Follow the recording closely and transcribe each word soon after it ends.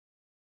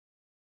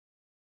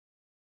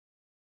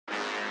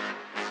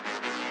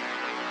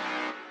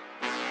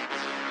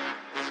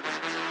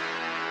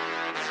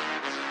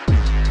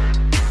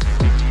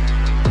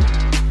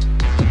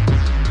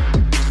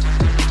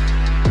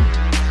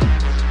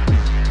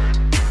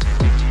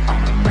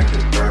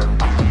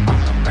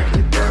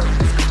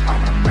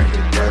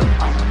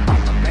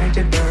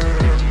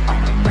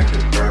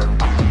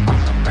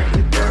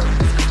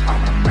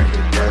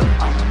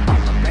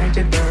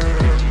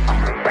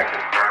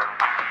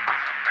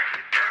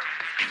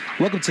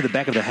Welcome to the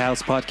Back of the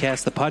House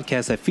podcast, the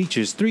podcast that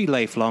features three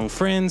lifelong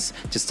friends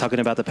just talking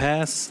about the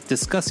past,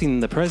 discussing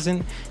the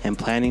present, and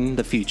planning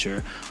the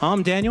future.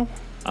 I'm Daniel.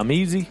 I'm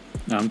Easy.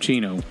 I'm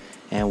Chino.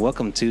 And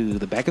welcome to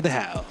the Back of the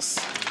House.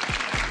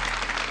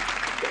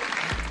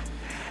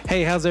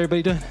 Hey, how's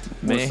everybody doing?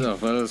 What's up,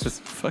 fellas?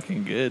 Just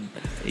fucking good.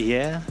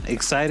 Yeah,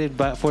 excited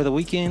for the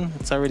weekend.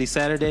 It's already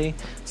Saturday.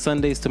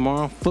 Sunday's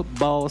tomorrow.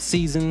 Football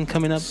season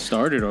coming up.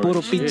 Started already.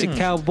 Puro Pinche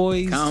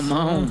Cowboys. Come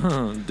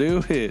on.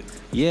 Do it.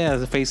 Yeah,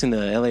 they're facing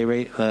the LA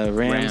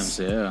Rams.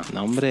 Yeah.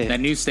 Hombre. That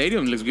new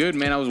stadium looks good,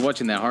 man. I was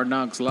watching that Hard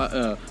Knocks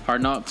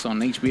on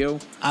HBO.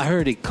 I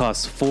heard it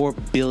costs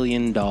 $4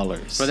 billion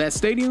For that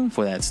stadium?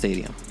 For that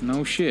stadium.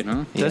 No shit,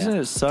 huh? Yeah. Doesn't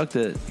it suck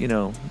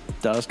that,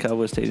 Dallas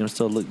Cowboys Stadium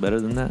still look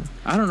better than that?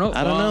 I don't know.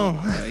 I don't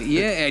know.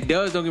 Yeah, it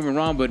does. Don't get me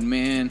wrong, but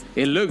man,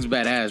 it looks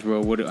badass, bro.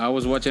 What I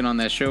was watching on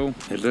that show,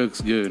 it looks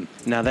good.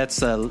 Now that's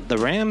the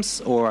Rams,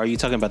 or are you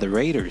talking about the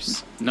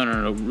Raiders?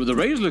 No. The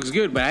Raiders looks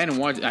good, but I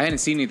hadn't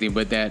seen anything.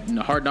 But that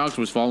Hard Knocks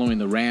was following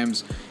the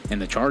Rams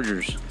and the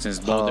Chargers since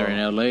both are in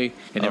LA,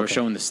 and they were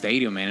showing the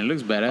stadium. Man, it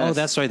looks badass. Oh,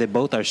 that's right. They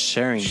both are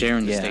sharing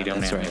the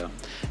stadium. That's now, right. yeah.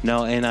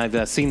 No, and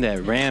I've seen that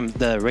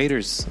the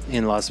Raiders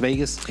in Las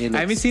Vegas. I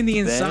haven't seen the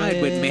inside,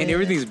 but man,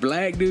 everything's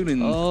black, dude,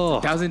 and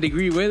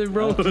 1,000-degree weather,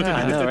 bro.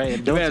 I know,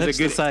 right? Don't touch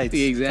the sides.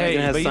 Exactly.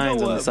 Hey, but signs you know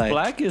on what? the side.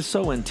 Black is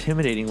so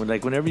intimidating.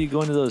 Whenever you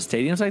go into those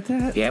stadiums like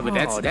that. Yeah, but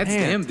that's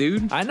them,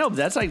 dude. I know, but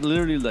that's like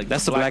literally like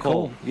That's the black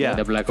hole. Yeah,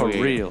 the black for hole,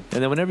 yeah. real.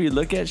 And then whenever you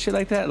look at shit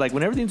like that, like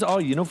when everything's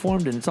all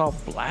uniformed and it's all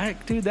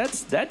black, dude,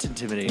 that's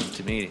intimidating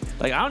to me.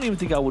 Like I don't even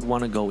think I would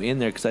want to go in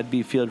there because I'd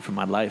be feared for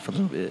my life a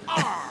little bit.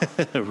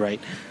 Right.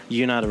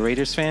 You're not a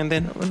Raiders fan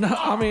then? No,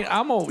 I mean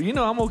I'm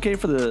okay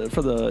for the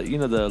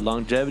the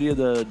longevity of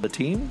the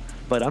team,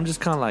 but I'm just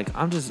kind of like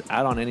I'm just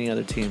out on any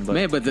other team. But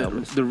man, but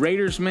the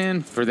Raiders,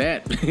 man, for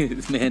that,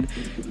 man,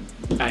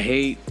 I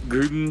hate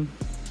Gruden,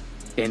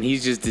 and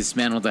he's just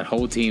dismantled that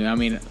whole team. I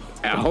mean,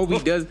 I hope he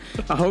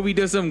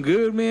does something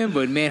good, man.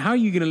 But man, how are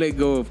you gonna let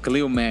go of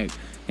Khalil Mack?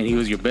 And he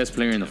was your best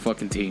player in the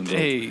fucking team, bro.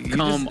 Hey,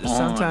 come on.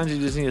 Sometimes you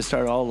just need to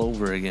start all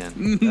over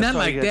again. Not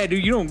like that,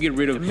 dude. You don't get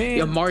rid of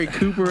Amari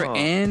Cooper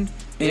and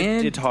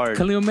it's hard.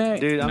 Khalil Mack.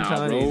 Dude, I'm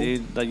telling you,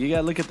 dude. Like, you got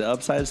to look at the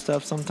upside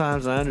stuff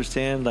sometimes. I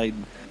understand, like,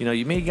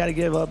 you may got to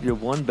give up your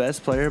one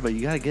best player, but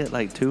you got to get,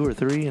 like, 2 or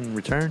 3 in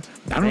return.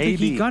 I don't think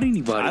he got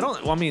anybody.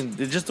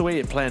 It's just the way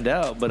it planned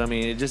out, but,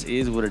 it just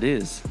is what it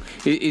is.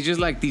 It's just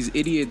like these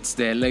idiots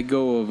that let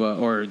go of,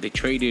 or they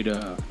traded,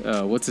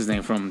 what's his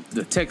name, from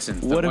the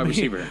Texans, the wide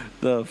receiver.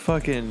 The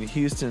fucking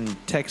Houston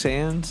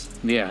Texans.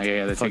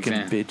 Yeah, the fucking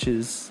Texans.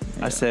 Bitches.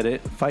 Yeah. I said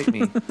it. Fight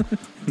me.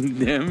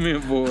 Damn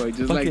it, boy.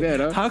 Just like that,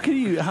 huh? How can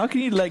you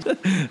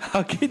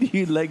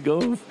let go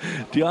of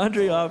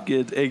DeAndre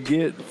Hopkins and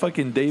get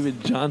fucking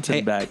David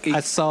Johnson back? I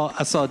saw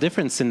a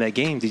difference in that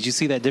game. Did you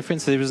see that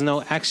difference? There was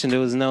no action.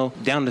 There was no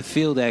down the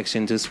field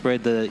action to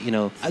spread the,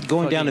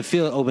 going down the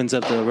field opens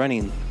up the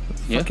running.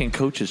 Fucking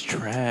coach is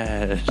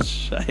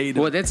trash. I hate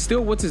him. Well, that's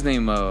still what's his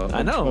name?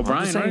 I know. O'Brien.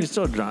 I'm just saying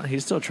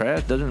he's still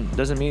trash.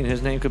 Doesn't mean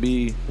his name could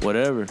be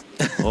whatever.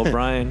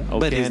 O'Brien.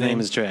 But his name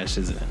is trash,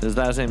 isn't it? His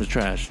last name is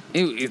trash.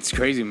 It's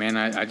crazy, man.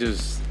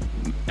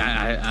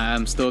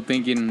 I'm still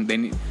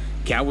thinking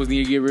Cowboys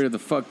need to get rid of the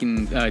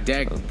fucking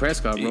Dak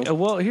Prescott, bro.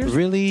 Well, here's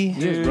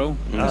Yes, bro.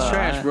 It's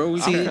trash, bro.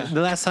 See,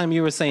 the last time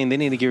you were saying they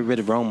need to get rid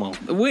of Romo.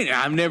 Wait,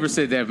 I've never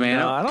said that, man.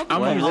 No, I don't.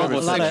 I'm a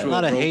homosexual. A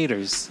lot of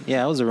haters.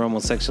 Yeah, I was a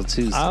homosexual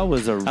too. So I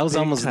was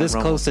almost this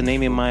close to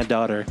naming my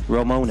daughter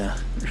Ramona.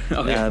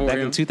 Back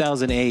in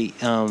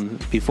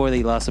 2008, before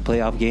they lost the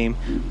playoff game,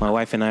 my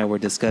wife and I were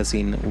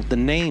discussing the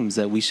names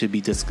that we should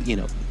be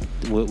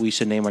what we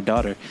should name our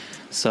daughter.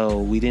 So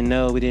we didn't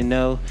know,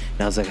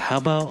 and I was like, how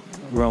about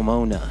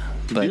Ramona?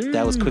 But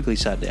that was quickly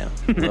shot down.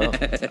 Well,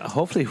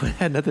 hopefully it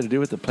had nothing to do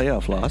with the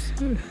playoff loss.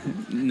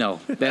 No,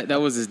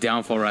 that was his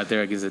downfall right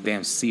there against the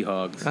damn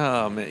Seahawks.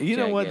 Oh man, you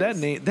know what?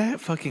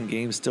 That fucking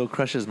game still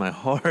crushes my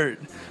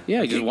heart.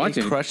 Yeah, just watch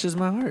it. It crushes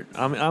my heart.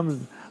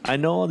 I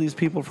know all these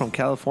people from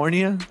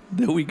California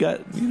that we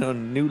got,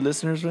 new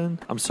listeners in.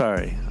 I'm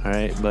sorry, all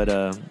right, but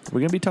we're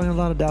gonna be talking a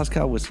lot of Dallas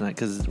Cowboys tonight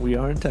because we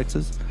are in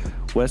Texas,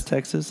 West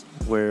Texas,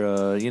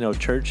 where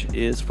church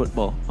is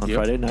football on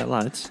Friday Night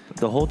Lights.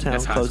 The whole town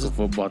That's closes. High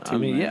school football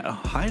too.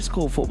 High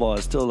school football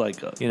is still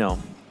like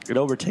it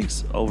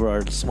overtakes over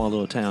our small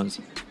little towns.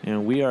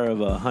 And we are of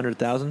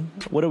 100,000.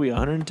 What are we,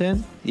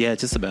 110? Yeah,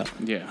 just about.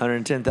 Yeah.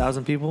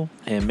 110,000 people.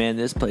 And man,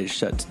 this place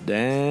shuts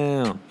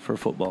down for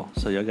football.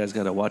 So y'all guys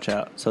got to watch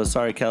out. So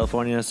sorry,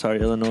 California.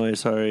 Sorry, Illinois.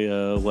 Sorry,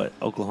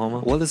 Oklahoma.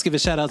 Well, let's give a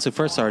shout out to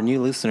first our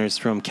new listeners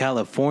from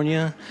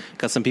California.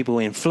 Got some people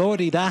in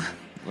Florida. Yeah,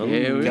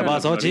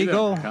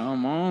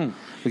 come on.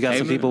 We got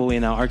some people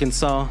in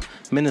Arkansas,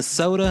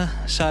 Minnesota.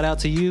 Shout out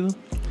to you.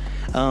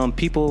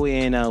 People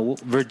in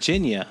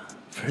Virginia.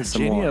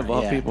 Virginia of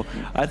all people.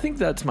 I think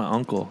that's my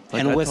uncle.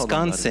 And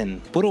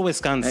Wisconsin. Puro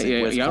Wisconsin.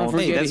 Y'all don't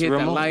forget to hit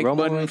that like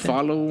button, right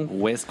follow.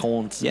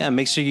 Wisconsin. Yeah,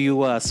 make sure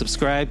you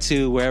subscribe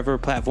to wherever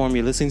platform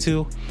you're listening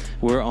to.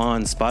 We're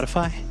on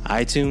Spotify,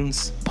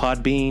 iTunes,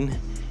 Podbean,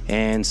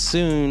 and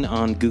soon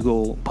on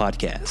Google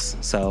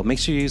Podcasts. So make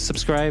sure you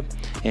subscribe,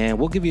 and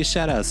we'll give you a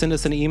shout out. Send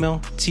us an email,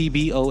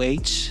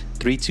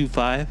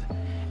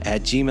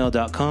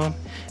 tboh325@gmail.com,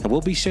 and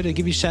we'll be sure to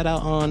give you a shout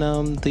out on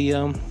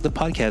the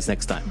podcast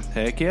next time.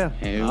 Heck yeah.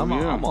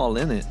 I'm all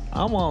in it.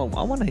 I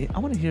want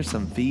to hear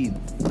some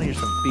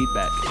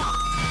feedback.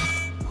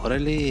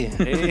 Orale.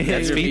 Hey,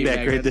 that's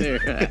feedback right there.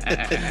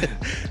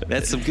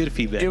 That's some good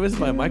feedback. It was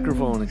my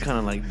microphone kind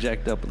of like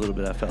jacked up a little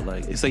bit. I felt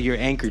like it's like your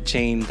anchor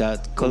chain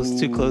got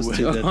too close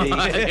to the thing.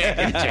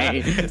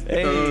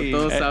 Hey,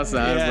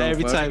 outside, yeah, bro.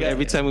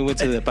 every time we went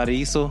to the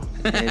Paraíso,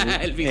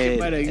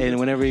 and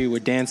whenever we were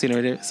dancing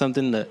or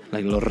something,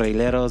 like Los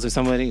Reileros or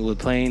somebody was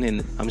playing,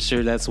 and I'm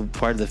sure that's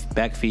part of the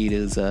back feed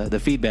is the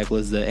feedback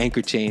was the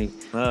anchor chain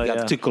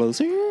got too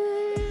close.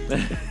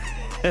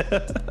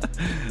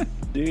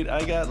 Dude,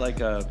 I got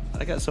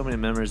so many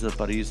memories of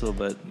Paraíso,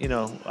 but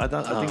I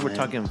think we're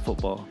talking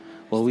football.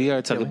 Well, we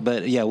are talking,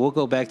 but yeah, we'll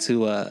go back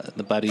to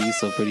the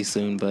Paraíso pretty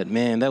soon. But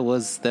man, that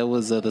was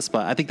the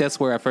spot. I think that's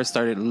where I first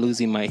started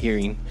losing my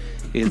hearing,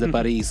 is the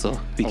Paraíso,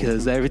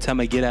 because every time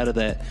I get out of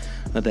that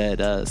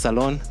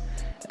salon,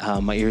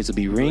 my ears will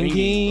be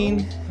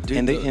ringing.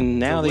 Dude, and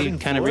now they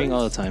kind of ring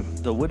all the time.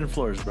 The wooden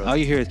floors, bro. All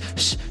you hear is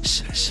shh,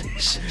 shh, shh,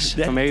 shh, shh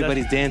from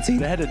everybody's dancing.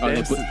 They had to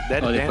dance.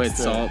 They put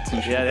salt.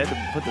 Yeah, they had to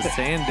put the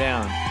sand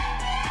down.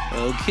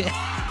 Okay,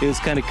 it was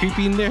kind of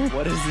creepy in there.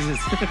 What is this?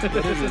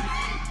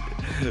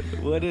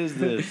 What is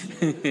this?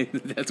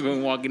 That's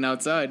when walking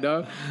outside,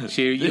 dog.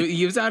 Shit,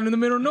 you was out in the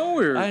middle of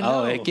nowhere. I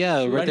know. Oh, heck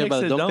yeah, right there by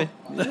the dump.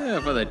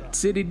 Yeah, for the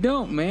city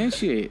dump, man.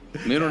 Shit,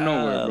 middle of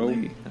nowhere, bro.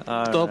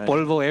 Throw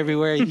polvo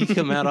everywhere. You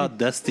come out all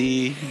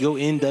dusty. You go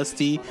in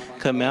dusty,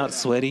 come out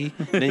sweaty.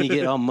 Then you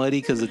get all muddy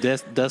because the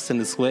dust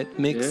and the sweat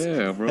mix.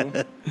 Yeah, bro.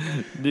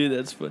 Dude,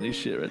 that's funny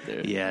shit right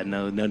there. Yeah,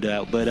 no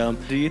doubt. But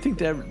do you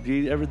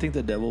ever think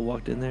the devil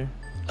walked in there?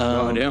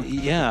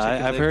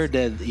 Yeah, I've heard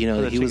that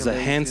he was a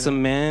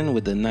handsome man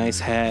with a nice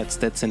hat,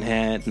 Stetson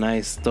hat,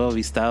 nice todo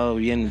vistado,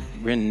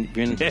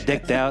 bien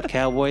decked out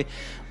cowboy,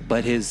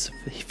 but his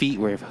feet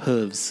were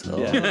hooves. Oh.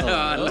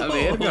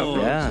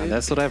 Yeah,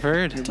 that's what I've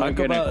heard. Talk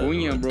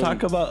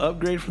about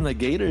upgrade from the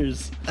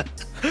Gators.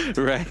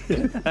 Right.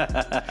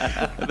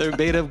 They're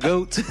made of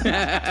goat. They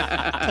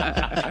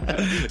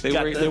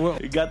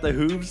got the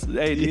hooves.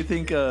 Hey, do you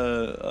think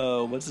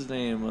what's his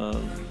name?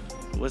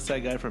 What's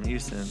that guy from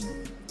Houston?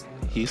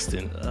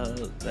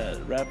 That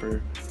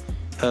rapper.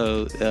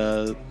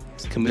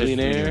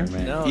 Chameleonaire?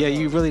 No, yeah,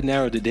 you really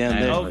narrowed it down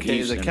there.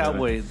 Okay, the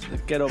cowboy. The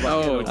ghetto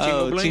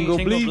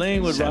Chingo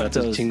Bling would rock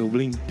those. Chingo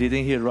Bling. Do you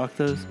think he'd rock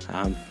those?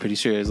 I'm pretty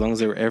sure, as long as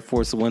they were Air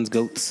Force One's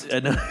goats.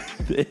 I know.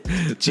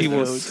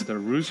 Chivos. The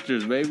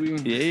Roosters, baby.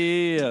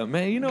 Yeah,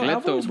 man.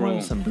 I've always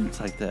wanted some boots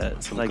like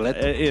that.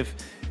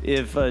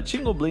 If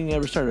Chingo Bling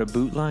ever started a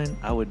boot line,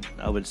 I would.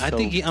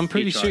 I'm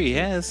pretty sure he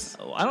has.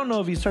 I don't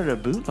know if he started a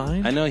boot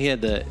line. I know he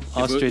had the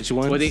ostrich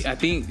ones. Well, I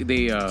think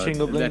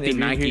Chingo Bling, I think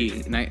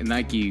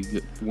Nike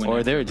went,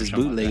 or they were just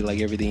bootleg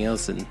like everything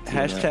else. And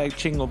hashtag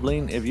Chingo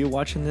Bling. If you're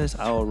watching this,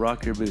 I will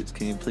rock your boots.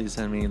 Can you please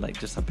send me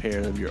just a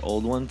pair of your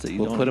old ones that you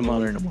don't wear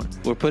anymore?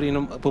 We'll put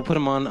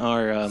them on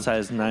our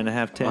size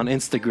 9.5, 10 on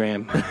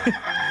Instagram.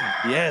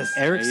 Yes,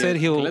 Eric said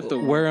he'll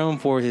wear them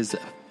for his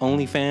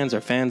OnlyFans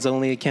or fans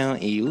only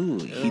account. He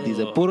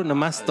dice puro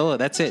nomás todo.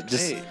 That's it.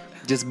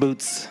 Just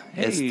boots.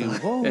 Hey,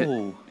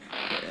 whoa.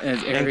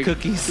 And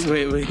cookies.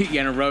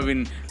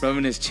 Rubbing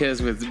his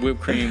chest with whipped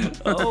cream.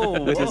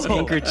 With his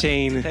anchor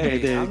chain,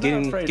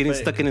 getting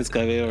stuck in his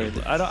cabello.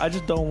 I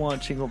just don't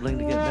want Chingo Bling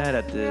to get mad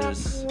at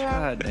this.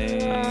 God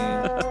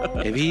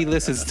dang. If he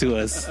listens to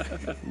us,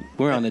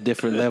 we're on a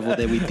different level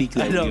that we think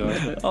that we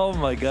are. Oh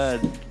my God,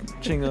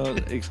 Chingo,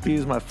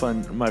 excuse my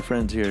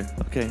friends here.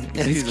 Okay,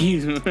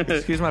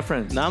 excuse my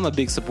friends. No, I'm a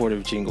big supporter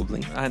of Chingo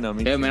Bling. I know.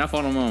 Yeah, man, I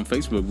follow him on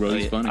Facebook, bro.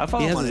 He's funny.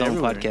 He has his own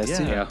podcast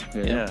too.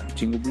 Yeah.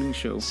 Chingo Bling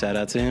Show. Shout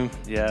out to him.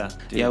 Yeah.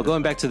 Dude. Yeah,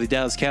 going back to the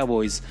Dallas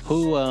Cowboys,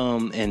 who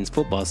in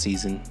football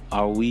season,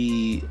 are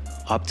we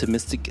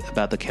optimistic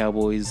about the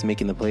Cowboys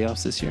making the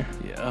playoffs this year?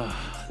 Yeah,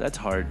 that's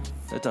hard.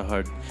 That's a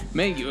hard.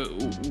 Man,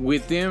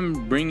 with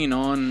them bringing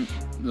on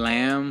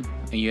Lamb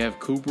and you have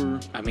Cooper,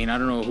 I mean, I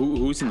don't know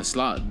who's in the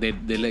slot. They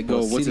let go.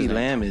 What's CeeDee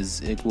Lamb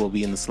will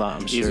be in the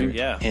slot, I'm sure.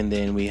 Yeah. And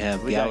then we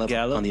have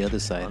Gallup on the other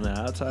side. On the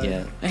outside.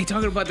 Yeah. Hey,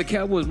 talking about the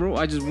Cowboys, bro,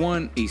 I just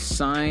won a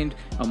signed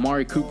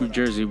Amari Cooper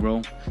jersey,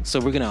 bro. So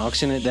we're gonna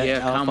auction it.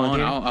 Come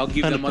on. I'll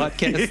give them a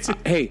podcast.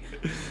 Hey,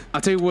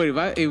 I'll tell you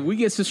what. If we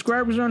get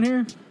subscribers on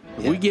here,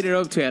 we get it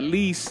up to at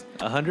least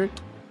 100.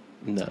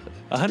 No.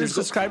 100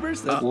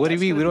 subscribers? What do you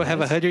mean? We don't have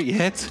 100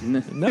 yet?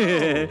 No. We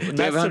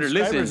have 100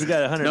 listens. We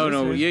got 100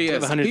 No, yeah. We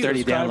have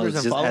 130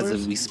 downloads just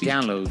as we speak.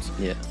 Downloads.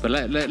 Yeah. But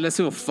let's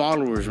do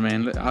followers,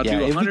 man. I'll do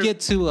 100, if we get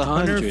to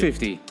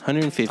 150.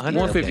 150.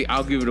 Okay.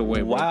 I'll give it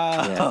away. Bro.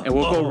 Wow. Yeah. And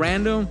we'll go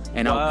random,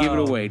 and I'll give it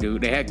away,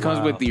 dude. It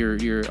comes with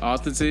your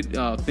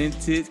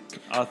authentic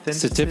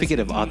certificate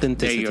of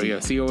authenticity. There you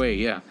go. COA,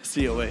 yeah.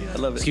 COA. I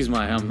love it. Excuse me,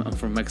 I'm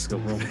from Mexico,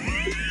 bro.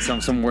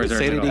 Some words are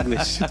Say it in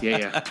English.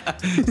 Yeah.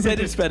 Say it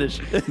in Spanish.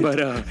 But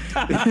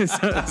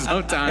But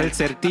sometimes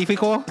El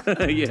certifico.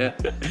 yeah.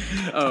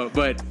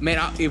 But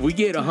man, if we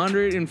get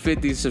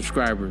 150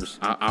 subscribers,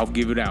 I'll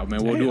give it out,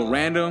 man. We'll do a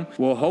random.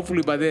 Well,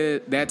 hopefully by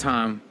that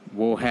time,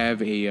 we'll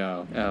have a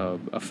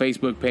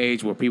Facebook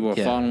page where people are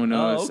following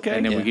us,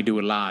 and then we can do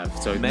it live.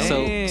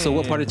 So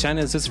what part of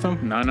China is this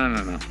from? No.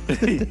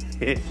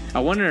 I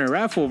won in a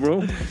raffle,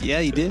 bro. Yeah,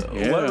 you did.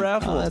 Yeah. What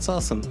raffle? Oh, that's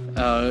awesome.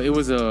 It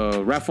was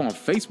a raffle on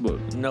Facebook.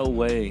 No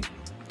way.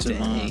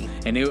 Dang.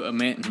 And it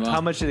man, well, How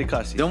much did it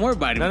cost you? Don't worry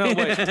about it. No, man.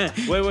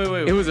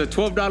 wait. It was a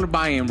 $12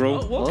 buy-in, bro.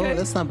 Oh, okay. Oh,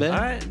 that's not bad. All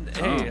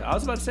right. Hey, I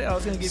was about to say I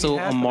was going to give So you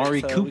half Amari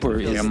of it, Cooper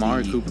we can- is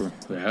Amari the Cooper.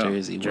 Yeah.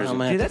 jersey. Well, I'm Dude,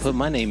 gonna have to that's- put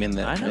my name in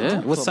there. I know. Yeah.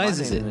 I'll What put my size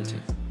is name it?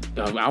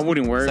 in too. I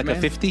wouldn't wear It's it, like man.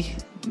 a 50.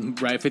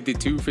 Right,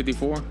 52,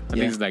 54. I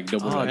think it's like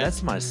double. Oh, X.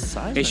 that's my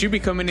size. It should be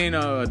coming in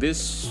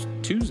this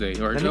Tuesday.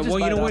 Or Let me just well, buy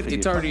you it know off what? of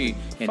It's you. already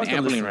in Fuck the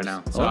Abilene right listeners.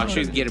 now, so I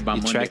should get it by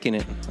You're Monday. tracking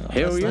it. Oh,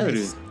 Hell that's yeah, nice.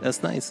 dude.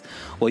 That's nice.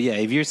 Well, yeah.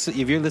 If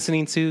you're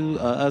listening to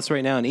us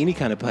right now on any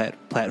kind of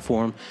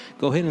platform,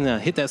 go ahead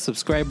and hit that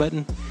subscribe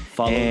button,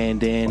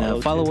 and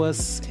then follow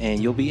us,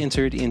 and you'll be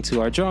entered into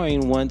our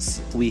drawing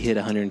once we hit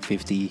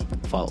 150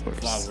 followers.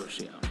 Followers,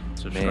 yeah,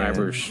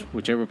 subscribers,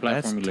 whichever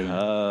platform you live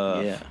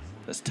in. Yeah.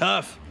 That's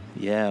tough.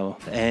 Yeah,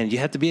 and you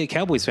have to be a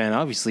Cowboys fan,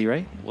 obviously,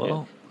 right?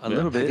 Well, a Yeah.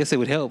 little I bit. guess it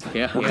would help.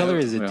 Yeah. What yeah, color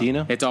is it? yeah. Do you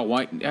know? It's all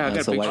white. Yeah, I got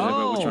it's a a picture white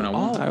of it. Which one I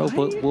want. All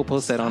right, we'll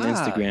post that on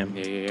Stop.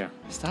 Instagram. Yeah.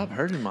 Stop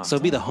hurting my. So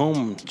it'll be the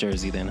home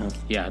jersey then, huh?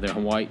 Yeah, they're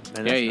white.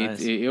 Man, Yeah, that's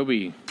nice.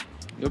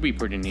 it'll be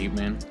pretty neat,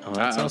 man. Oh,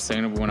 that's I was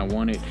saying it when I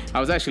won it. I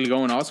was actually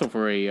going also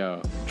for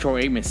a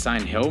Troy Aikman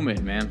signed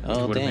helmet, man. Which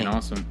Oh, would have been dang.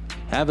 awesome.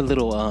 I have a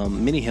little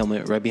mini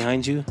helmet right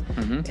behind you,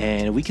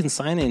 and we can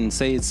sign it and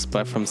say it's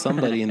from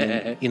somebody, and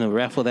then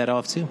raffle that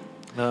off too.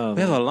 Oh,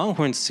 We have our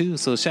Longhorns too,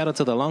 so shout out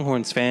to the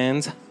Longhorns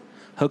fans.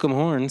 Hook 'em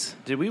horns.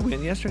 did we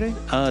win yesterday?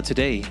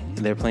 Today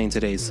they're playing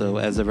today, so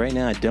as of right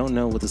now, I don't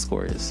know what the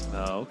score is.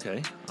 Oh,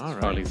 okay. All right.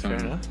 Probably Fair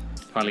some. enough.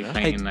 Probably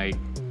playing like.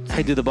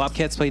 Hey, do the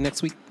Bobcats play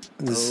next week?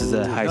 This is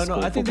a high no, school.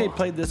 I think football. they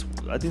played this.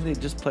 I think they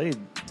just played.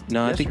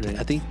 No, yesterday.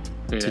 I think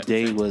Yeah.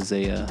 today was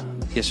a.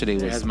 Yesterday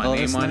was. It has my name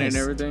that's on it nice.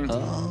 and everything.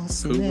 Oh,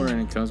 snap. Cooper,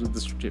 and it comes with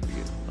the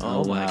certificate.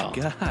 Oh, my wow.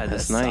 God, That's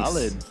that's nice.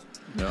 solid.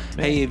 Yeah.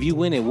 Hey, if you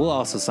win it, we'll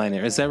also sign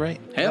it. Is that right?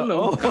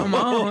 Hello, come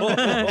on.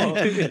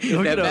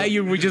 That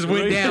value we just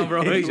went down,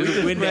 bro. It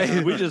just went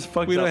down. We just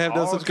fucked We don't up have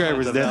no all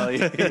subscribers kinds of now.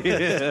 value.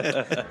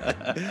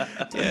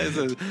 Yeah,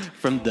 so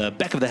from the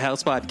Back of the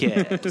House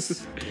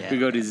podcast. We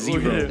go to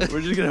zero.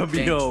 We're just gonna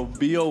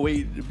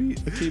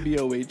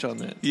TBOH on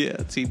that. Yeah,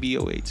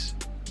 TBOH.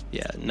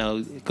 Yeah,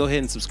 no, go ahead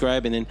and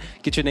subscribe and then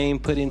get your name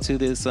put into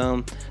this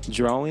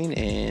drawing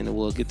and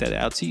we'll get that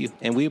out to you.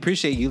 And we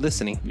appreciate you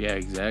listening. Yeah,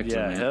 exactly.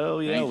 Yeah, man.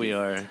 hell yeah, Thank we you.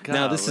 are.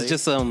 Now, this is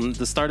just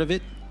the start of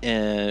it.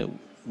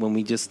 When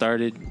we just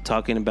started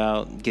talking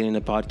about getting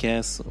a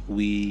podcast,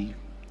 we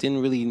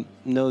didn't really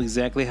know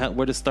exactly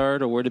where to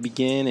start or where to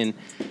begin. And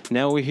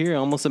now we're here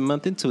almost a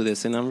month into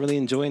this, and I'm really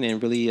enjoying it.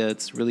 And really,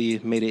 it's really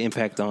made an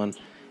impact on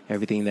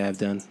everything that I've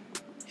done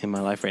in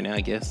my life right now,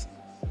 I guess.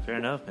 fair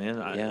enough, man.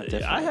 Yeah,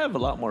 definitely. I have a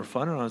lot more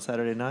fun on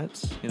Saturday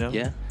nights. You know.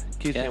 Yeah.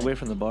 Keeps Yeah. me away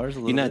from the bars a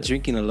little You're not bit.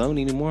 drinking alone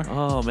anymore.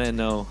 Oh man,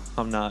 no,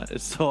 I'm not.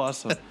 It's so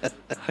awesome.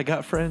 I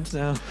got friends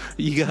now.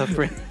 You got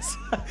friends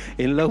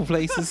in low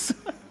places.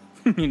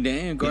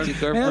 Damn, Gordon.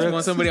 That's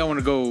one somebody I want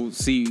to go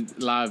see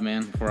live,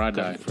 man, before I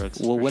die.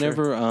 Well,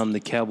 whenever the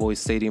Cowboys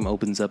Stadium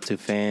opens up to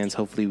fans,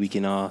 hopefully we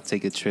can all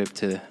take a trip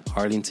to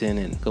Arlington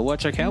and go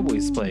watch our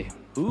Cowboys play.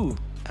 Ooh,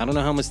 I don't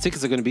know how much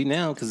tickets are going to be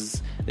now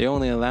because they're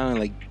only allowing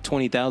like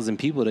 20,000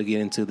 people to get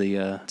into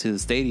the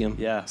stadium.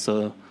 Yeah.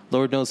 So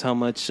Lord knows how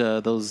much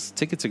those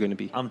tickets are going to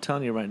be. I'm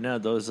telling you right now,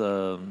 those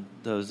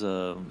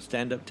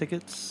stand-up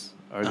tickets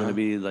are going to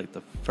be like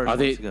the first Are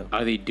ones to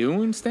go. they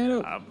doing stand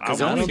up? I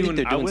don't think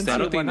they're doing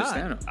stand-up. why Why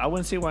not. not? I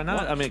wouldn't see why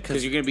not. I mean,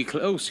 Because you're gonna be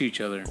close to each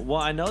other.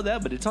 well, I know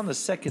that, but it's on the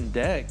second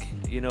deck,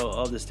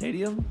 of the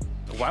stadium.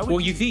 Why would Well,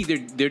 you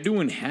think they're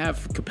doing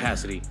half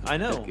capacity? I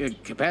know.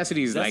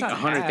 Capacity is That's like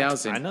not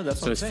 100,000. half. I know, that's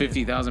what so I'm it's saying.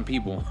 50,000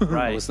 people.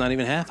 right? Well, it's not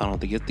even half. I don't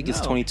think. I think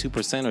it's No.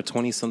 22% or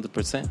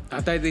 20-something%.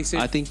 I thought they said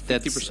I think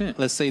that's 50%.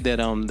 let's say that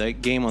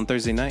that game on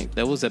Thursday night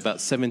that was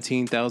about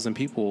 17,000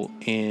 people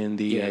in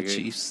the Yeah,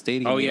 Chiefs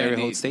Stadium, Oh, yeah,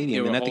 Arrowhead they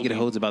Stadium, were and I think it holding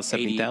holds about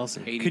 80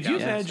 70,000. Could you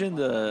 80,000. imagine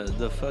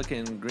the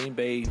fucking Green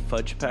Bay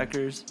Fudge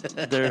Packers?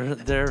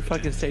 Their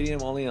fucking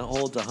stadium only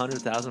holds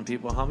 100,000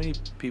 people. How many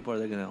people are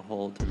they gonna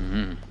hold?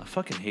 I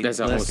fucking hate That's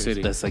the a whole Packers.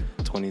 city. That's like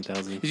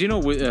 20,000. Did you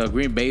know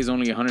Green Bay is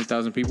only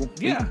 100,000 people?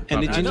 Yeah, And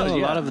did you know a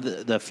yeah. lot of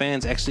the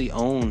fans actually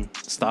own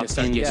stock It's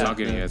like, in? yeah,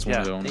 it's one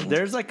of the only ones.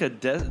 There's like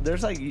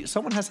there's like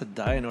someone has to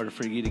die in order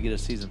for you to get a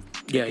season.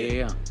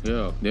 Yeah,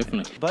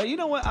 definitely. But you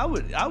know what? I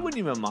wouldn't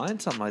even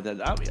mind something like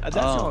that.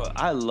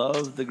 I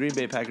love the Green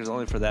Bay Packers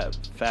only for that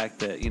fact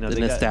that The they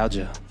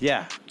nostalgia. Got,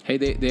 yeah, Hey,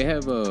 they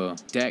have a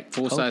Dak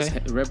full size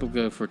Okay.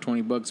 replica for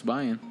 $20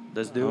 buy-in.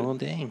 let's do Oh it.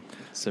 dang!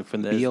 So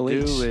from the Let's BOH.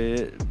 do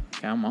it.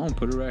 Come on,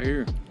 put it right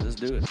here. Let's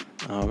do it.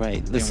 All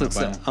right. wanna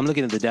buy 'em. I'm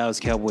looking at the Dallas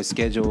Cowboys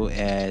schedule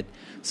at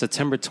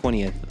September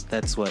 20th.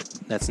 That's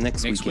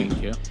next Next weekend.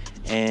 week, yeah.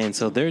 And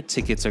so their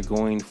tickets are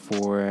going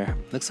for,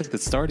 looks like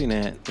it's starting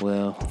at,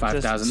 well,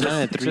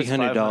 $5,000.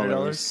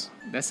 $300.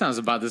 That sounds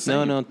about the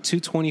same. No,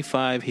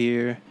 $225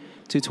 here.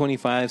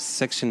 $225,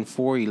 section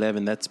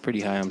 411. That's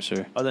pretty high, I'm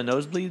sure. Are the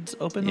nosebleeds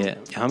open? Yeah,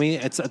 I mean,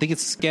 I think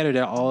it's scattered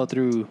out all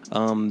through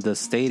the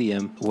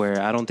stadium,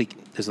 where I don't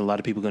think there's a lot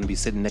of people going to be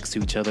sitting next to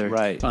each other,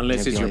 Right.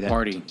 Unless it's your like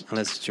party.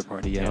 Unless it's your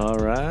party, yeah. All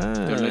They'll right.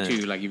 let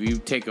you, like, if you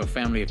take a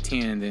family of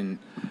 10, then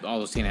all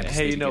those 10 have to Hey,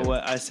 stay you know together.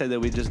 what? I said that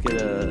we just get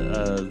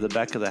the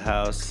back of the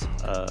house,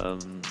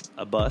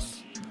 a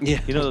bus. Yeah,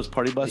 You know those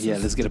party buses? yeah.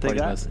 Let's get a that they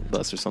party got?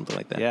 bus or something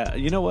like that. Yeah.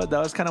 You know what? That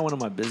was kind of one of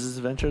my business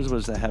ventures,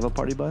 was to have a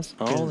party bus.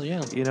 Oh,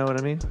 yeah. You know what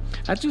I mean?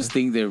 I just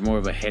think they're more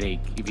of a headache.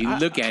 If you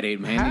look at it,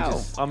 man. How? It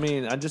just, I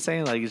mean, I'm just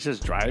saying, like, it's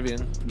just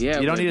driving. Yeah,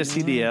 You don't but- need a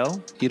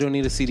CDL. You don't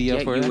need a CDL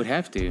yeah, for you that. would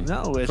have to.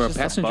 No, it's for just a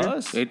passenger.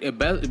 bus.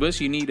 A bus,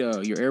 you need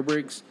your air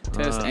brakes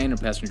test and a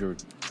passenger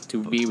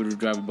to be able to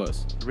drive a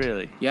bus.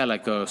 Really? Yeah,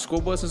 like a school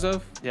bus and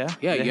stuff. Yeah.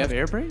 Yeah, They you have have-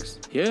 air brakes.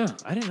 Yeah,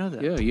 I didn't know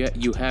that. yeah.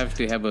 You have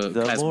to have a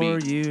The class more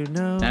B. you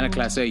know. Not a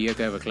class A. You have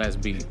to have a class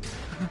B.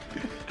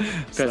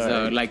 Because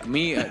Sorry. like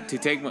me, to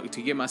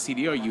get my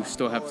CDL, you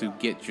still have to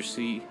get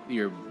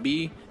your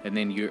B, and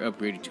then you're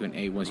upgraded to an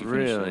A once you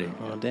finish. Really? it.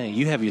 Oh, dang.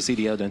 You have your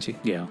CDL, don't you?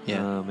 Yeah.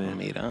 Yeah. Oh, man.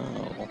 Mate,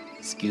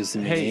 excuse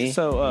me. Hey,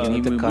 so You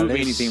need the to move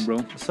college- anything,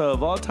 bro. So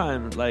of all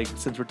time, like,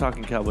 since we're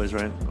talking Cowboys,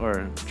 right,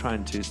 or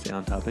trying to stay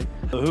on topic,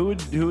 who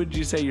would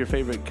you say your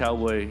favorite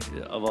Cowboy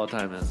of all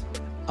time is?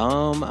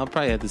 I'll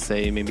probably have to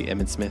say maybe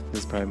Emmitt Smith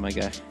is probably my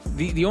guy.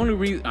 The only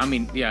reason, I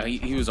mean, yeah,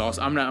 he was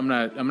awesome. I'm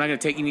not gonna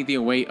take anything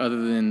away other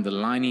than the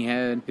line he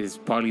had is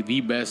probably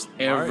the best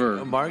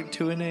ever. Mark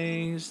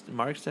Tuine's,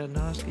 Mark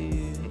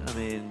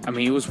Stadnowski. I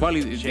mean, it was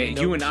probably Shane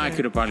you and I Noble.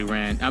 could have probably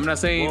ran. I'm not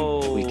saying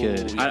Whoa. We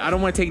could. I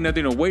don't want to take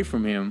nothing away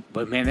from him,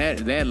 but man,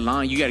 that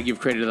line, you got to give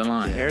credit to the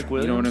line. Eric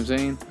You know what I'm Williams?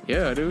 saying?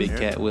 Yeah, dude. Big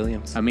Cat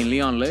Williams. I mean,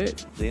 Leon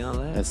Lett. Leon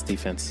Lett. That's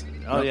defense.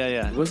 Oh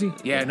yeah. Was he?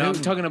 Yeah, no, I'm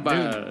Newton. talking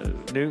about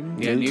Newton.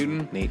 yeah,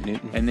 Newton. Nate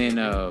Newton. And then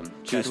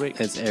Chadwick.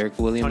 That's Eric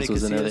Williams. Tony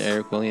Was another Casillas.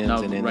 Eric Williams.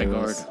 no, and then right there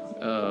guard.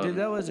 was- Dude,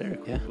 that was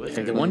Eric. Yeah. Was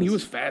Eric The one he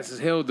was fast as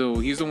hell though.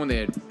 He's the one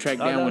that tracked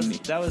Oh, down when.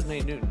 that was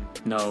Nate Newton.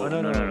 No, Oh,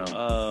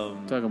 no.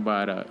 Talking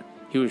about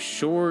he was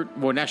short.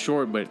 Well, not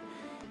short, but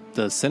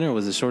the center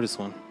was the shortest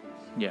one.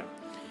 yeah.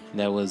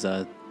 That was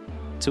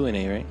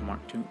 2-A, right? Mark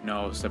II.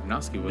 No,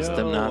 Stepnoski was. No,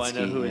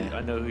 Stepnoski, I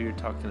know who you're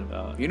talking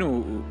about. You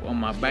know, on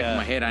my back of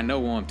my head, I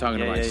know who I'm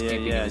talking about. I just can't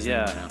think of his name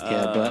right now.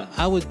 Yeah, but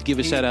I would give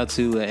a shout out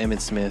to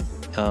Emmitt Smith,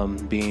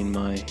 being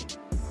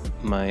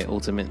my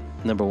ultimate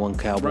number one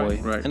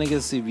Cowboy. Right. And I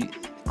guess if you,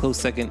 close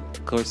second,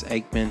 of course,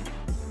 Aikman.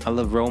 I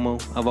love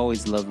Romo. I've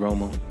always loved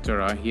Romo. It's all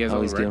right. He has all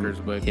Always the give him-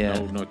 records, but yeah.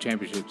 no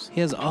championships.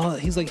 He has all.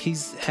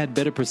 He's had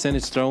better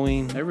percentage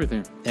throwing,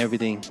 Everything.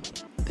 everything.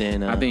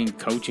 Than I think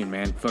coaching,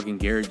 man. Fucking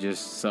Garrett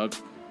just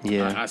sucked.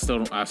 Yeah. I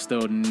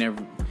still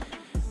never.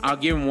 I'll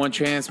give him one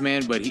chance,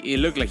 man. But it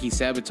looked like he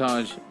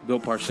sabotaged Bill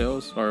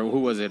Parcells, or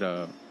who was it?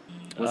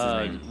 What's his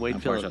name? Wade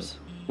Not Phillips.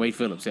 Parcells. Wade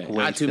Phillips. Yeah.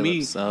 Wade To me,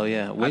 Phillips. Oh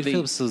yeah, Wade think-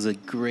 Phillips was a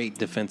great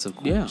defensive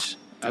coach. Yeah.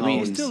 I mean, He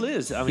Always. still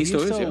is. I mean, He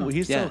still is, yeah.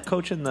 he's Yeah. still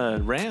coaching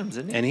the Rams,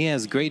 isn't he? And he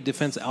has great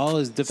defense. All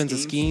his defensive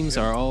schemes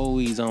are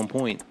always on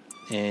point,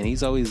 and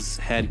he's always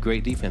had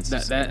great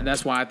defenses.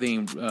 that's why I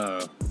think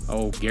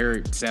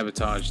Garrett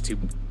sabotaged to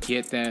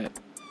get that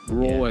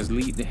role Yeah. as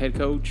the head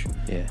coach.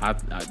 Yeah.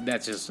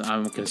 That's just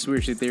I'm a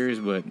conspiracy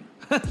theorist, but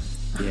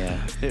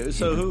Yeah.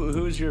 So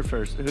who's your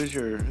first? Who's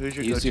your Who's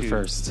go-to, your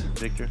first?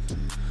 Victor?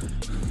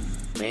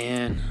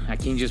 man, I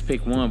can't just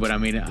pick one. But I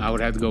mean, I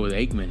would have to go with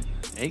Aikman.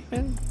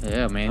 Aikman?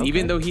 Yeah, man. Okay.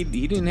 Even though he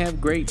didn't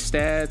have great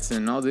stats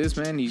and all this,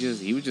 man,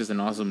 he was just an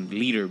awesome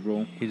leader,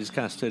 bro. He just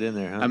kind of stood in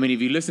there, huh? I mean,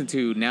 if you listen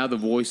to now the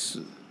voice,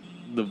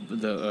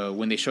 the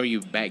when they show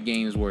you back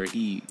games where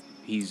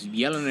he's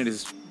yelling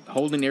at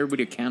holding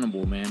everybody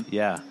accountable, man.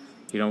 yeah,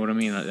 You know what I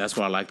mean? That's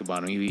what I liked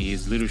about him.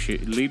 His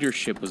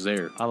leadership was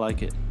there. I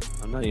like it.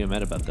 I'm not even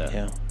mad about that.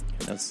 Yeah.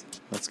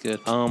 That's good.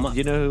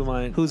 You know who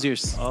mine? Who's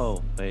yours?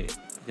 Oh, wait.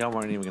 Y'all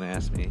weren't even gonna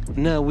ask me.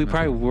 No, we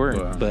probably weren't,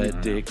 Well,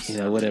 but dicks. you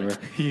know, whatever.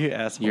 You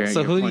asked me. Your, So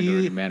your who do point you-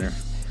 doesn't matter.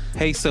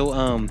 Hey, so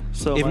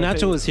So if my Nacho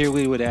favorite- was here,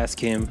 we would ask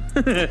him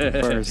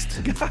first.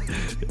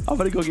 I'm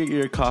gonna go get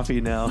you a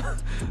coffee now.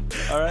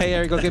 All right. Hey,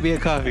 Eric, go get me a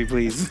coffee,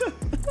 please.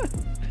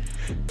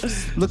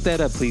 Look that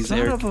up, please, Son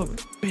Eric. of a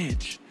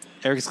bitch.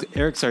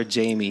 Eric's our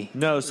Jamie.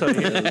 No, so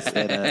here's,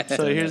 That,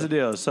 so here's the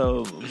deal.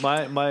 So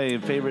my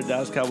favorite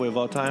Dallas Cowboy of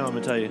all time. I'm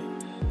gonna tell you,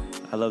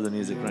 I love the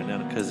music right now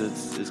because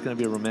it's gonna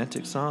be a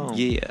romantic song.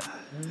 Yeah.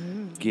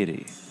 Get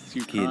it.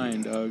 Keep Get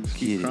crying, it. dog. Get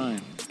Keep it.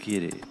 crying.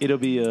 Get it. It'll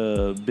be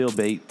Bill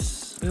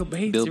Bates. Bill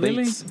Bates. Bill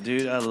really? Bates.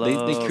 Dude, I They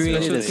love.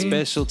 created a Special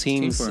special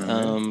team teams for him,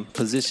 man.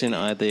 position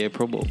at the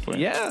Pro Bowl for him.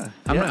 Yeah.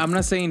 I'm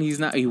not saying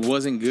he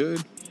wasn't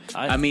good.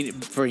 I mean,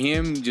 for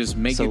him, just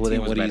making So team then,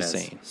 was what are you badass.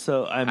 saying?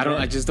 So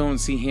I just don't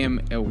see him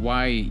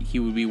why he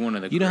would be one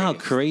of the. You know how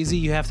greatest. crazy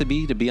you have to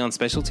be on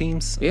special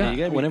teams? Yeah, you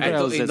gotta be- Whenever at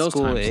I was in at those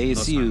school times, at in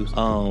those ASU,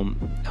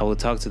 times. I would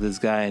talk to this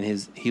guy,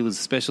 and he was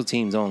special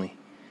teams only.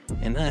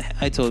 And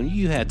I told him,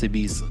 you had to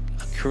be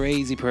a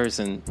crazy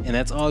person, and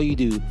that's all you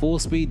do. Full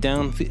speed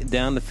down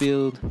the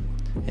field,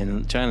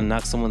 and trying to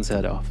knock someone's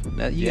head off.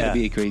 You gotta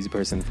be a crazy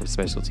person for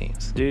special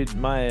teams. Dude,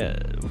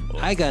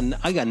 I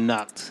got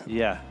knocked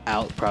yeah.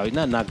 out, probably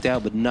not knocked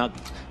out, but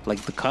knocked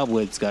like the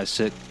cobwebs got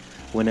shook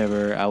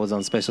whenever I was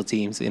on special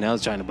teams and I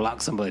was trying to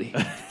block somebody.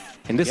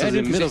 And this was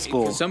in middle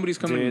school. Somebody's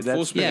coming Dude,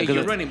 full speed. Yeah,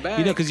 You're running back.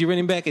 You know, because you're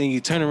running back and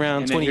you turn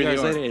around And 20 then here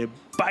yards you are. later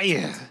and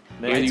bam!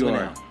 There you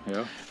are.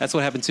 Yeah. That's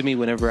what happened to me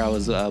whenever I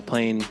was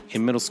playing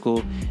in middle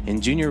school.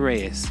 And Junior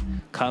Reyes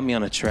caught me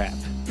on a trap.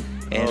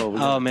 And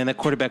oh man, that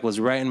quarterback was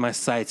right in my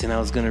sights, and I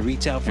was gonna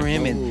reach out for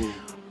him, and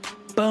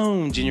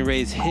boom, Junior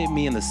Reyes hit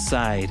me in the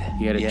side.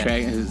 You had a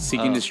track,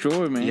 seek and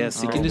destroy, man. Yeah,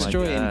 seek and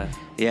destroy. And,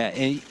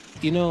 and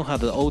you know how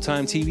the old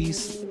time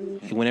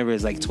TVs, whenever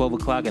it's like 12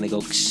 o'clock and they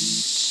go,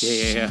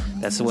 Yeah.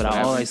 That's what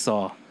all I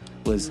saw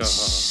was.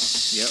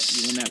 Yep,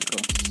 you in that go.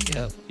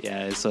 Yep.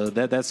 Yeah, so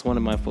that's one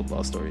of my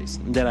football stories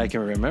that I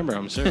can remember,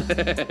 I'm sure.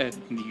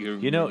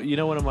 You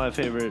know one of my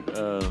favorite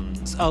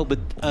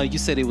but you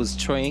said it was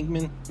Troy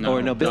Aikman?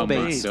 Bill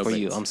Bates for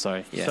you. I'm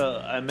sorry. Yeah. So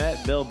I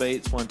met Bill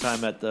Bates one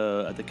time at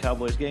the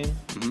Cowboys game,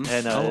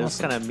 and it was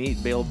kind of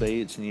meet Bill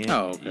Bates, and you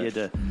had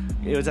to.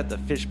 It was at the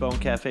Fishbone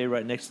Cafe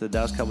right next to the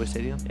Dallas Cowboys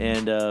Stadium,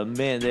 and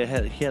man,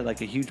 he had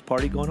like a huge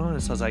party going on,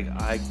 and so I was like,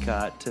 I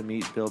got to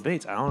meet Bill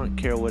Bates. I don't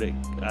care what it.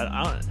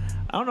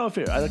 I don't know if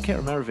I can't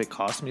remember if it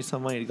cost me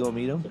some money to go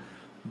meet him,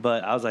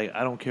 but I was like,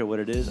 I don't care what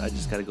it is. I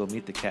just got to go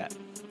meet the cat.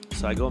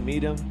 So I go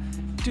meet him.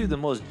 Dude, the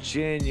most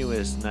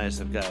genuine, nice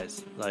of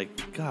guys.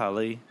 Like,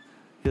 golly,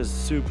 he was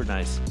super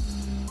nice.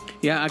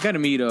 Yeah, I got to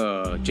meet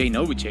Jay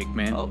Novacek,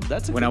 man. Oh,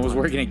 that's a when good I was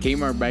one. working at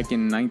Kmart back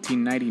in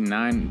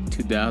 1999,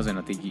 2000.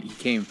 I think he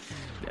came.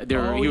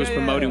 He was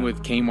promoting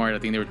with Kmart. I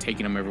think they were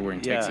taking him everywhere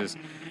in Texas,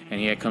 and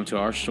he had come to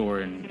our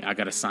store, and I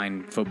got to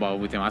sign football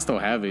with him. I still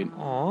have it.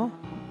 Aw.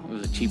 It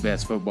was a cheap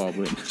ass football,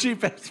 but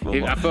Cheap ass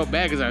football. I felt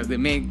bad because I was like,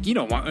 man, you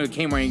know,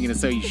 Kmart ain't gonna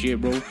sell you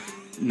shit, bro.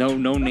 No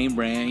name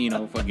brand,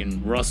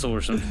 fucking Russell or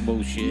some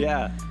bullshit.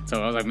 Yeah.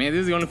 So I was like, man,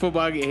 this is the only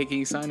football I get. Hey, can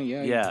you sign it?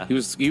 Yeah. Yeah. He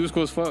was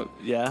cool as fuck.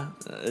 Yeah,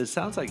 it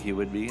sounds like he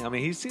would be. I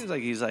mean, he seems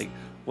like he's like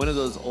one of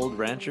those old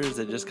ranchers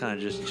that just kind of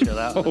just chill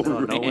out in the middle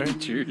of nowhere.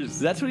 Ranchers.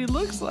 That's what he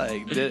looks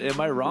like. Am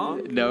I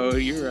wrong? No,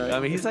 you're right. I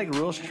mean, he's like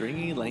real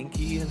stringy,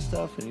 lanky, and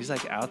stuff, and he's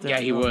like out there. Yeah,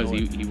 he was.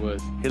 He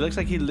He looks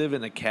like he'd live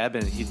in a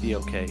cabin. He'd be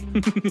okay.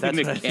 That's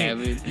In a what I think.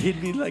 cabin.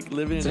 He'd be like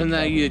living in. So a now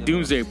cabin you a in the middle.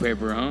 doomsday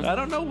prepper, huh? I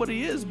don't know what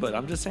he is, but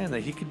I'm just saying that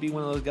he could be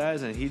one of those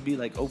guys, and he'd be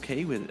like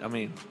okay with it. I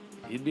mean,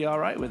 he'd be all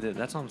right with it.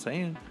 That's what I'm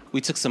saying. We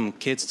took some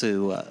kids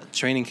to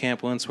training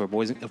camp once with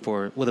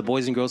the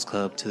Boys and Girls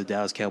Club to the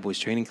Dallas Cowboys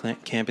training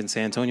camp in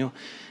San Antonio,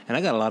 and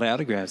I got a lot of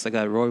autographs. I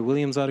got Roy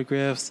Williams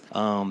autographs,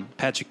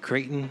 Patrick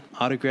Creighton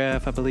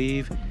autograph, I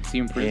believe. Is he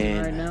in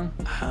prison right now?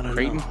 I don't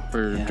Creighton know.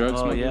 for Yeah. drugs Oh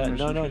smuggling? yeah, or no,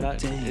 something? not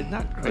Dang.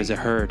 not Creighton. Or is it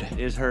Hurd?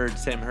 Is Hurd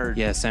Sam Hurd?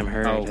 Yeah, Sam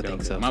Hurd. Oh, I okay, think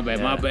okay. so. My bad.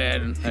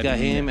 We got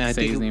him, and I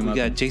Say his think name we up.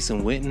 got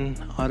Jason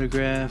Witten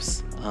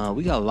autographs.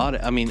 We got a lot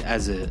of. I mean,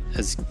 as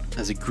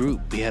a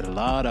group, we had a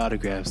lot of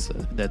autographs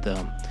that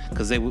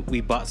because we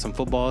bought some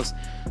footballs,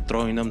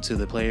 throwing them to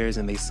the players,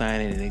 and they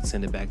sign it and they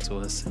send it back to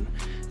us. And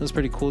it was a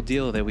pretty cool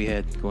deal that we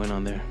had going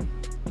on there.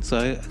 So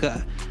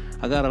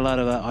I got a lot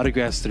of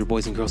autographs through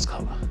Boys and Girls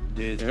Club.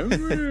 Dude.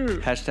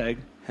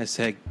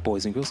 Hashtag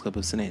Boys and Girls Club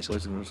of San Angelo.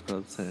 Boys and Girls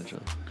Club San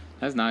Angelo.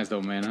 That's nice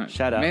though, man.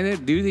 Shout out.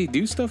 Man, do they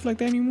do stuff like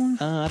that anymore?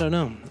 I don't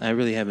know. I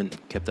really haven't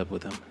kept up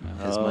with them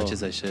as Oh. much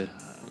as I should.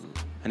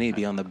 I need to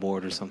be on the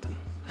board or something.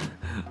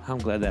 I'm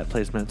glad that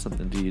place meant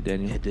something to you,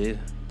 Daniel. It did.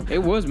 It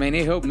was, man.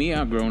 It helped me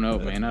out growing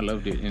up, man. I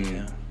loved it.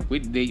 And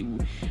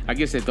I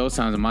guess at those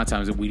times, in my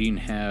times, we didn't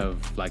have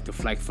like the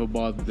flag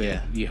football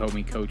that you helped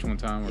me coach one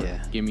time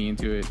or get me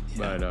into it.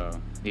 Yeah. But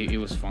it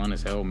was fun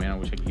as hell, man. I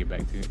wish I could get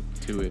back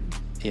to it.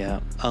 Yeah.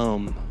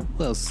 Who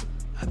else?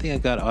 I think I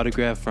got an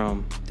autograph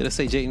from. Did I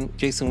say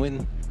Jason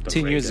Witten?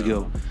 10 years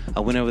ago, I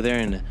went over there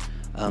and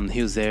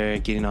he was there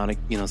getting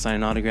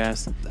signing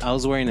autographs. I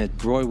was wearing a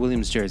Roy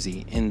Williams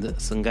jersey, and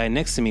some guy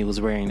next to me was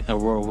wearing a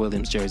Roy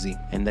Williams jersey,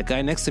 and the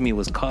guy next to me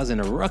was causing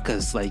a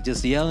ruckus, like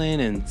just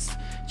yelling and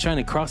trying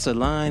to cross the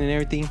line and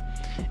everything.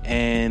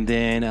 And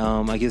then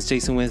I guess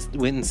Jason went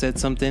and said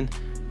something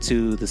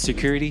to the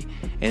security,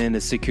 and then the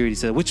security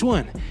said, "Which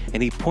one?"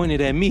 And he pointed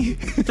at me.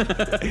 And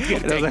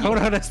I was like, "Hold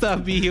on, that's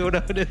not me. Hold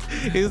on, it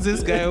was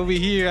this guy over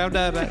here. I'm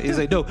not." He's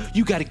like, "No,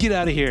 you got to get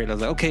out of here." And I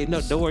was like, "Okay,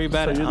 no, don't worry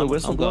about it." You're the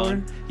whistleblower?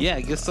 gone. Yeah,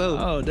 I guess so.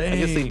 Oh, dang. I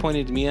guess they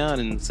pointed me out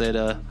and said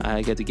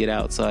I got to get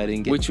out, so I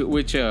didn't get.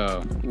 Which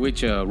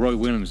Roy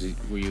Williams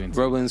were you into?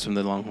 Roy Williams from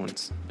the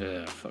Longhorns.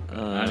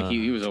 Fuck.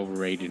 He was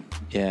overrated.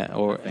 Yeah,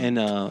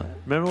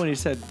 Remember when he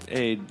said,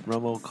 "Hey,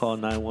 Romo, call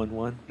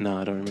 911"? No,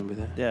 I don't remember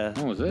that. Yeah.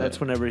 What was that? That's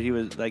whenever Remember, he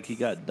was like, he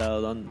got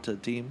dialed onto the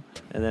team,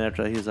 and then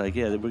after that, he was like,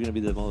 "Yeah, we're gonna be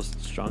the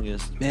most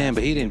strongest." Man,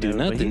 but he didn't do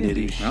nothing, did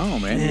he? No,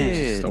 man,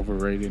 he's just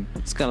overrated.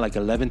 It's got like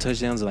 11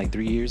 touchdowns in like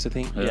 3 years, I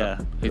think. Yeah,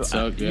 it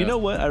sucked. You know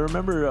what? I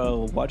remember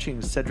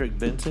watching Cedric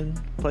Benson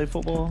play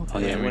football. Oh,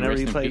 yeah, whenever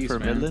he played peace, for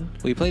man. Midland.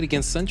 We played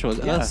against Central.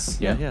 Us.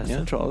 Yeah,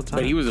 Central all the time.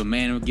 But he was a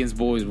man against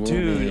boys, bro.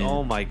 Dude, man.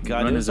 oh my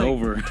god, Run it was us like,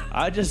 over.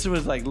 I just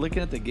was like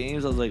looking at the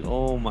games. I was like,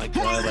 oh my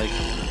god, like,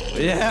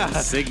 yeah,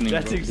 Sickening,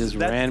 bro. Just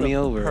that's ran the me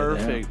over.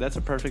 Perfect. That's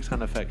a perfect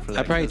sound effect for that.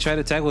 I probably tried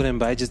to tackle him,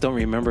 but I just don't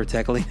remember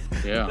tackling.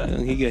 Yeah.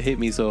 He got hit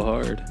me so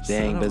hard.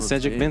 Dang. of But a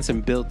Cedric bitch.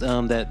 Benson built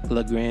that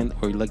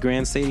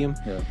LeGrand Stadium.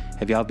 Yeah.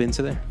 Have y'all been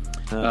to there?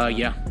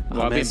 Yeah.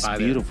 Well, Oh, I've been that's by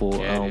there. beautiful.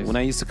 Yeah, it is. When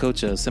I used to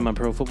coach a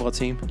semi-pro football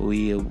team,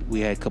 we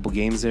had a couple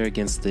games there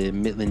against the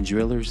Midland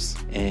Drillers,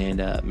 and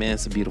man,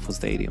 it's a beautiful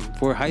stadium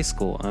for high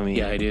school. I mean,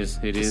 Yeah, it is.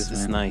 It's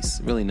man.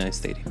 nice, really nice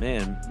stadium.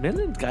 Man,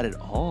 Midland's got it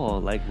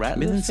all. Like Ratliff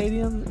Midland's-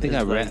 Stadium. they is,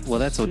 got like, well,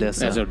 that's Odessa.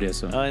 That's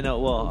Odessa. I know.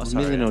 Well,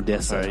 sorry, Midland,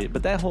 Odessa. I'm sorry,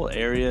 but that whole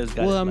area has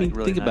got. Well, it, I mean, like,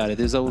 really think about nice. it.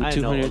 There's over I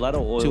know, a lot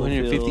of oil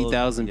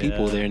 250,000 fields,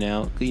 people yeah. there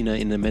now,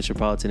 in the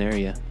metropolitan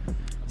area.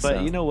 But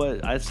So, you know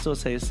what? I'd still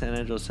say San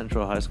Angelo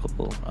Central High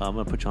School. I'm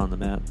gonna put you on the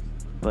map.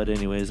 But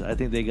anyways, I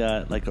think they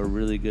got like a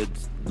really good.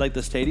 Like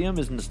the stadium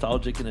is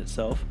nostalgic in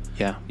itself.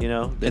 yeah, You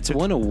know, it's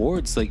won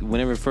awards. Like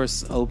whenever it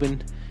first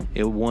opened,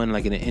 it won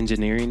like an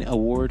engineering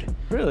award.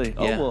 Really?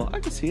 Yeah. Oh well, I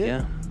can see it.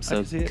 Yeah, I so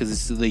can see it. because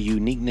it's the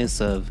uniqueness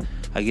of,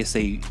 I guess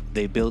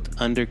they built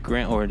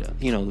underground,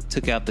 or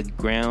took out the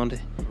ground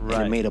and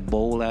Right. made a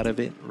bowl out of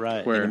it.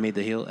 Right. Where? And it made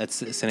the hill at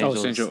San Oh,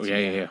 Angeles. Central.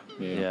 Yeah.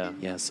 Yeah.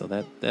 Yeah, so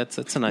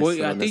that's a nice. Well,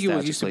 little I think it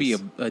was nostalgic used to be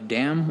place. a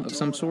dam of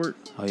some sort.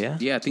 Oh yeah.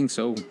 Yeah, I think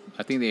so.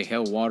 I think they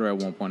held water at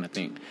one point. I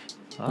think.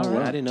 All Oh,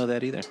 right. I didn't know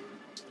that either.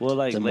 Well,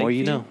 like The more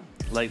you Lakeview, know.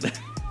 Like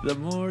the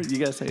more you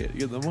gotta say it.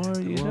 The more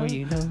you know.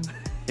 you know.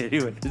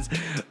 Anyways,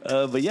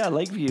 but yeah,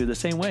 Lakeview the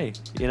same way.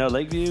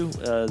 Lakeview.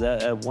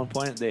 That at one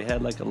point they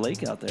had like a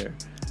lake out there.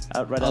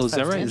 Out right Oh, is outside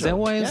that right? San Is that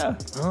Angelo. why? Yeah.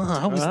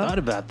 I always Uh-huh. thought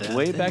about that.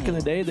 Way back in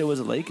the Dang. day, there was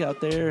a lake out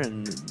there,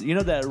 and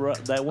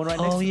that one right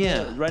next. Oh, to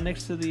yeah. right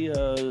next to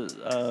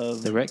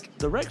The rec.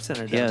 the rec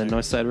center. Down Yeah, there.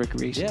 Northside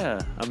Recreation. Yeah,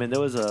 I mean there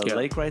was a Yeah.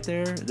 lake right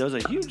there. There was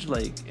a huge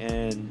lake,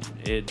 and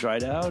it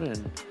dried out,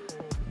 and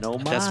no.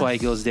 That's why it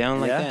goes down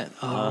like Yeah. that.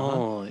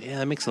 Oh, yeah,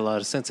 that makes a lot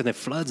of sense, and it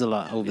floods a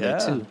lot over Yeah.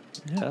 there too.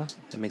 Yeah.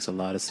 That makes a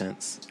lot of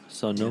sense.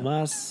 So no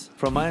mas.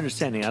 From my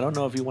understanding, I don't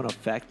know if you want to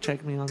fact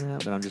check me on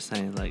that, but I'm just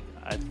saying, like,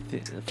 I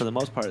think for the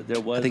most part, there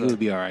was. I think it would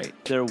be all right.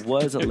 There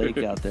was a lake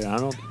out there. I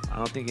don't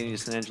think any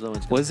San Angeloans.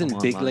 gonna Wasn't come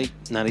Big online. Lake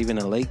not even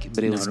a lake,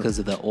 but it was No. because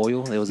of the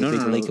oil? There was a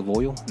big lake of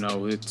oil.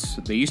 No,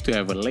 they used to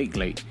have a lake,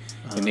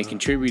 and they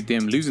contribute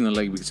them losing the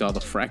lake because all the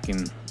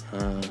fracking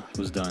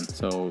was done.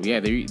 So yeah,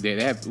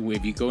 they have.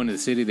 If you go into the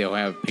city, they'll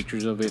have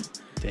pictures of it.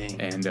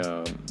 Dang. And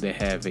they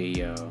have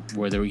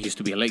where there used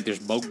to be a lake. There's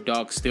boat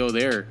docks still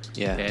there.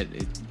 Yeah.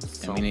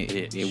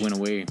 It went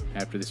away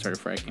after they started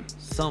fracking.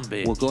 Some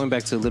bitch. Well, going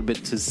back to a little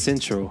bit to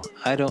Central,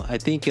 I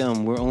think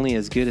we're only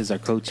as good as our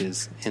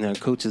coaches, and our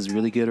coach is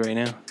really good right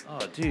now. Oh,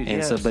 dude. And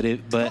yes. so, but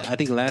I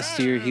think last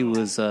year he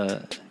was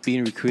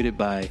being recruited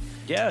by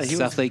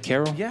South Lake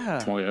Carroll.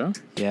 Yeah. Oh yeah.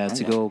 Yeah,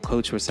 to go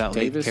coach for South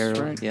Davis, Lake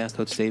Carroll. right? Yeah,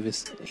 Coach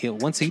Davis.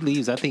 Once he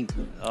leaves, I think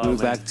Oh, we're man.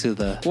 back to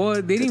the. Well,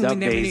 they didn't dark win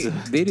that many. days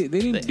of They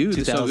didn't do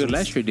so 2000s. good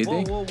last year, did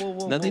they?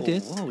 Whoa. No, they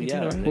did. Whoa, They yeah.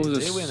 did all right. What was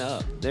They this? went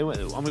up. They went.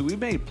 I mean, we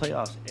made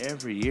playoffs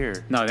every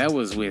year. No, that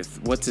was with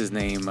what's his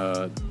name?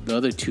 The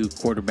other two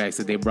quarterbers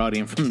that they brought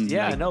in from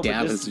Yeah, I know. But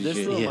Dallas this and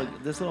shit. little, Yeah.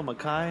 this little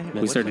Mackay.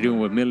 We started doing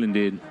what Millen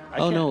did.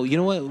 Oh no, you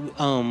know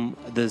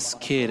what? This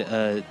kid.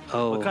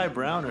 Mackay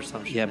Brown or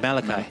some shit. Yeah,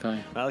 Malachi.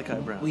 Malachi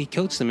Brown. We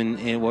coached him,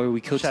 and where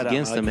we coached Shout out,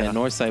 against him at Malachi.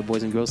 Northside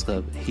Boys and Girls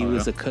Club. He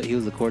was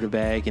a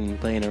quarterback and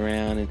playing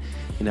around,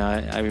 and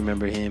I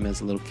remember him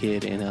as a little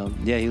kid, and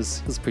yeah, he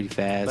was pretty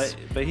fast.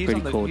 But he's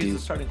pretty cool he's the dude.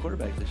 starting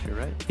quarterback this year,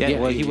 right? Yeah, Yeah,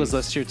 well, he he was is.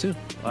 last year too.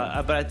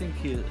 But I think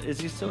is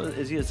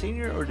he a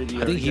senior or did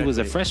he? I think he was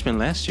a graduate? freshman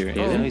last year, and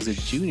Oh, now he's a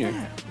junior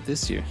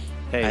this year.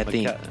 Hey, I but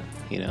think. Ca-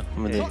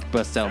 I'm gonna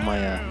bust out my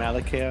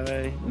Malachi.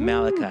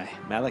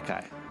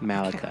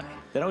 Malachi.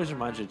 That always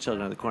reminds you of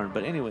Children of the Corn.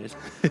 But anyways,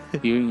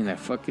 You in that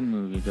fucking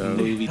movie, dog.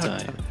 Movie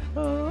time.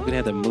 We're gonna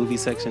have the movie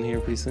section here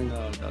pretty soon.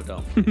 no,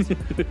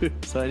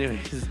 don't. So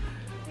anyways,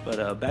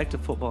 but back to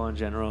football in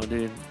general,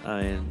 dude.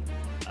 I mean,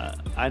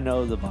 I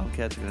know the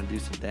Bobcats are gonna do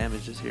some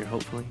damage this year,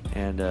 hopefully.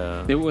 And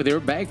They were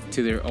back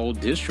to their old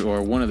district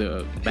or one of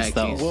the back It's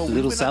the teams. Well, we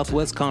Little went up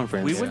Southwest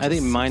Conference. we went I to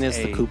think minus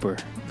the 6A. Cooper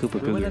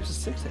we went up to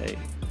Cougars. 6A.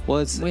 Well,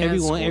 it's We had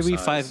school every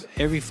size.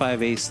 every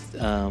 5A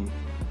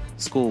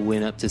school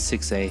went up to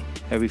 6A.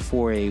 Every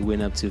 4A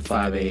went up to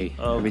 5A. 5A.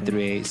 Oh, Every okay.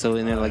 3A. So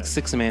and then All like right.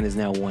 6 man is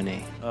now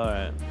 1A. All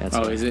right. That's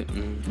Oh, why. is it?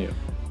 Mhm. Yeah.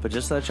 But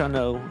just to let y'all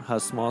know how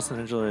small San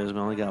Angelo is, we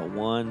only got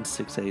one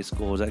 6A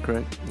school. Is that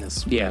correct?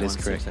 Yeah, that is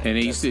correct. 6A. And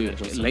they That's used to.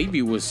 San Angelo.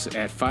 Lakeview was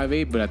at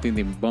 5A, but I think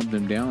they bumped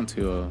them down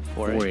to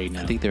 4A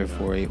now. I think they're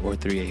 4A or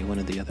 3A, one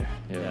or the other.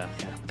 Yeah. Yeah. I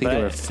think But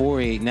they were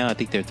 4A. Now I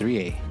think they're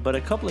 3A. But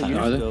a couple of Are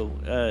years they?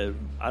 ago,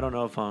 I don't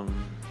know if I'm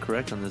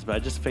correct on this, but I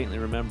just faintly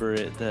remember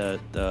it that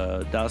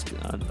the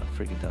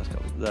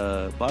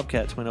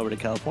Bobcats went over to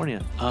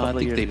California. I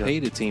think they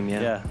paid a team.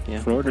 Yeah.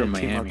 Florida or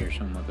Miami or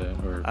something like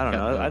that. Or I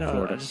don't know.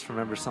 Florida. I just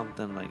remember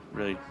something like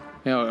really.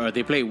 Yeah, or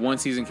they played one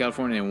season in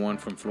California and one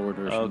from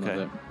Florida or something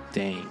like that.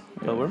 Dang.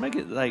 But we're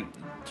making like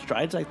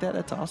strides like that.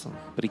 That's awesome.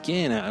 But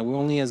again, we're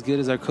only as good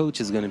as our coach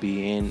is going to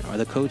be or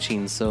the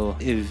coaching. So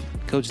if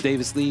Coach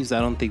Davis leaves, I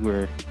don't think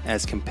we're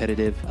as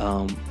competitive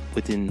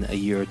within a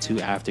year or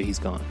two after he's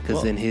gone.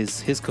 Because then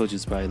his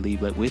coaches probably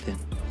leave with him.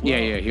 Well,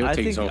 he'll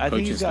take his whole coaching. I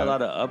think he's got stuff. a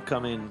lot of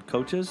upcoming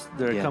coaches.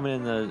 They're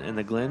coming in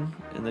the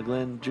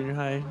Glen Junior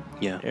High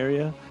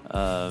area.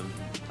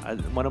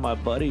 One of my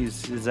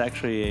buddies is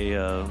actually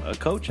a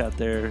coach out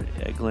there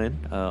at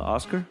Glen,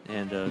 Oscar.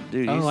 And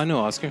dude, I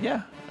know Oscar.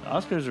 Yeah,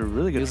 Oscar's a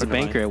really good. He was a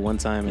banker at one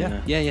time.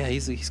 And,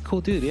 he's a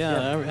cool dude.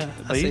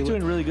 But he's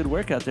doing really good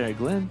work out there at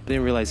Glen. I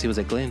didn't realize he was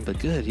at Glen, but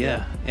good.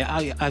 Yeah.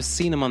 I've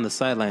seen him on the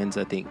sidelines,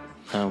 I think,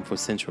 for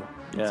Central.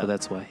 Yeah. So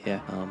that's why,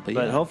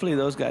 But hopefully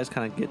those guys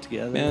kind of get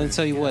together. Man, I'll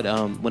tell you what,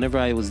 whenever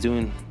I was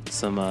doing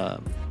some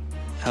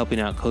helping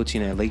out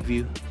coaching at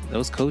Lakeview,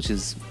 those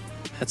coaches,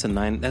 that's a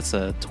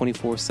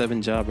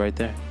 24/7 job right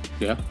there.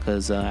 Yeah.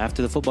 Because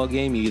after the football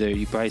game,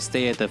 you probably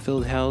stay at the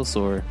field house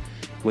or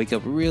wake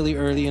up really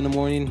early in the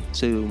morning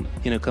to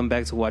come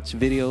back to watch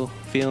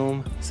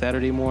film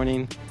Saturday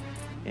morning,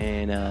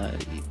 and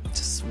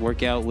just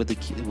work out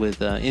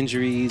with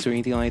injuries or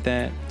anything like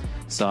that.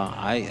 So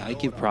I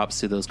give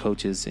props to those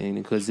coaches, and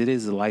because it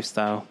is a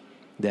lifestyle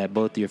that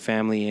both your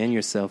family and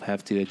yourself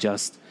have to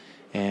adjust.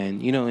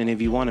 And and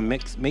if you want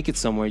to make it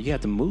somewhere, you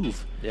have to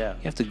move. Yeah,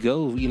 you have to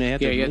go. You have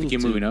to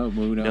keep moving up.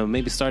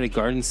 Maybe start at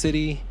Garden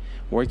City,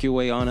 work your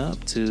way on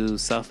up to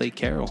South Lake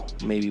Carroll,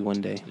 maybe one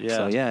day. Yeah.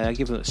 So I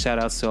give a shout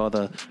outs to all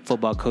the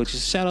football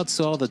coaches. Shout outs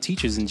to all the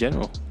teachers in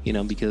general.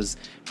 Because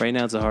right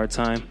now it's a hard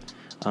time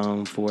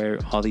for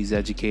all these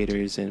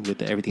educators and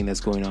with everything that's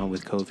going on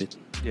with COVID.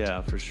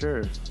 Yeah, for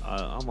sure.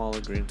 I'm all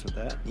agreeing with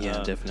that.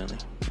 Yeah, definitely.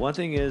 One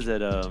thing is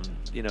that,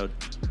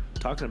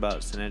 talking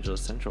about San Angelo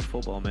Central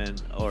football, man,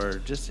 or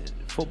just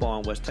football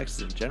in West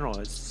Texas in general,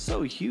 it's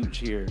so huge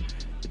here.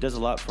 It does a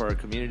lot for our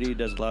community. It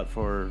does a lot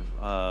for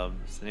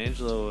San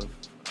Angelo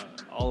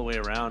all the way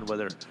around.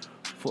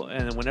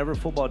 And whenever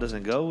football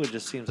doesn't go, it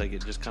just seems like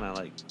it just kind of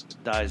like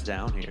dies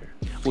down here.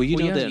 Well,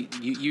 that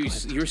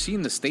you're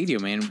seeing the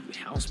stadium, man.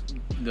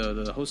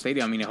 The whole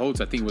stadium. I mean, it holds.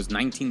 I think it was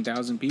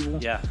 19,000 people.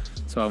 Yeah.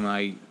 So I'm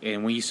like,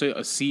 and when you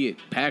see it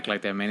packed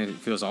like that, man, it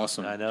feels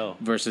awesome. I know.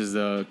 Versus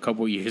the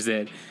couple years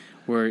that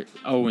were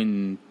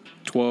 0-12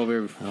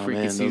 every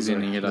freaking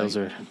season, and you're like, those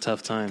are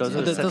tough times.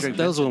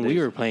 Those when we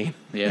were playing.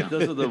 Yeah.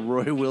 Those are the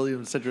Roy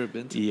Williams, Cedric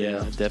Benson.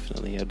 Yeah,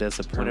 definitely.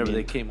 Odessa Permian. Whenever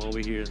they came over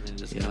here and then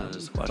just kind of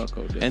just watched.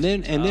 And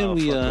then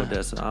we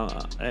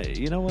Odessa.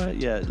 You know what?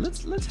 Yeah,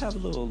 let's have a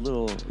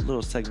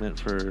little segment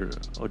for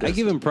Odessa. I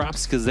give them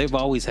props because they've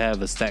always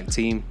have a stacked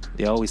team.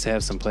 They always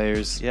have some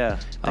players. Yeah.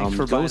 Thanks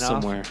for buying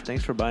somewhere.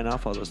 Thanks for buying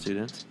off all those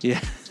students.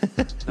 Yeah.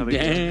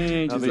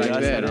 Dang, just like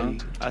that, huh?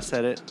 I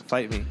said it.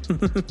 Fight me.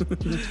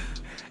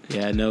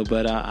 Yeah, no,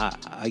 but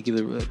I give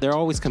it. They're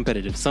always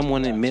competitive.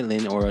 Someone in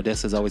Midland or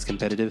Odessa is always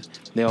competitive.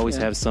 They always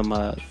have some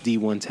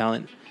D1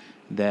 talent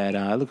that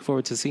I look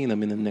forward to seeing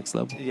them in the next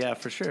level. Yeah,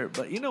 for sure.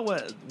 But you know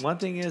what? One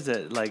thing is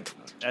that, like,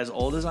 as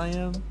old as I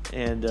am,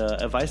 and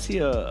if I see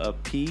a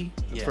P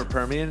for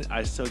Permian,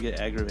 I still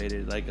get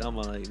aggravated. Like, I'm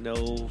like,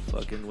 no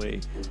fucking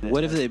way.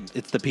 What if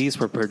it's the P's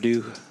for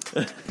Purdue?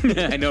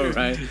 I know,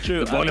 right?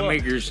 True. The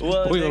Boilermakers.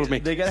 Well,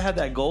 they got to have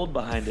that gold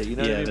behind it. You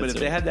know what I mean? But if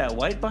they had that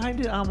white behind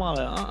it, I'm all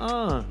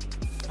like,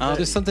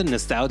 there's something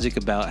nostalgic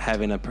about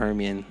having a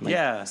Permian.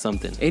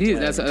 Something. It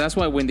is. That's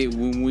why when they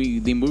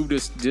moved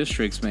us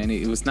districts, man,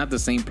 it was not the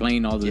same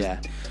playing all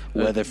this.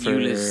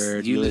 Weatherford,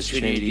 Euless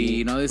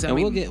Trinity.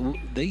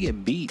 They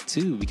get beat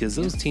too because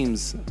those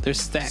teams, they're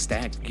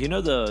stacked. You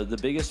know, the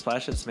biggest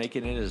splash that's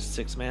making it is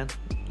 6-man.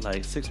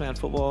 Like 6-man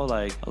football,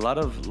 like a lot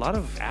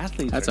of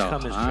athletes. That's are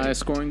coming. That's a high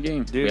scoring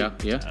game, dude.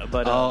 Yeah.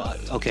 But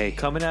okay.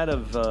 Coming out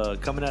of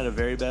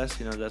Very Best,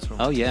 that's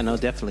from. Oh yeah, no,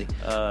 definitely.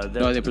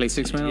 They play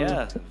 6-man.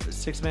 Yeah,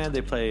 6-man.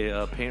 They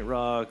play Paint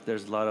Rock.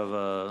 There's a lot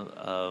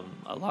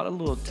of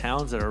little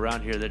towns that are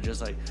around here that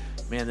just like,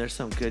 man, there's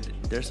some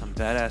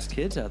badass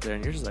kids out there,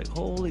 and you're just like,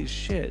 holy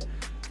shit.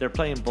 They're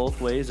playing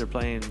both ways. They're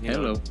playing,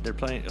 they're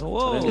playing.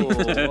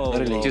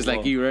 Whoa, just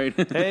like you, right?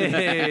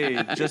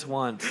 Hey, just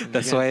once.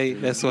 That's why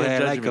I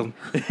like them.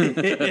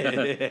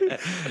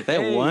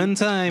 That one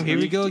time, here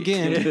we go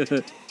again.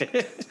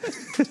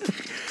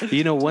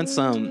 Once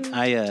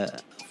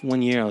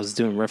one year I was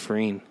doing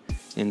refereeing.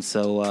 And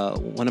so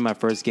one of my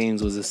first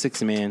games was a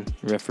 6-man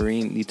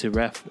refereeing, need to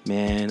ref.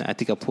 Man, I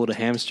think I pulled a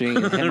hamstring.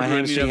 My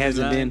hamstring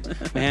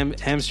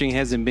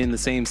hasn't been the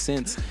same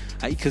since.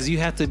 Because you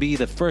have to be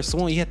the first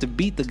one. You have to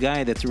beat the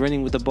guy that's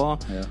running with the ball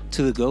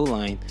to the goal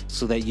line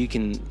so that you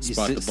can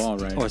spot the ball,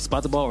 right? Or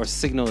spot the ball or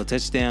signal a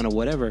touchdown or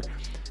whatever.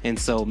 And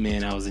so,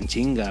 man, I was in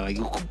chinga,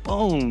 like,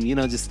 boom,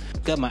 just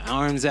got my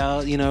arms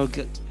out,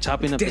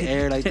 chopping up the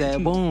air like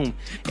that, boom.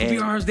 Pump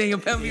your arms, Daniel.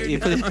 Pump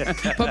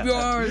your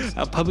arms.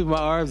 I'm pumping my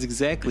arms,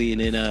 exactly.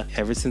 And then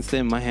ever since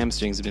then, my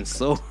hamstrings have been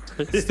sore.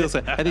 Still,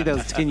 I think that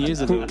was 10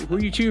 years ago. Who are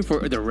you cheering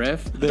for? The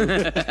ref?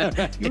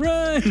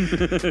 Run!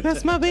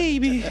 That's my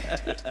baby.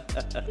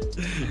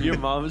 Your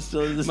mom is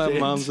still in the My stands.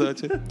 mom's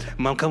watching.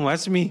 Mom, come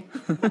watch me.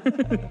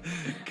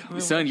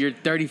 Son, you're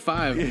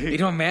 35. It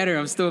don't matter.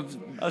 I'm still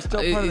part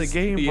of the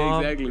game, yeah,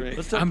 Mom. Exactly.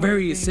 I'm still I'm part of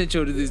very the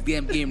essential to this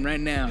damn game right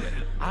now.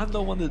 I'm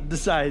the one that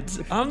decides.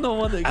 I'm the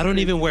one that. I don't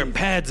even wear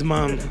pads,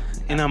 Mom,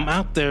 and I'm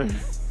out there.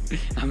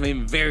 I'm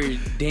in very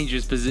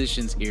dangerous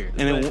positions here.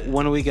 And then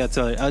 1 week I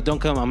tell her, don't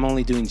come. I'm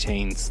only doing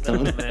chains.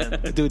 Don't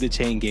do the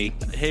chain gate.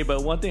 Hey,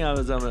 but one thing I'm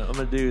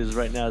gonna do is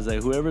right now is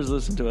that whoever's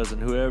listened to us and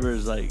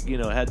whoever's like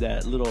had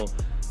that little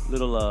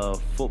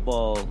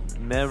football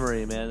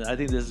memory, man. I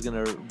think this is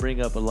gonna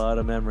bring up a lot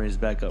of memories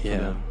back up for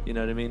them. You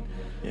know what I mean?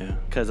 Yeah.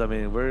 Because I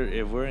mean,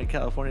 if we're in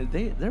California,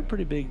 they're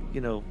pretty big,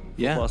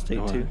 football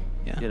state too.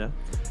 Yeah.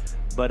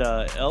 But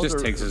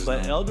Texas,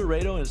 El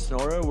Dorado and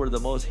Sonora were the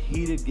most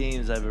heated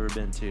games I've ever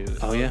been to.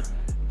 Oh yeah.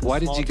 Why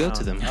did you go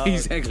to them?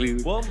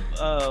 Exactly. Well,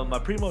 my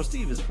primo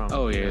Steve is from.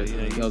 Oh yeah,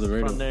 he's El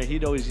Dorado. from there.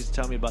 He'd always used to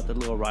tell me about the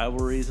little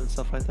rivalries and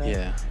stuff like that.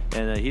 Yeah.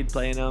 And he'd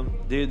play in them.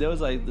 Dude, there was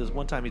like this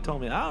one time he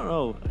told me, I don't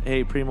know,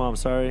 hey primo, I'm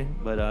sorry,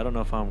 but I don't know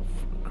if I'm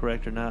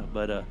correct or not,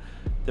 but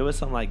there was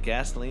some like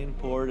gasoline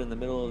poured in the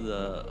middle of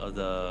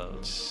the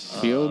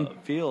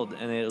field,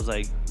 and it was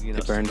like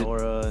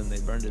Sonora, and they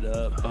burned it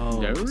up.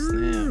 Oh,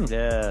 snap.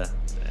 Yeah.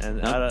 And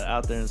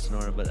out there in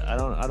Sonora, but I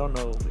don't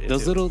know.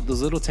 Those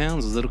little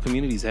towns, those little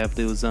communities have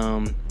those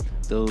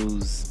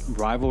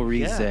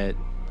rivalries that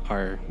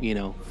are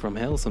from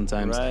hell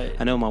sometimes. Right.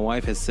 I know my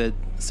wife has said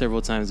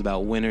several times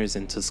about Winners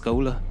and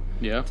Tuscola.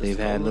 Yeah, they've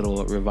had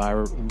little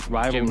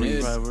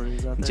rivalries.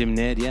 Out there. Jim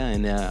Ned, yeah,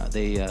 and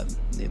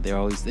they're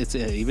always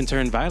even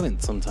turned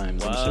violent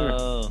sometimes. I'm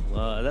sure.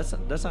 Wow,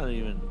 that's not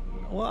even.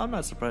 Well, I'm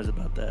not surprised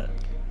about that.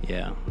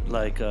 Yeah.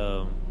 Like,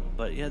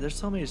 but yeah, there's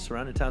so many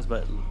surrounding towns.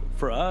 But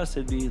for us,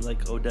 it'd be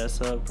like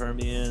Odessa,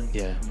 Permian,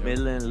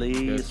 Midland,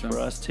 Lee's for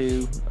us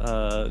too.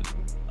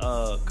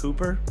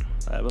 Cooper,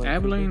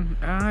 Abilene.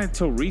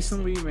 Until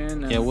recently,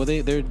 man. Yeah, well,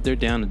 they're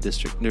down a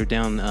district. They're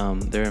down.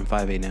 They're in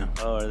 5A now.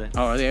 Oh, are they?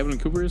 Oh, are they Abilene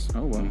Coopers?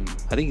 Oh, wow.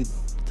 I think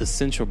the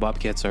Central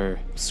Bobcats are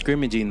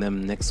scrimmaging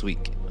them next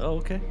week. Oh,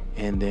 okay.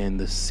 And then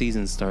the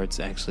season starts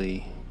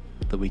actually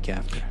the week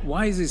after.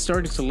 Why is it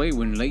starting so late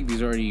when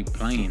Lakeview's already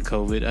playing?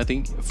 COVID. I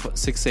think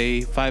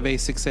 6A, 5A,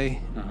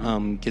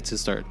 6A gets to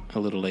start a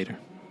little later.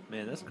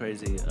 Man, that's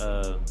crazy.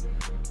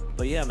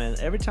 But yeah, man,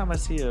 every time I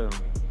see a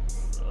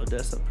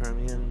Odessa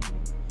Permian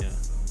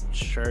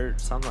shirt,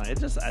 something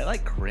like I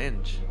like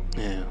cringe.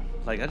 Yeah.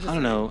 Like I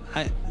don't know.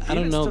 I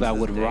don't know if I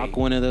would rock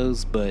one of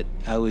those, but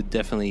I would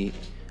definitely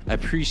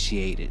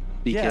appreciate it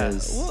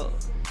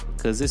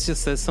because it's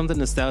just there's something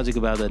nostalgic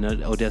about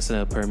the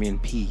Odessa Permian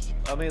P.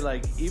 I mean,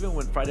 like even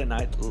when Friday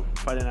Night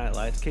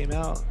Lights came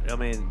out, I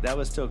mean that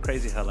was still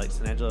crazy how like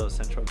San Angelo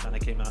Central kind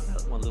of came out in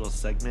that one little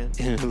segment,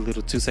 a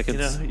little 2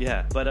 seconds.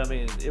 Yeah. But I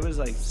mean, it was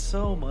like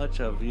so much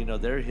of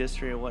their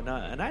history and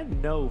whatnot, and I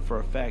know for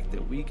a fact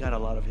that we got a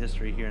lot of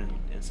history here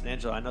in San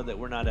Angelo. I know that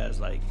we're not as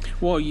like.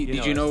 Well,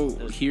 did you know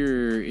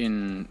here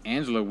in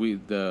Angelo,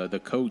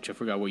 the coach, I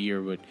forgot what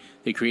year, but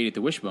they created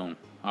the Wishbone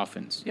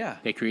offense. Yeah,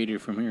 they created it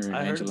from here in Angelo.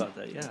 I heard about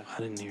that. Yeah, I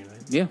didn't hear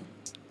that. Yeah,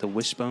 the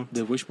Wishbone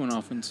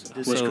offense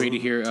was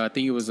created here. I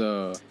think it was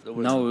it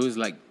was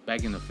like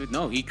back in the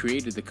no, he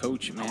created the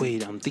coach. Man.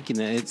 Wait, I'm thinking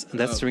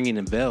that's ringing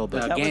a bell.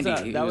 But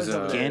Gandy, that was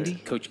Gandy,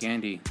 Coach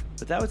Gandy.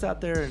 But that was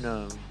out there in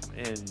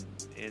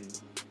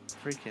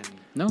freaking.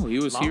 No, he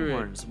was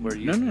Longhorns here. Were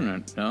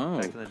No.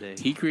 Back in the day,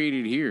 he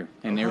created here,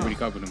 and everybody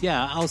copied him.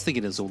 Yeah, I was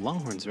thinking it was the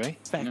Longhorns, right?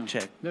 Fact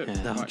check. No,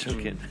 I'm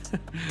joking.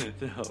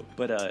 No,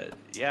 but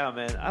yeah,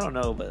 man, I don't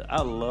know, but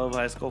I love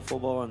high school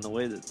football and the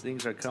way that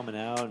things are coming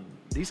out. And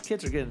these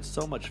kids are getting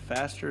so much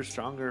faster,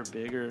 stronger,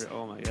 bigger.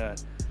 Oh my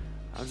god,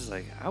 I'm just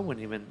like I would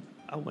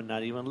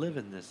not even live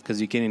in this. Because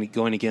you're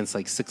going against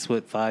like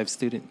 6'5"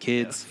 student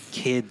kids.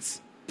 Yeah.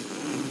 Kids.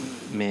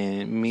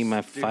 Man, me, my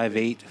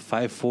 5'8",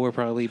 5'4",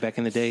 probably back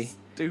in the day.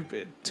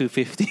 Stupid.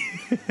 250.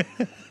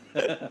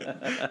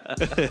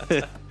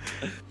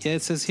 Yeah,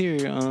 it says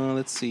here.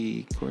 Let's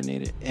see,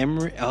 coordinator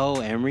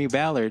Emery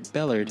Ballard.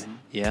 Mm-hmm.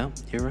 Yeah,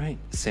 you're right.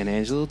 San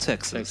Angelo,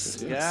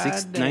 Texas.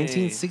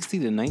 1960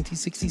 to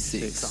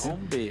 1966. It's a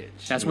home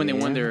bitch. That's when they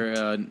won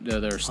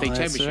their state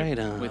championship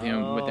right, with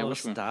him with that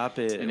Wishbone. Stop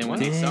it! And then when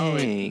they saw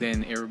it,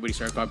 then everybody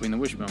started copying the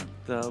Wishbone.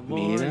 The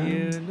more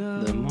you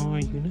know. The more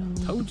you know.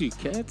 Told you,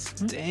 cats.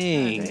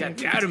 Dang.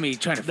 Got out of me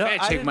trying to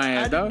fact check my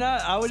ass, dog.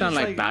 Sound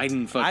like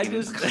Biden fucking.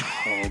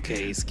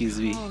 Okay, excuse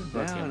me.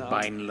 Fucking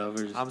Biden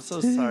lovers. I'm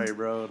so sorry,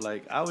 bro.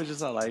 Like I was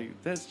just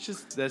like,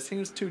 that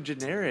seems too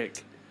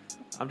generic.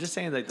 I'm just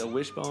saying like the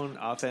Wishbone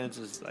offense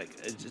is like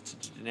it's a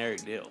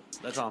generic deal.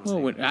 That's all I'm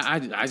saying.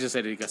 I just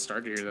said it got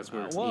started here. That's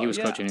where he was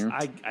coaching here.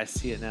 I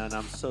see it now, and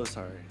I'm so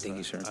sorry. Thank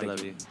you, sir. I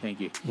love you. Thank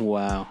you.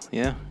 Wow.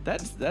 Yeah.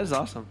 That is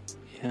awesome.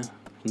 Yeah.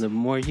 The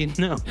more you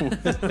know.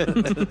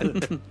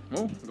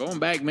 Well, going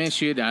back, man,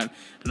 shit.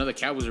 Another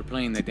Cowboys are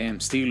playing the damn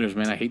Steelers,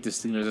 man. I hate the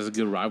Steelers. That's a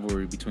good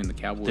rivalry between the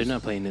Cowboys. They're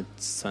not playing it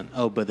Sunday.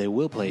 Oh, but they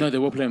will play. No, they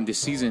will play them this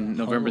season,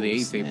 November the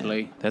 8th. They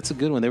play. That's a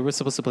good one. They were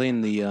supposed to play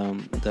in the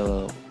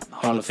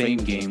Hall of Fame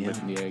game.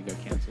 But yeah, it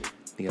got canceled.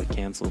 They got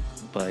canceled.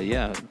 But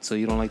yeah, so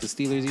you don't like the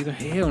Steelers either?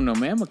 Hell no,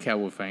 man. I'm a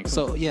Cowboy fan.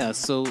 So yeah,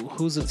 so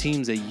who's the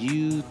teams that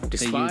you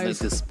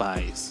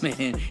despise?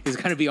 Man, it's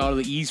gotta be all of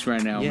the East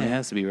right now. Yeah, man. it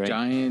has to be, right?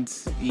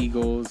 Giants,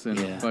 Eagles, and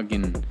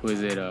fucking who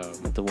is it?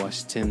 The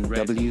Washington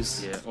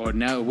W's. Yeah. Or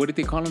now, what did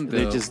they call them?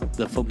 They're just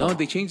the football. No,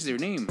 they changed their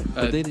name.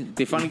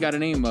 They finally got a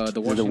name.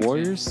 The Washington. The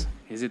Warriors.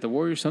 Is it the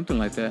Warriors? Something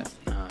like that.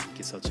 I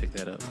guess I'll check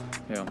that up.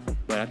 Yeah,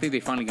 but I think they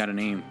finally got a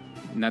name.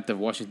 Not the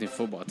Washington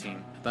football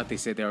team. I thought they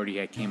said they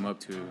already came up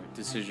to a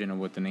decision of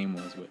what the name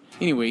was. But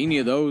anyway, any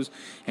of those.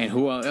 And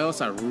who else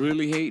I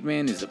really hate,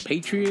 man, is the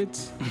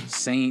Patriots,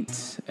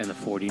 Saints, and the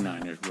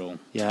 49ers, bro.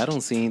 Yeah, I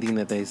don't see anything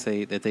that they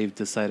say that they've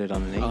decided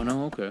on a name. Oh,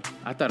 no? Okay.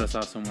 I thought I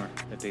saw somewhere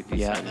that they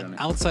decided on it.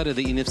 Outside of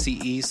the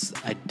NFC East,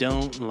 I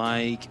don't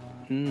like...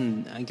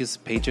 I guess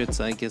Patriots.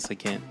 I guess I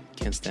can't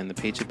stand the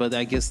Patriots. But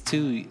I guess,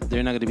 too,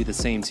 they're not going to be the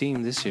same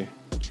team this year.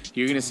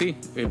 You're gonna see.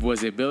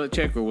 Was it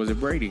Belichick or was it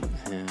Brady?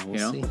 Yeah,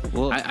 we'll see.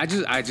 Well, I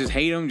just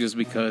hate them just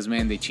because,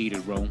 man, they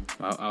cheated, bro.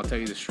 I'll tell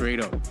you this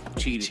straight up.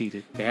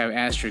 Cheated. They have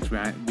asterisks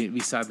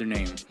beside their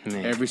name.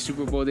 Man. Every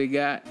Super Bowl they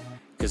got.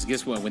 Because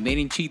guess what? When they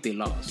didn't cheat, they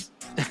lost.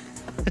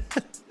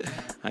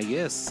 I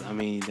guess. I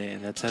mean,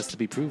 that has to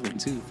be proven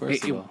too.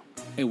 First of all,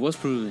 it was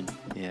proven.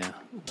 Yeah.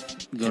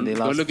 And they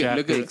lost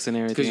draft picks and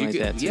everything like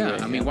that too. Yeah,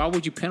 right? I mean, why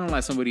would you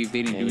penalize somebody if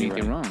they didn't do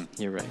anything wrong?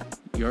 You're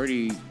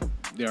right.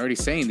 They're already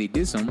saying they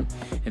did something,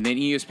 and then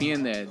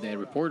ESPN, that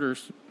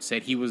reporters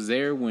said he was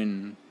there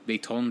when they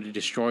told him to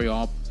destroy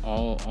all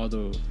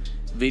the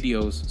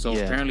videos. So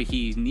apparently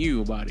he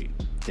knew about it.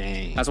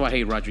 Dang. That's why I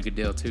hate Roger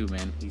Goodell too,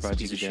 man. He's a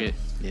piece of shit.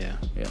 Yeah.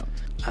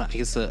 I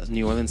guess the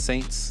New Orleans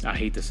Saints. I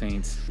hate the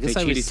Saints. I guess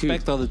I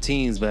respect all the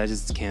teams, but I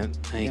just can't.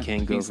 I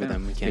can't go for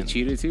them. They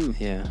cheated too.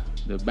 Yeah.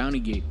 The bounty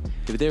gate.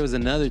 If there was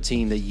another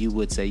team that you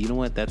would say, you know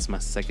what, that's my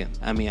second.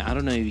 I mean, I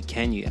don't know if you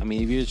can. I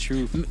mean, if you're a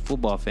true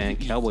football fan,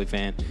 Cowboy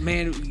fan,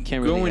 man,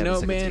 can't really growing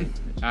up, man,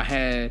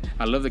 team.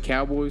 I love the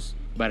Cowboys,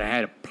 but I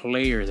had a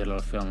player that I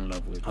fell in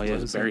love with. Oh yeah,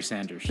 it was Barry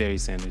Sanders. Barry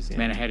Sanders. Yeah.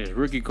 Man, I had his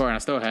rookie card, and I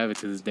still have it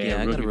to this day.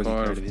 Yeah, a rookie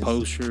card,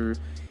 poster.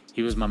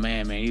 He was my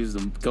man. He was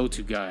the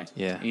go-to guy.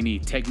 Yeah. Any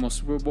Tecmo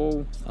Super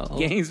Bowl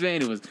games,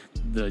 man, it was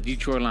the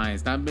Detroit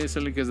Lions. Not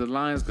necessarily because of the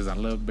Lions, because I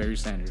love Barry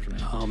Sanders, man.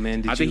 Oh,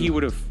 man. I think he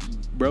would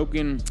have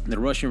broken the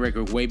rushing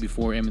record way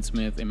before Emmitt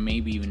Smith and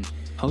maybe even...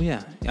 Oh,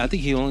 yeah. I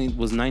think he only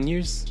was 9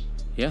 years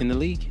in the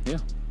league. Yeah.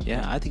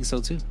 Yeah, I think so,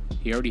 too.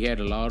 He already had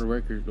a lot of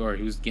records, or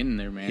he was getting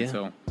there, man. Yeah.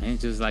 So, man,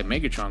 just like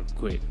Megatron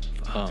quit.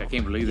 I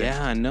can't believe that.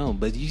 Yeah, I know.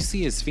 But you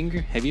see his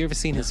finger? Have you ever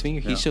seen his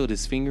finger? He showed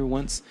his finger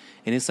once,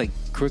 and it's like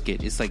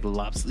crooked. It's like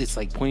it's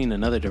like pointing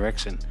another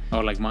direction. Oh,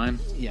 like mine?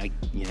 Yeah.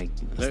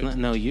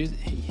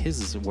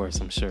 His is worse,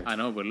 I'm sure. I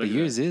know, but look. But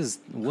yours is.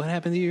 What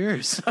happened to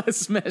yours? I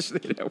smashed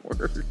it at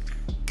work.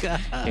 God.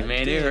 Hey,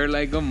 man, it hurt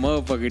like a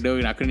motherfucker,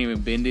 dude. I couldn't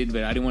even bend it,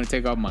 but I didn't want to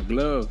take off my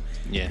glove.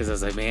 Yeah. Because I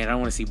was like, man, I don't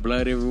want to see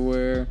blood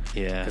everywhere.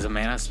 Yeah. Because,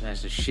 man, I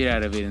smashed the shit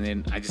out of it, and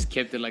then I just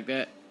kept it like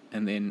that.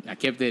 And then I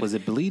kept it. Was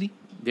it bleeding?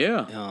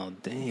 Yeah. Oh,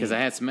 dang. Because I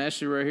had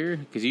smashed it right here.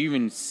 Because you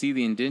even see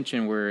the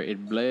indentation where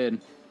it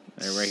bled.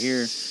 Right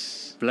here.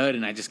 Blood,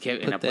 and I just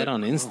kept... Put that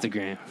on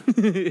Instagram.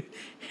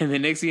 And the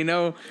next thing you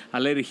know, I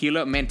let it heal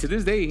up. Man, to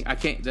this day, I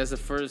can't... That's the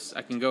first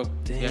I can go.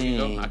 Dang. Yeah,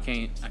 I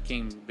can go. I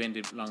can't bend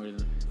it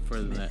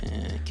further than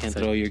that. Can't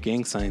throw your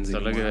gang signs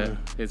anymore. So look at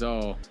that. It's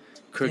all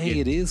crooked. Dang,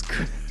 it is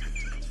crooked.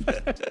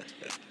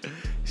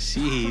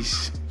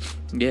 Sheesh.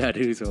 Yeah,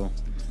 dude, so...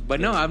 But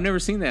no, I've never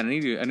seen that. I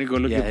need to go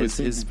look at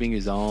his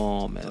fingers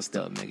all messed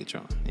up,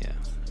 Megatron.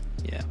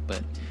 Yeah.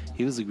 But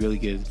he was a really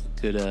good.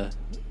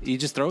 You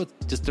just throw it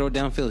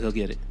downfield, he'll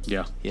get it.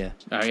 Yeah. Yeah,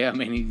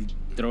 man. He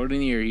throw it in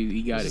the air,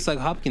 he got it. Just like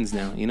Hopkins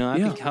now. You know, I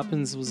think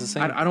Hopkins was the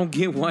same. I don't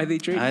get why they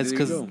traded. It's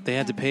because they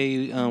had to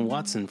pay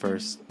Watson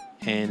first,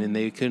 and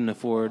they couldn't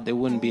afford. They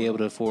wouldn't be able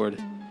to afford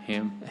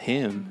him.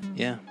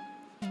 Yeah.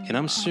 And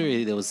I'm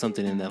sure there was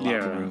something in that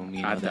locker room.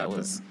 You know,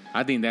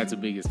 I think that's the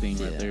biggest thing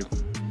right there.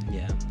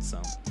 Yeah.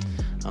 So.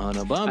 I don't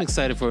know, but I'm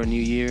excited for a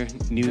new year,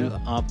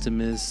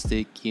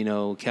 optimistic,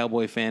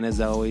 Cowboy fan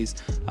as always.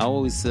 I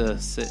always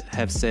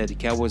have said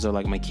Cowboys are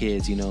like my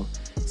kids,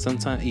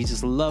 Sometimes you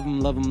just love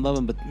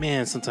them, but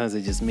man, sometimes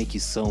they just make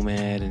you so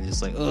mad and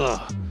just like,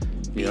 ugh,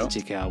 beat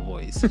your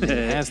Cowboys. It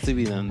has to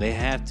be them. They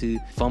have to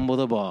fumble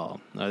the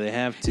ball, or they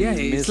have to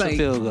miss a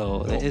field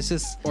goal. It's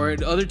just... Or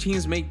other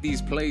teams make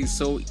these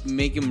plays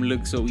make them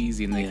look so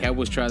easy, and the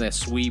Cowboys try that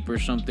sweep or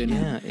something.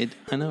 Yeah,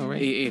 I know,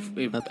 right? If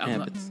nothing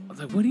happens. I was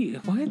like,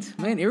 what?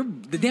 Man,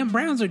 the damn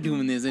Browns are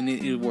doing this, and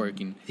it's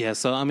working. Yeah,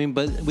 so, I mean,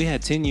 but we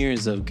had 10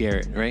 years of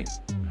Garrett, right?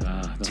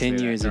 10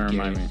 years of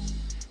Garrett.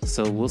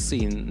 So we'll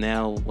see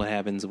now what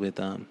happens with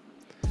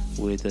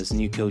this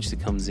new coach that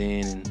comes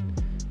in and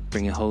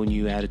bring a whole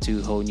new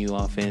attitude, whole new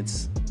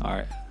offense.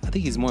 I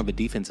think he's more of a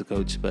defensive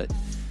coach, but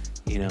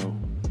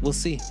we'll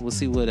see. We'll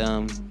see what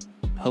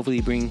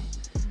hopefully bring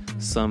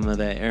some of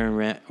that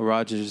Aaron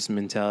Rodgers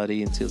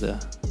mentality into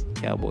the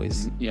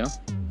Cowboys. Yeah.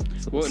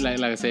 Well,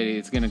 like I said,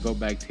 it's gonna go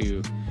back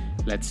to,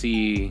 let's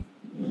see,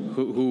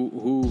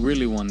 who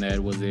really won that?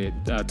 Was it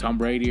Tom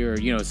Brady or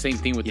same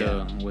thing with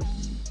Yeah. the.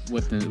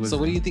 So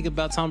what do you think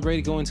about Tom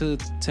Brady going to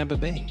Tampa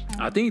Bay?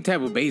 I think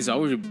Tampa Bay's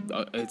always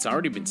it's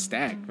already been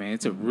stacked, man.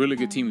 It's a really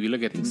good team if you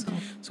look at this.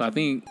 So I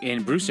think,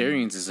 and Bruce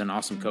Arians is an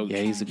awesome coach. Yeah,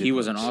 he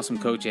was an awesome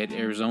coach at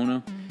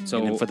Arizona. So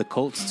and then for the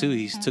Colts too,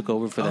 he took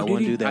over for that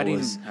one dude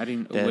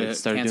that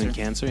started doing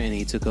cancer, and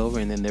he took over,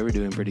 and then they were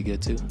doing pretty good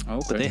too.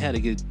 Okay. But they had a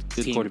good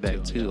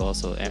quarterback too. Yeah.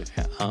 Also,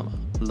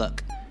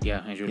 Luck.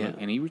 Yeah, Andrew Luck,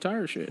 and he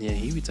retired. Shit. Yeah,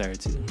 he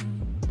retired too.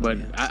 But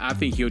I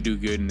think he'll do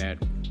good in that.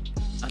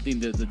 I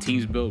think the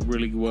team's built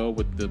really well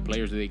with the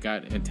players that they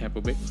got in Tampa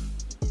Bay.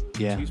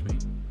 Yeah. Excuse me.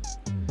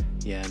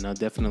 Yeah, no,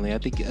 definitely. I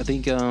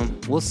think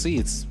we'll see.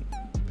 It's,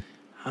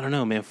 I don't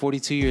know, man.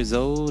 42 years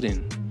old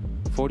and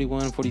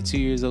 41, 42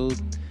 years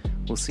old.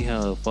 We'll see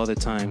how Father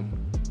Time,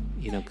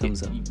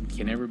 comes up. You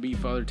can never beat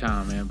Father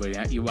Time, man. But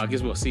I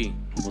guess we'll see.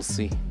 We'll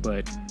see.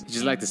 But it's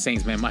just like the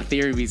Saints, man. My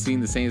theory, we've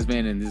seen the Saints,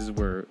 man, and this is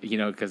where,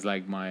 because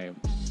like my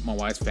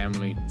wife's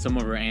family, some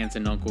of her aunts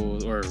and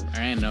uncles, or our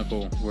aunt and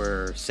uncle,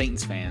 were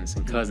Saints fans,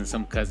 and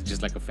some cousins,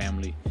 just like a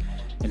family.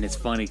 And it's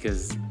funny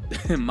because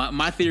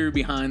my theory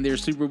behind their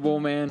Super Bowl,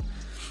 man,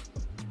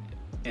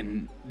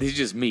 and this is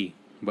just me,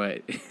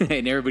 but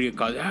and everybody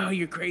calls, oh,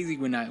 you're crazy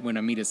when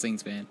I meet a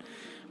Saints fan.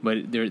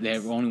 But they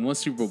have only one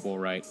Super Bowl,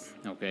 right?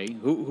 Okay,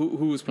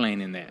 who was playing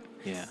in that?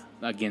 Yeah,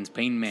 against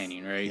Peyton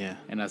Manning, right? Yeah.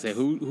 And I said,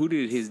 who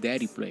did his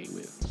daddy play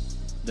with?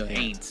 The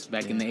Aints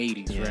back in the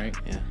 80s, right?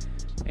 Yeah.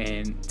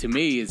 And to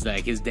me, it's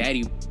like his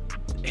daddy.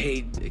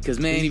 Hey, because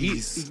man,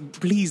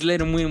 please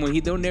let him win when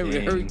he don't never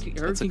hurt.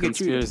 That's a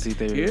conspiracy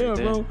theory. Yeah, right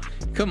bro.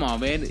 Come on,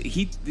 man.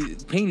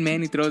 Peyton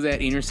Manning throws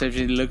that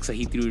interception. It looks like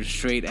he threw it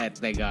straight at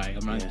that guy.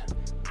 I'm like,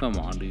 come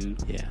on,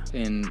 dude. Yeah.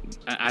 And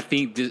I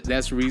think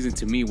that's the reason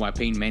to me why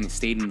Peyton Manning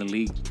stayed in the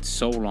league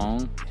so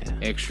long,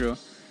 extra,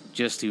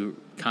 just to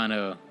kind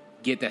of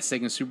get that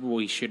second Super Bowl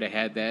he should have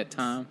had that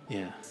time.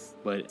 Yeah.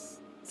 But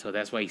so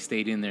that's why he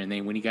stayed in there. And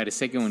then when he got his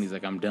second one, he's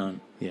like, I'm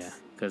done. Yeah.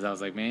 Because I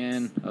was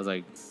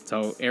like,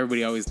 so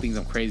everybody always thinks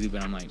I'm crazy,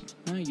 but I'm like,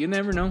 you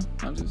never know.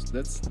 I'm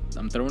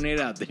throwing it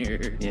out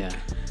there. Yeah,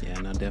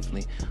 no,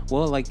 definitely.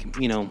 Well, like,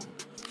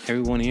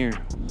 everyone here,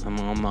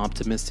 I'm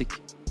optimistic.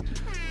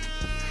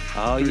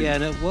 Oh, yeah,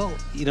 no, well,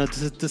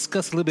 to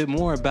discuss a little bit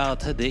more about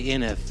the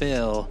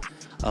NFL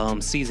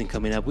season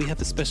coming up, we have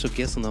a special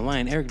guest on the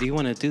line. Eric, do you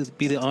want to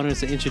be the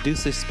honors to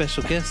introduce this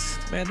special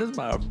guest? Man, this is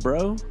my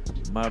bro,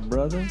 my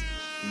brother,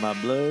 my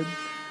blood,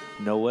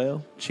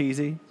 Noel,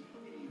 Cheesy.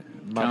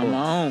 Come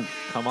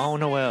on,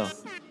 Noel.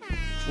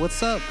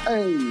 What's up?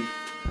 Hey,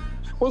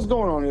 what's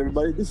going on,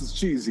 everybody? This is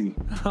Cheesy.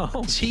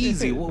 Oh,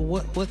 Cheesy.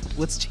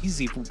 What's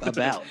Cheesy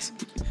about?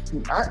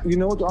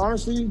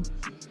 Honestly,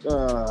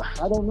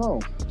 I don't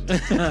know.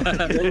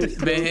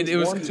 There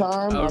was one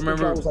time. I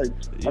remember. I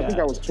think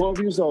I was 12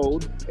 years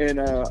old, and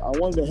I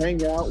wanted to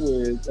hang out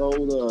with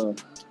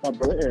my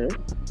brother Eric.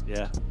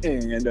 Yeah.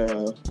 And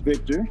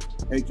Victor,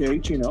 aka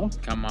Chino.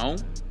 Come on.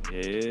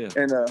 Yeah.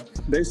 And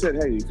they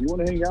said, hey, if you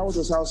want to hang out with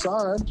us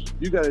outside,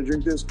 you got to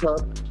drink this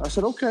cup. I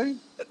said, okay.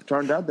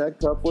 Turned out that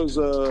cup was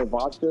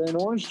vodka and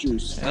orange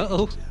juice.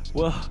 Uh-oh.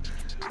 Well,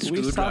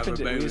 we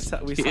softened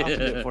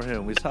it for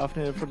him. We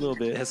softened it for a little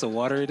bit. It has some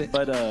water in it.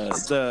 But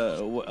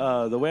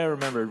the way I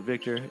remember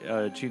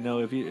Victor, Chino,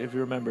 if you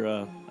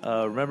remember,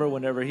 remember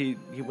whenever he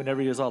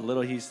was all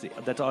little,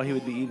 that's all he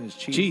would be eating is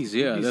cheese. Cheese,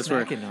 yeah, that's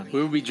where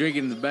we would be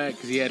drinking in the back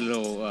because he had a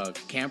little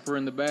camper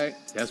in the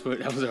back. That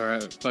was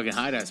our fucking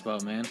hideout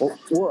spot, man.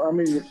 Well, I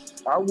mean,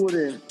 I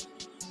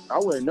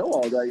wouldn't know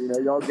all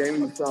that. Y'all gave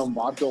me some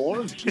vodka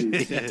orange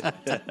juice.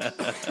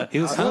 He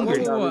was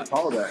hungry.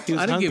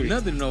 I didn't give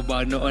nothing to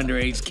nobody, no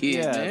underage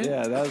kid, man.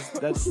 Yeah,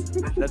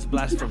 that's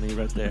blasphemy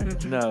right there.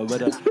 No,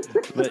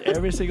 but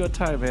every single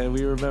time, man,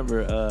 we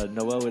remember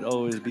Noel would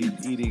always be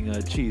eating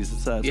cheese.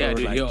 So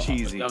dude,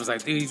 Cheesy. I was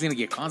like, dude, he's gonna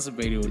get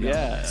constipated with that.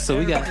 Yeah. So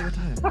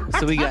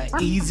we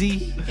got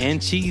Easy and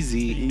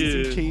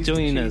Cheesy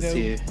joining us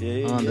here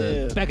on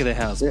the Back of the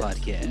House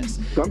podcast.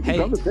 Come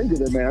to think of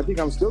it, man, I think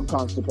I'm still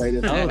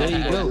constipated. Oh, there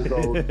you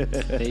go.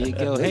 There you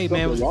go. Hey,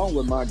 man. What's wrong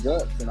with my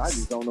guts, and I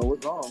just don't know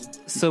what's wrong.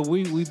 So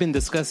we've been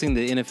discussing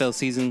the NFL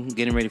season,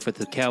 getting ready for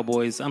the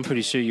Cowboys. I'm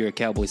pretty sure you're a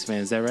Cowboys fan.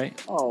 Is that right?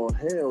 Oh,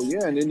 hell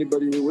yeah. And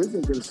anybody who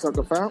isn't going to suck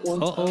a fat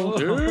one.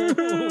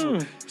 Uh-oh.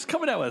 He's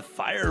coming out with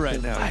fire right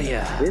now.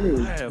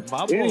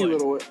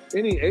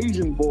 Any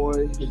Asian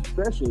boy,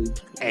 especially.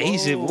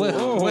 Asian?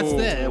 What's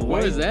that?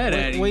 Where is that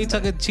at? Where are you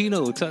talking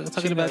Chino?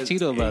 Talking about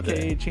Chino about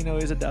that. Chino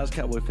is a Dallas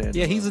Cowboy fan.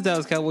 Yeah, he's a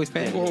Dallas Cowboys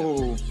fan.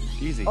 Whoa.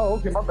 Easy. Oh,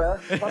 okay, my bad.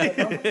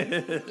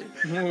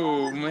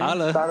 Oh, man.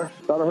 Holla.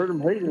 Thought I heard him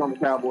hating on the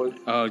Cowboys.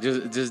 Oh,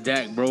 just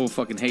Dak, bro.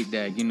 Fucking hate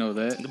Dak. You know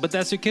that. But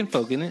that's your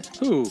kinfolk, isn't it?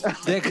 Who?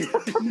 Dak.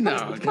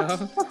 No.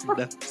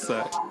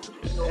 Sorry.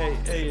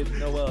 Hey,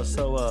 Noel.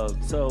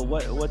 So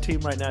what team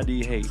right now do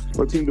you hate?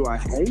 What team do I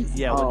hate?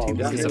 Yeah, what team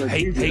do you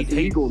hate? The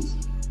Eagles.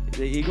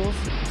 The Eagles?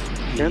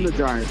 And the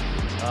Giants.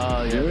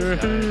 Oh,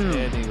 yeah.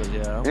 And Eagles,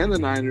 yeah. And the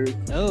Niners.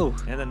 Oh.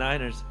 And the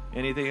Niners.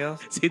 Anything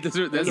else? See, that's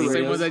the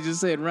same ones I just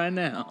said right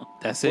now.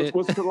 That's it.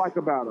 What's to like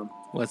about them?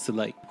 What's it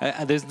like?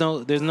 There's no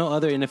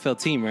other NFL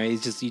team, right?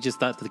 It's just you just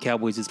thought that the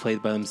Cowboys just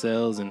played by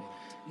themselves and.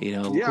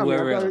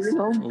 Whoever else.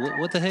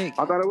 What the heck?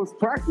 I thought it was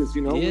practice,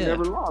 We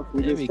never lost.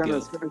 We just kind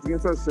of go.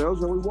 against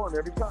ourselves and we won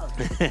every time.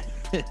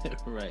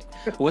 Right.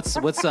 What's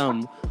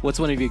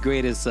one of your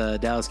greatest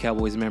Dallas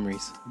Cowboys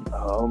memories?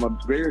 Oh, my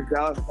greatest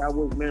Dallas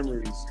Cowboys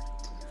memories.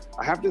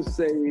 I have to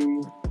say,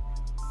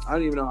 I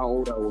don't even know how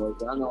old I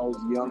was. I know I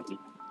was young.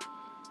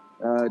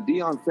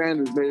 Deion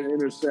Sanders made an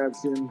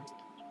interception,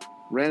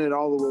 ran it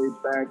all the way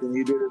back, and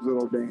he did his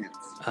little dance.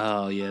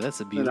 Oh yeah,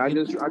 that's a beautiful. And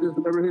I just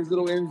remember his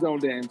little end zone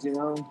dance.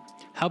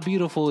 How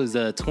beautiful is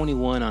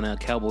 21 on a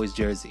Cowboys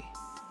jersey?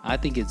 I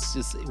think it's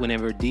just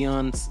whenever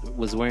Deion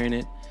was wearing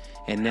it,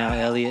 and now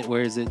Elliott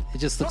wears it. It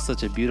just looks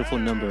such a beautiful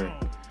number.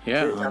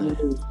 Yeah, I mean,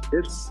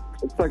 it's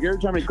like every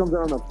time he comes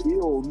out on the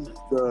field,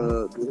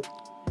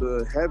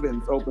 the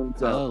heavens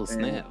opens up. Oh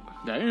snap!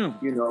 Damn.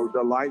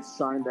 The lights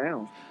shine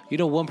down.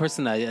 One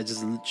person I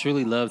just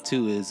truly love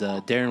too is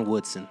Darren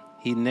Woodson.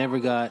 He never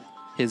got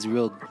his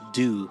real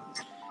due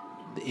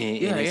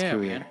in his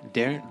career.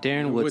 Man.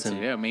 Darren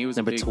Woodson. Yeah, man, he was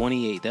number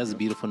 28. That's a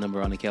beautiful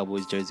number on the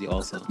Cowboys jersey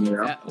also.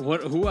 Yeah.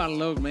 Who I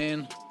loved,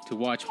 man, to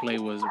watch play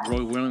was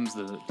Roy Williams,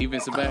 the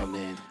defensive back. Oh,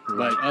 man.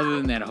 But other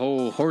than that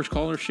whole horse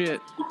collar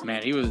shit,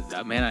 man, he was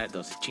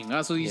those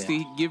chingazos he used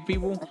to give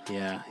people.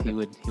 Yeah, he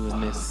would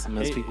miss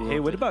people.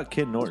 Hey, what about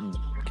Ken Norton?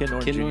 Ken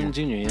Norton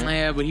Jr.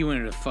 Yeah, but he went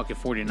to the fucking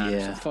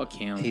 49ers, so fuck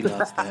him. He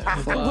lost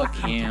that. Fuck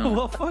him.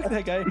 Well, fuck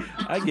that guy.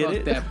 I get Fuck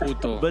it. that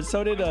puto. But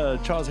so did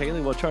Charles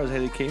Haley. Well, Charles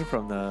Haley came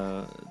from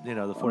the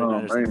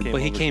 49ers.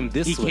 But he came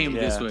this way. He came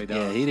this way, dog.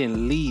 Yeah, he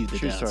didn't leave the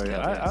True Dallas story.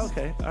 Cowboys.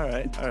 Okay. All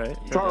right.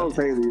 Charles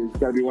Haley has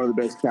got to be one of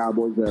the best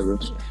Cowboys ever.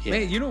 Yeah.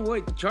 Man, you know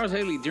what? Charles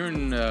Haley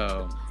during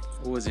what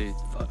was it?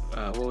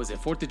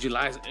 4th of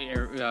July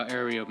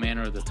area, man,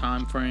 or the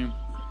time frame.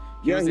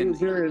 He was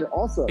here in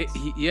Allsup's.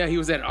 He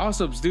was at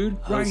Allsup's, dude.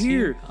 Oh, right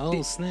here.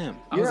 Oh, snap.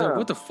 I was like,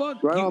 what the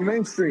fuck? Right on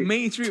Main Street.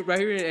 Main Street, right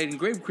here in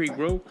Grape Creek,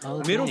 bro. Oh,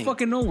 Middle dang.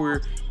 fucking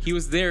nowhere. He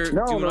was there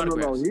No. doing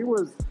autographs. He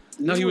was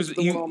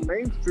on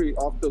Main Street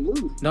off the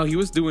loop. No, he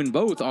was doing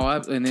both.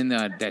 And then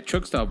that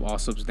truck stop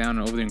Allsup's down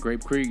over there in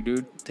Grape Creek,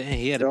 dude. Dang,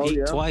 he had to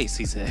peek twice,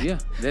 he said. Yeah,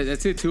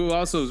 that's it. 2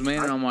 Allsup's,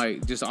 man. And I'm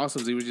like, just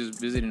Allsup's. He was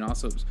just visiting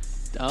Allsup's.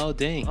 Oh,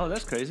 dang. Oh,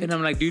 that's crazy. And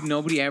I'm like, dude,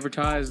 nobody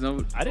advertised.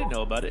 No, I didn't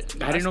know about it.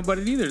 I didn't know about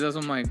it either. That's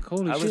I'm like,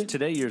 holy I shit. was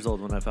today years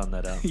old when I found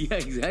that out. Yeah,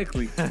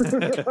 exactly.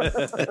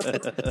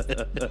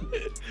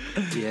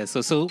 Yeah,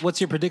 so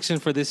what's your prediction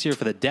for this year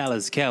for the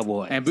Dallas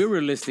Cowboys? And be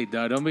realistic,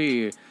 dog. Don't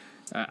be.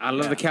 I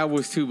love the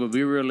Cowboys too, but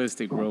be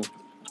realistic, bro.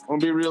 I'm gonna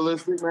be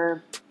realistic,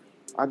 man.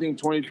 I think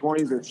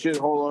 2020 is a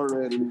shithole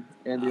already,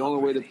 and the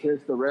only way to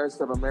piss the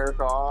rest of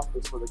America off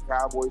is for the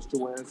Cowboys to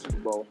win a Super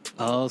Bowl.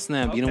 Oh,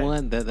 snap. Okay. You know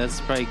what? That's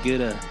probably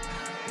good.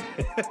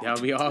 That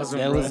would be awesome,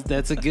 bro.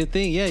 That's a good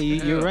thing. Yeah,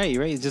 you're right.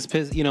 You're right. Just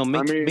piss,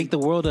 make the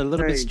world a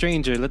little bit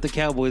stranger. Let the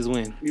Cowboys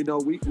win. We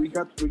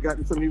got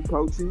some new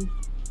coaching.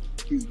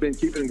 He's been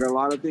keeping a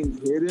lot of things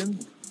hidden.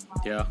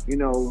 Yeah.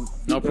 No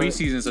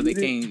preseason, so they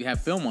can't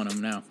have film on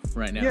them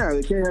right now. Yeah,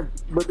 they can't have.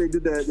 But they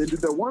did that. They did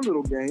that one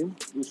little game,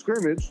 the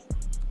scrimmage.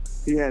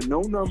 He had no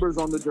numbers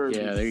on the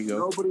jersey. Yeah, there you go.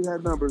 Nobody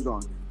had numbers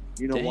on.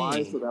 You know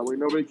why? So that way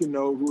nobody can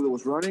know who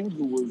was running,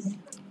 who was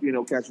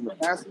catching the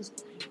passes.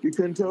 You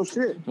couldn't tell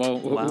shit. Well,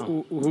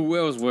 who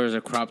else wears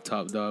a crop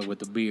top, dog,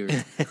 with a beard?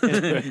 I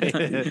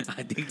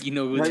think you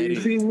know who that is.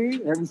 Have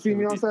you seen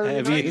me on Saturday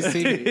Have night? you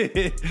seen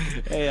it?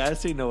 Hey, I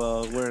see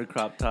Noel wearing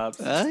crop tops.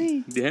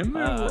 Damn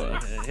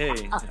it.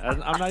 Hey,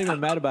 I'm not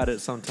even mad about it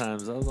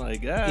sometimes. I'm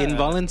like,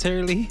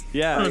 Involuntarily?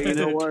 Yeah. You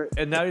know what?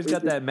 And now he's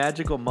got that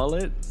magical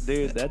mullet.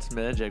 Dude, that's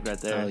magic right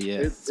there. Oh, yeah.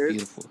 It's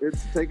beautiful.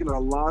 It's taken a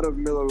lot of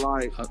Miller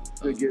Lite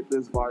to get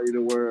this body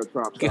to wear a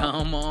crop top.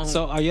 Come on.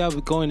 So are y'all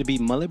going to be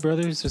mullet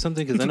brothers or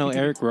something? Because I know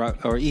Eric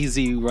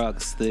Easy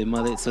rocks the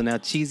mullet. So now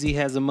Cheesy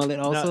has a mullet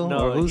also?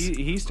 No,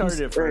 he started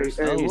it first.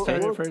 Hey, He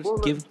started it first.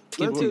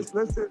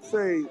 Let's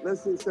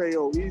just say,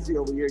 Easy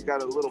over here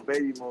got a little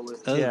baby mullet.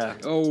 Yeah.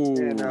 Oh.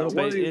 And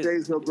one of these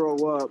days he'll grow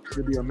up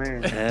to be a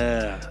man.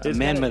 A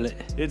man mullet.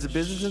 It's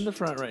business in the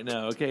front right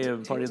now, okay,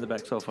 and party in the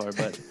back so far.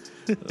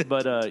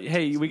 But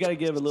hey, we got to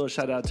give a little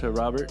shout out to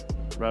Robert,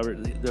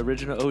 the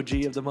original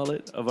OG of the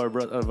mullet of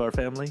our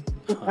family.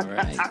 All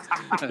right.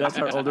 That's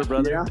our older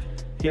brother. Yeah.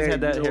 He's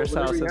had that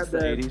hairstyle since the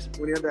 80s.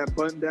 When he had that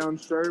button-down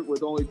shirt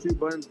with only 2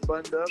 buttons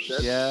buttoned up.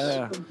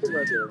 That's some shit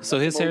right there. So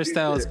his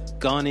hairstyle's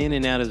gone in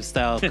and out of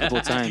style a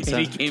couple times. And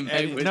he Huh? came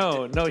back with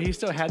No, he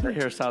still had that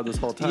hairstyle this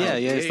whole time. Yeah.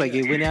 It's like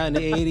it went out in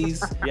the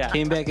 80s, Yeah.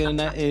 came back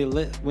went out in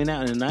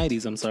the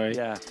 90s, I'm sorry.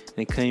 Yeah. And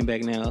it came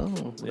back now.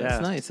 Oh, that's Yeah.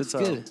 nice. That's So-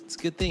 good. It's a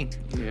good thing.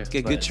 Yeah. Get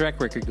a good track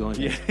record going.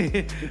 Yeah.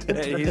 Yeah,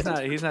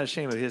 Hey, he's not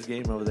ashamed of his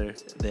game over there.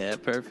 yeah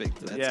perfect.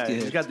 That's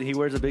Yeah, good. he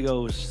wears a big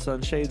old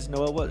sunshades.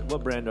 Noah,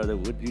 what brand are they?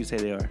 What do you say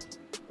they are?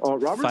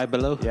 Robert? Five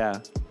Below. Yeah.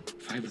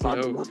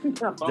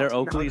 They're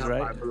Oakleys,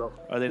 right?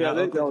 Are they not?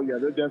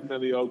 They're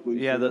definitely Oakleys.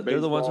 Yeah, they're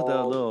the ones with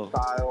the little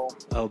style.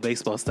 Oh,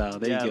 baseball style.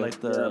 There you go. Like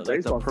the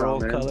pearl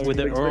style, color with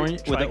the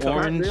orange. With the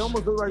orange. They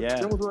almost look like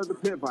the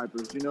Pit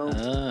Vipers, you know.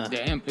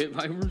 Damn, Pit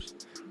Vipers.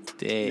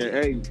 Dang. Yeah,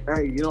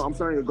 hey, you know, I'm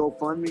starting to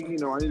GoFundMe. You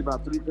know, I need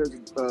about 3 pairs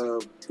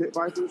of Pit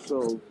Vipers,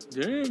 so.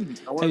 Dang.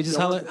 Hey, just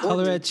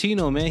holler at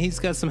Chino, man. He's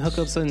got some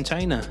hookups in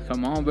China.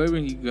 Come on,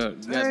 baby. You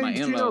got my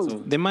in-laws. So.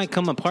 They might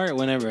come apart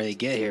whenever they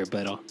get here,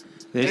 but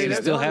they should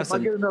still have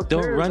some. Don't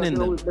pairs, run in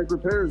them. Make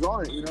repairs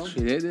on it, you know.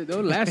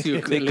 They'll last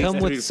you. They come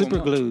with super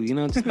glue, you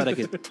know. Just gotta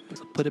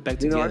put it back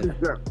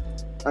together.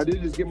 I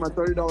did just get my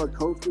 $30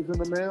 coasters in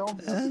the mail.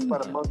 It's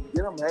about a month to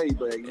get them. Hey,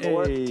 but you know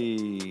what?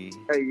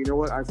 Hey, you know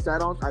what? I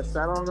sat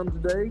on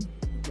them today.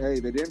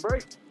 Hey, they didn't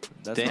break.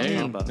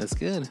 Damn, that's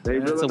good.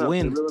 That's a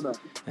win.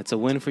 That's a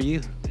win for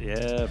you.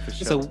 Yeah, for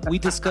sure. So we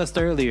discussed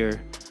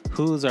earlier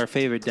who's our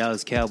favorite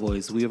Dallas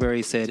Cowboys. We've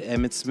already said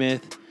Emmitt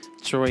Smith,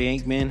 Troy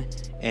Aikman,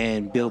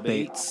 and Bill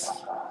Bates.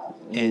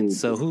 And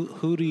so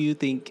who do you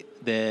think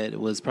that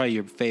was probably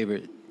your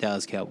favorite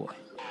Dallas Cowboy?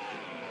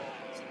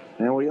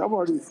 And I've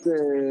already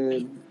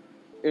said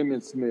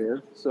Emmitt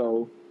Smith,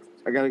 so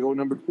I got to go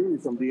number 2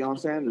 from Deion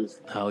Sanders.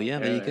 Oh, yeah,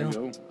 there you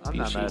go. I'm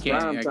not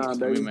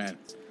mad.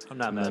 I'm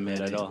not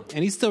mad at all.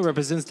 And he still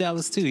represents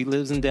Dallas, too. He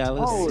lives in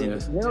Dallas. Oh, yeah.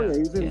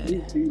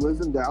 He lives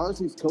in Dallas.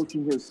 He's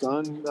coaching his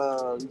son.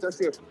 He's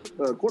actually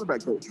a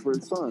quarterback coach for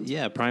his son.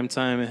 Yeah,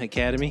 Primetime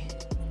Academy.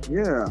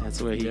 Yeah.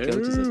 That's where he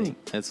coaches, I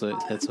think. That's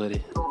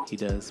what he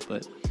does,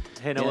 but...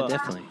 Hey, Noah,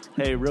 definitely.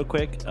 Hey, real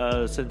quick,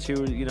 since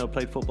you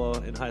played football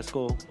in high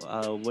school,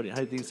 how do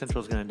you think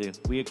Central's going to do?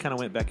 We kind of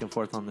went back and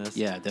forth on this.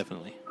 Yeah,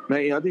 definitely.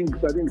 Man, I think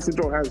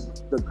Central has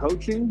the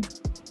coaching,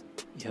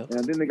 and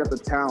I think they got the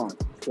talent.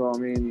 So I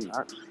mean,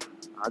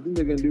 I think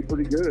they're going to do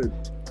pretty good.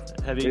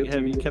 Have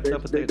you kept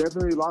up with They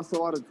definitely lost a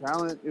lot of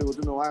talent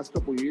within the last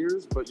couple of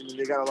years, but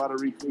they got a lot of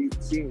repeat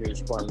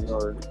seniors playing,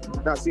 or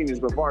not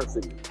seniors, but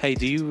varsity. Hey,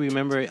 do you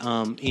remember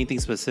anything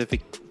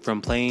specific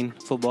from playing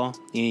football?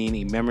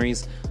 Any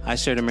memories? I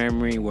shared a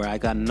memory where I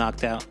got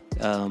knocked out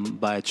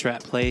by a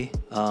trap play.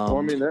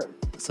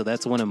 So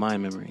that's one of my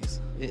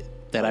memories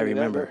that I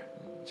remember.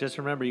 Just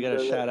remember, you got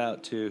to shout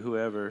out to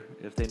whoever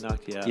if they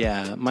knocked you out.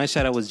 Yeah, my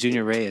shout out was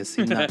Junior Reyes.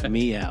 He knocked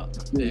me out.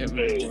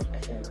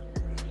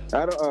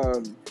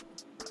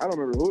 I don't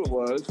remember who it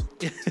was.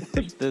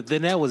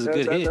 Then that was a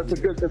good hit.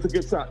 That's a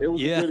good shot. It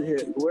was a good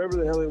hit. Whoever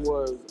the hell it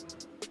was.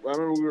 I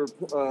remember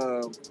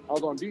I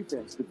was on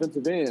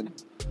defensive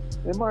end.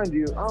 And mind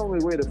you, I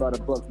only weighed about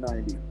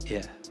 $190.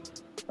 Yeah.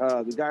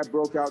 The guy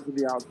broke out to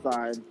the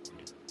outside.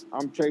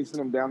 I'm chasing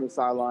him down the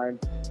sideline.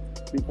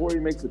 Before he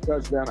makes a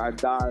touchdown, I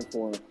dive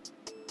for him.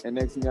 And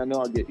next thing I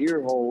know, I get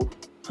ear-holed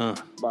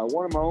by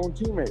one of my own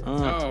teammates.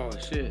 Oh,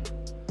 shit.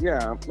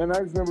 Yeah, and I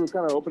just remember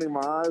kind of opening my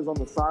eyes on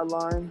the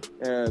sideline,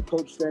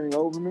 Coach standing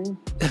over me,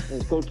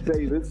 and Coach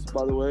Davis,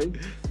 by the way.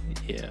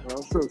 Yeah.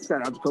 So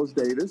shout out to Coach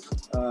Davis.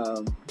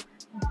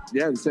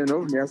 He's standing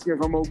over me, asking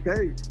if I'm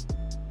okay.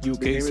 You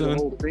okay, son? The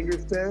whole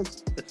fingers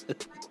test.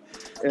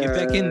 Get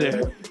back in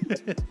there.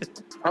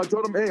 I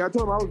told him I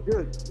was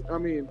good. I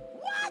mean,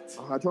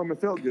 I told him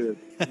it felt good.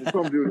 I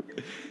told him,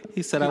 dude.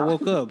 He said, I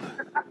woke up.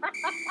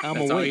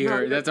 That's all he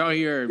heard. That's all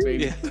he heard,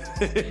 baby.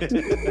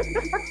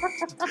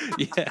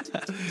 Yeah.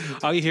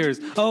 All you hear is,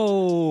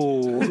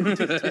 oh.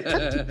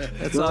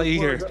 That's all you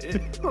hear.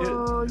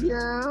 Oh,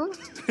 yeah.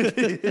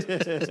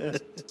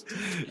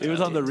 It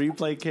was on the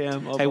replay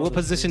cam. Hey, what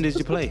position did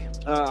you play?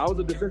 I was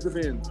a defensive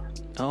end.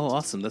 Oh,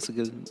 awesome. That's a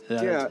good...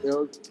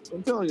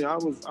 I'm telling you, I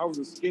was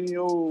a skinny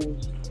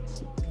old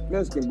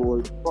Mexican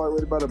boy. Probably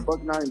weighed about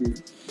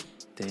 $190.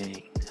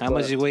 Dang. How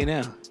much you weigh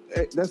now?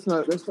 Hey, that's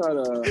not that's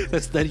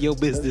none of your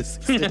business.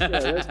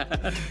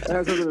 That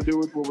has nothing to do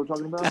with what we're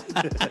talking about.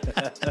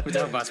 We're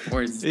talking about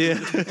sports. Yeah.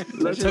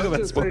 Let's talk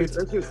about sports.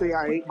 Let's just say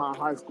I ate my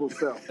high school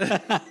self. Damn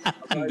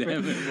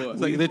it, boy.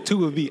 It's like the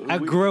two of me. I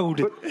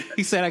growed.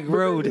 He said I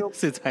growed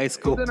since high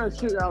school. But then I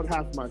shit out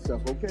half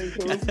myself, okay?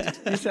 So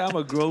he said I'm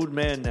a grown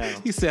man now.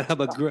 He said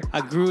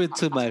I grew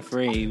into my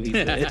frame. He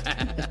said.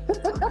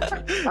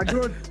 I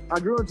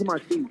grew into my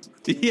feet.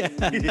 Yeah.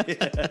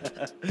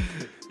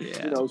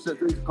 You know, since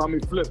they call me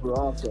Flipper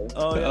also.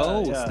 Oh, yeah.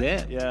 Oh,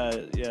 snap. Yeah,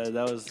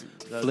 that was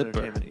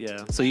Flipper.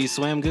 Yeah. So you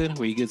swam good?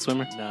 Were you a good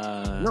swimmer?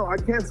 Nah. No, I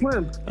can't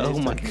swim. Oh,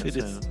 my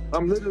goodness.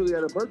 I'm literally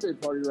at a birthday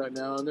party right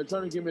now, and they're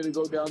trying to get me to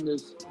go down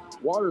this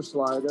water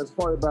slide that's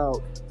probably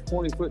about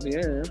 20 foot in the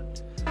air.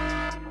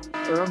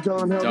 And I'm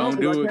telling them,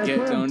 don't do it,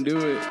 Cat. Don't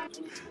do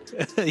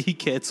it. He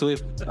can't swim.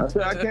 I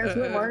said, I can't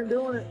swim. I ain't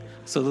doing it.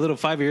 So the little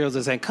 5-year-olds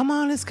are saying, come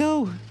on, let's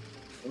go.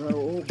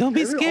 Don't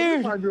be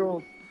scared. All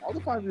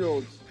the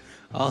 5-year-olds.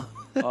 All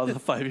the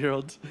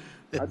 5-year-olds.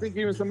 I think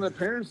even some of the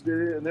parents did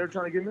it, and they're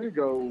trying to get me to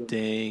go.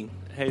 Dang.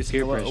 Hey,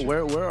 so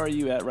where are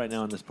you at right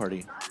now in this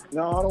party?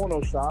 No, I don't want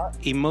no shot.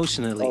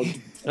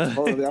 Emotionally.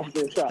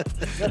 After a shot.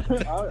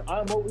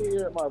 I'm over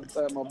here at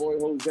my boy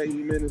Jose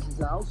Jimenez's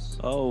house.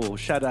 Oh,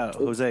 shout out,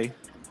 Jose.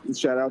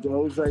 Shout out to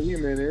Jose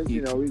Jimenez.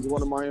 You know, he's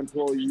one of my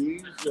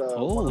employees.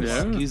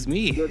 Excuse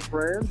me. Good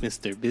friend.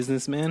 Mr.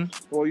 Businessman.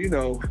 Well, you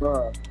know,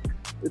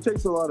 it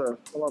takes a lot of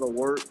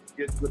work to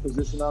get to the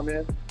position I'm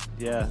in.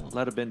 Yeah, a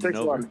lot of bending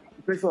over.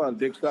 It takes a lot of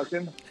dick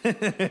sucking. But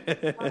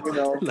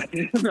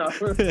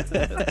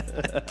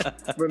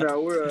now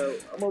we're.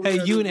 Hey,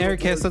 you and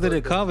Eric have something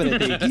in common,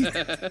 I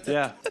think.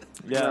 Yeah.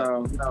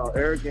 No,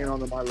 Eric ain't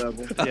on my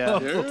level. Yeah.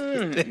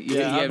 You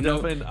have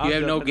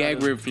no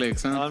gag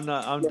reflex, huh?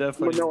 I'm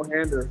definitely with no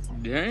hander.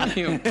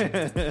 Damn.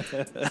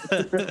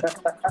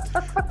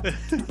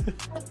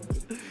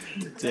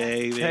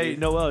 Dang, Hey,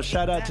 Noel,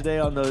 shout out today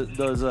on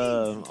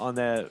on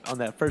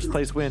that first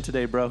place win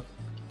today, bro.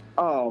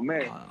 Oh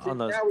man!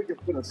 Now we can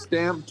put a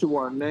stamp to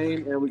our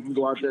name, and we can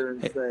go out there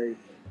and say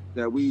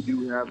that we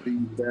do have the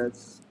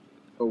best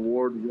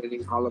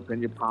award-winning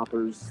jalapeno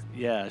poppers.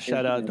 Yeah,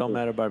 shout out Don't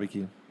Matter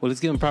Barbecue. Well,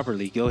 let's give them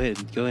properly. Go ahead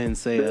and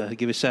say,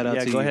 give a shout out to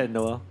you. Yeah, go ahead,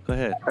 Noel. Go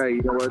ahead. Hey,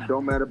 you know what?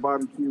 Don't Matter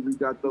Barbecue. We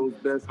got those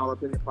best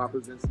jalapeno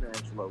poppers in San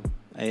Angelo.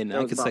 And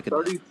I can second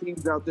about 30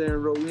 teams out there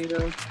in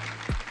Rowena,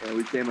 and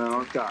we came out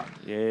on top.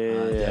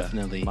 Yeah,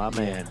 definitely, my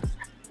man.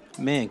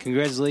 Man,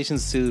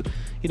 congratulations to,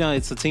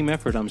 it's a team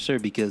effort, I'm sure,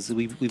 because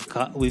we've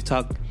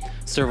talked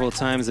several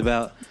times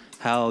about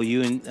how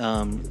you and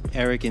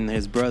Eric and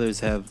his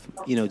brothers have,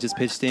 just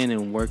pitched in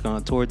and worked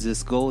on towards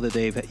this goal that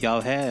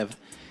y'all have.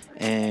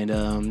 And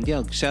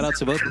shout out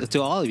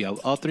to all of y'all,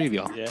 all three of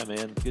y'all. Yeah,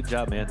 man. Good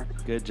job, man.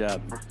 Good job.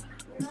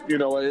 You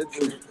know,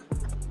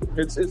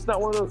 it's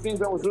not one of those things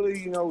that was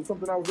really,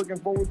 something I was looking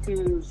forward to.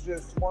 It was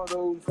just one of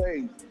those,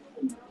 hey,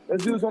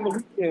 let's do this on the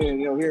weekend,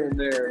 here and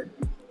there.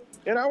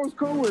 And I was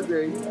cool with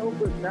it,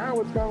 but now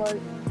it's kind of like,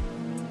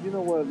 you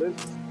know what,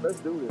 let's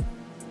do this.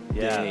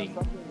 Yeah.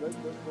 Let's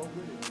go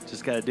with it.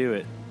 Just got to do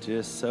it.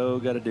 Just so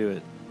got to do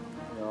it.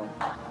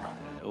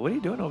 What are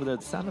you doing over there?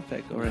 The sound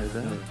effect over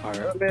there.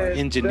 Our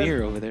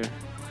engineer over there.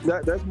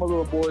 That's my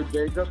little boy,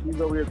 Jacob. He's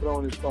over here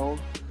throwing his phone.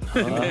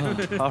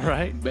 All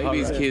right.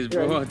 Baby's kids,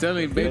 bro. Yeah, I'm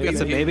telling you, Got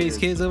some baby's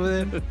kids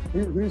over there?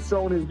 He's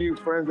showing his new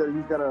friends that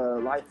he's got a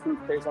life-proof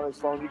case on his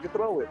phone. You can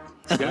throw it.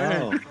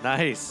 Oh,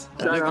 nice.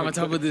 Look, I'm on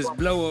top of this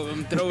blow up.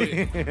 I'm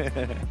throwing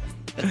it.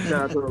 Shout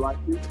out to the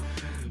life-proof.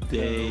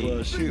 Dang.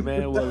 Well, shoot,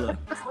 man. Well,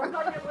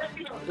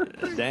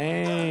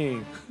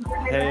 dang.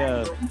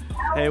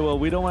 Hey, well,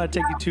 we don't want to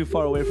take you too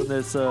far away from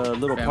this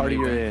little party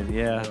you're in.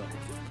 Yeah.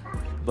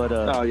 But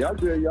y'all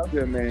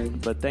good, man.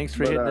 But thanks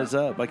for hitting us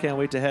up. I can't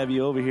wait to have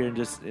you over here and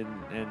just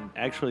and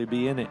actually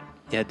be in it.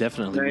 Yeah,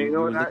 definitely.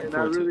 Man,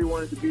 I really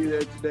wanted to be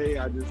there today.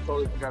 I just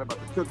totally forgot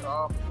about the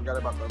cook-off, forgot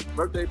about the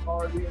birthday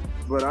party.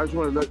 But I just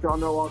want to let y'all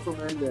know also,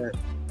 man, that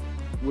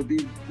with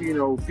these,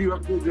 few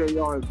episodes that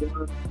y'all have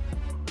done,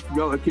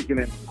 y'all are kicking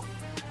in.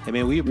 Hey,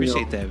 man, we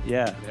appreciate that.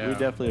 Yeah, we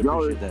definitely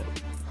appreciate that.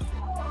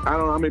 I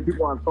don't know how many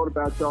people I've told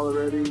about y'all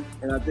already,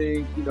 and I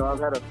think, I've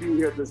had a few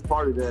here at this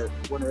party that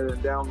went ahead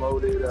and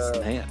downloaded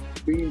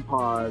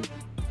BeanPod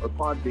or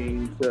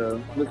Podbean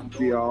to listen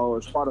to y'all, or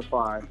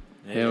Spotify.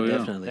 Yeah,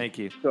 definitely. Thank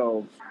you.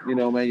 So,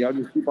 man, y'all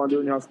just keep on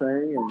doing y'all's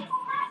thing, and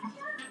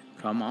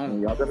come on,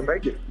 and y'all gonna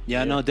make it.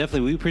 Yeah, no,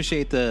 definitely. We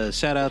appreciate the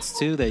shout outs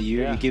too that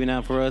you're giving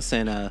out for us,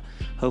 and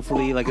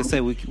hopefully, like I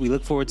said, we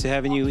look forward to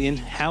having you in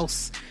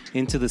house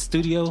into the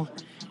studio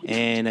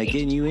and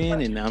getting you in,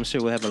 and I'm sure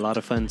we'll have a lot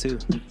of fun too.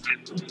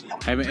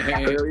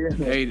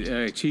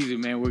 Hey, Cheesy,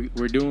 man,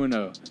 we're doing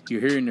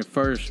you're hearing it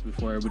first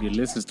before everybody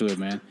listens to it,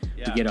 man.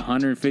 Yeah. To get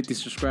 150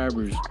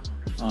 subscribers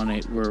on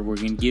it, we're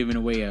giving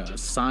away a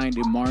signed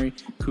Amari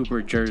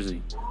Cooper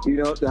jersey.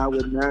 That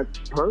would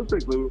match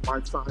perfectly with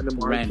my signed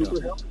Amari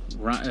Cooper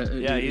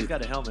helmet. He's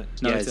got a helmet.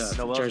 No, it's a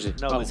jersey.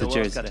 It's a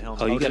jersey. Got a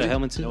helmet. Oh, you got a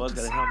helmet too? Noel's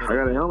got a helmet. I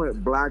got a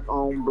helmet, black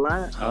on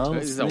black. Oh,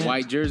 this is a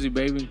white jersey,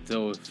 baby.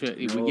 So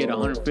if we get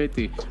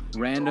 150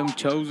 random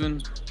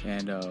chosen,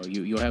 and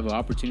you'll have an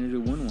opportunity to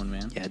win one,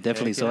 man. Yeah,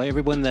 definitely. So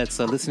everyone that's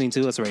listening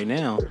to us right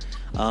now,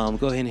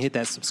 go ahead and hit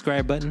that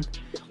subscribe button,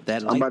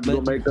 that like button.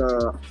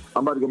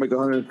 I'm about to go make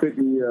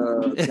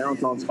 150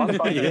 counts on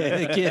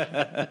Spotify.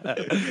 yeah.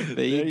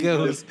 There you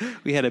go.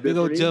 We had a big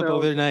old jump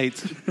overnight.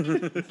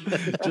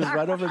 Just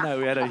right overnight,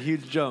 we had a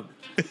huge jump.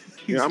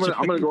 I'm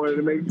gonna go ahead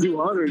and make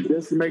 200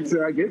 just to make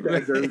sure I get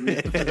that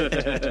jersey.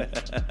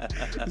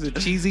 It's a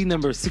cheesy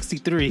number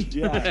 63.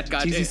 Yeah,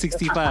 cheesy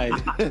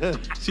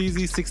 65.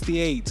 Cheesy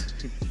 68.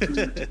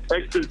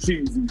 Extra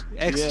cheesy.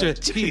 Extra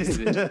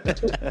cheesy.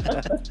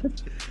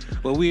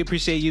 Well, we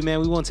appreciate you, man.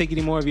 We won't take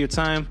any more of your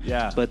time.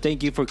 Yeah. But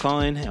thank you for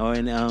calling.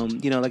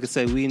 And like I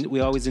said, we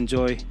always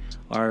enjoy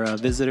our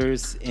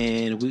visitors,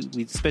 and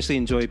we especially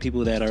enjoy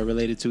people that are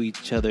related to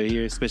each other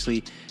here,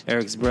 especially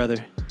Eric's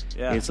brother.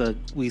 Yeah.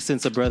 We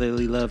sense a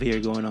brotherly love here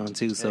going on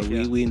too, so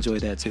we enjoy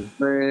that too.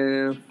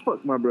 Man,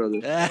 fuck my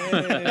brother.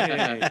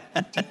 Hey.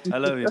 I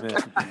love you,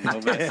 man. No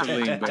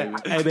Vaseline, baby.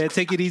 Hey, man,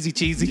 take it easy,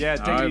 Cheesy. Yeah,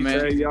 take it easy, man.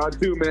 Hey, y'all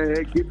too, man.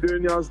 Hey, keep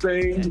doing y'all's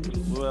thing.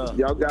 Well,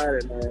 y'all got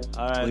it, man.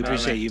 All right, we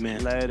appreciate you,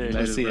 man.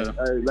 Later. See you.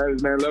 Hey, later,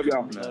 man. Love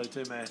y'all. Later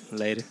too, man.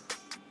 Later.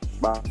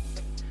 Bye.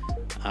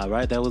 All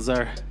right, that was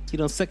our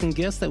second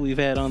guest that we've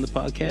had on the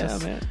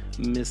podcast. Yeah, man.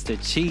 Mr.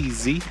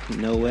 Cheesy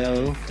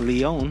Noel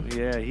Leon.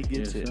 Yeah, he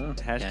gets it. Sir.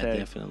 Hashtag. Yeah,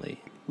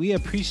 definitely. we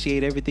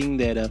appreciate everything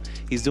that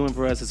he's doing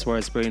for us as far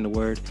as spreading the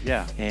word.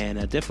 Yeah. And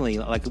definitely,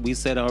 like we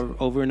said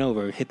over and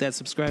over, hit that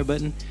subscribe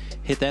button,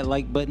 hit that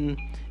like button,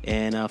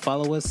 and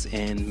follow us,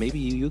 and maybe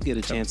you'll get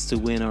a chance to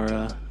win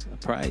our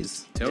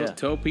prize.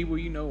 Tell people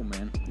you know,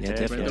 man. Yeah,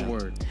 definitely. Spread the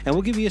word. And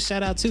we'll give you a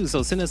shout out too.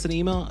 So send us an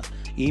email.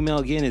 Email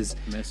again is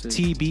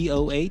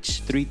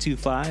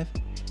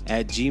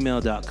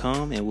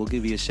tboh325@gmail.com, and we'll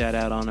give you a shout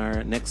out on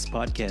our next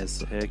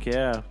podcast. Heck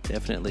yeah.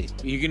 Definitely.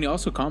 You can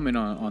also comment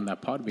on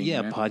that Podbean.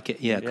 Yeah, man. podcast.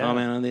 Yeah,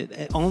 comment on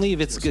it. Only if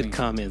it's good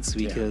comments,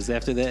 because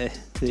after that,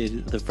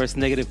 the first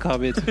negative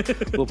comment,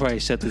 we'll probably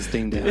shut this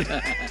thing down.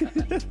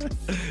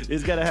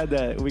 It's gotta have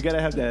that. We gotta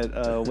have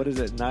that. What is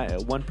it?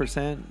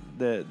 1%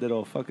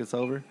 that'll fuck us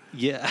over.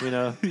 Yeah, you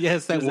know.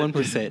 Yes, that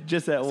 1%.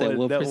 Just that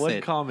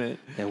one comment.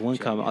 That one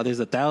comment. Oh, there's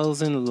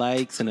 1,000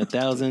 likes and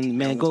 1,000.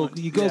 Man, go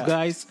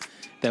guys.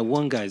 That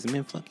one guy's,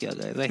 man, fuck y'all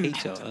guys. I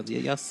hate y'all.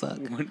 Y'all suck.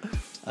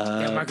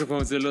 That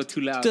microphone's a little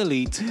too loud.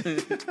 Delete.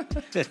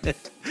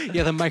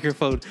 Yeah, the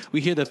microphone.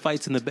 We hear the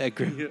fights in the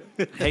background.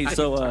 Hey,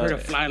 so I heard a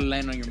fly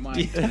land on your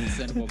mic.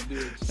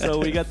 So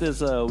we got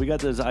this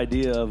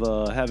idea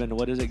of having,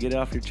 what is it? Get it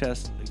off your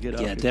chest.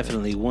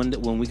 Definitely.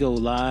 When we go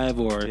live,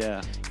 or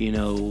we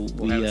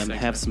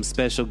have some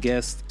special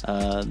guests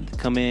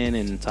come in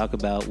and talk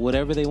about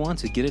whatever they want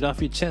to. Get it off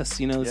your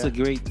chest. You know, it's a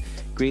great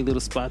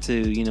little spot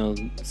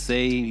to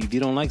say if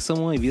you don't like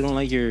someone, if you don't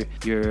like your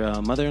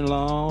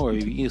mother-in-law, or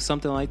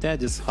something like that,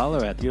 just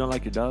holler at them. You don't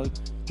like your dog?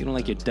 You don't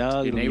like your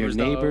dog, your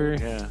neighbor.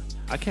 Dog. Yeah.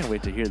 I can't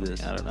wait to hear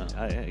this. I don't know.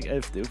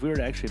 If we were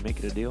to actually make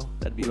it a deal,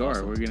 that'd be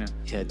awesome. We're gonna.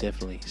 Yeah,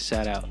 definitely.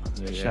 Shout out.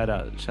 Shout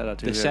out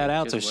to the shout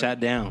outs or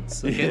shout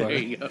downs. There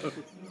you go.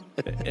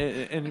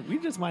 And we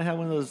just might have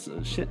one of those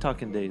shit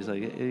talking days,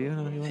 like you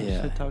want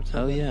to shit talk.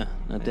 Oh yeah,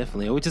 no,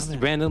 definitely. Or we just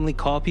randomly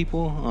call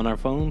people on our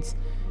phones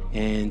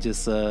and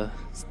just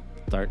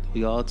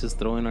we all just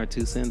throw in our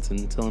 2 cents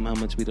and tell them how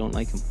much we don't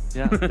like them.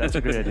 Yeah, that's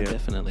a great idea.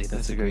 Definitely,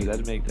 that's a great.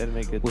 That'd make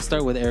good. We'll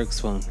start with Eric's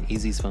phone,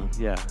 Easy's phone.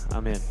 Yeah,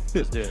 I'm in.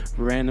 Let's do it.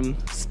 Random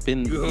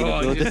spin.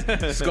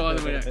 Just go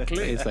with that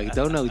click. It's like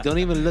don't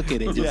even look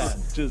at it.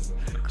 Just do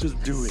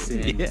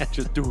it. Yeah,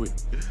 just do it.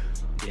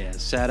 Yeah,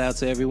 shout out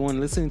to everyone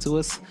listening to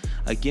us.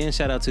 Again,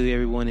 shout out to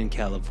everyone in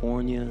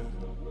California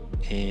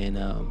and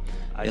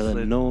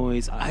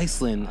Illinois,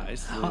 Iceland.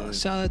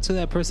 Shout out to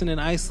that person in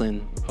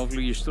Iceland.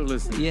 Hopefully you're still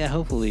listening. Yeah,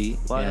 hopefully.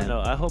 Well, I don't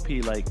know. I hope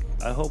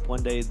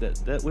one day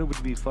that what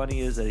would be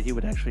funny is that he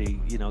would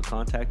actually,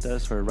 contact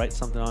us or write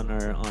something on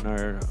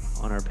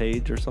our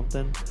page or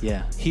something.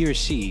 Yeah, he or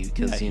she,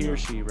 because he or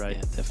she, right?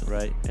 Yeah, definitely.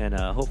 Right, and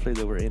hopefully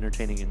that we're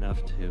entertaining enough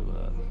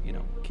to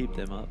keep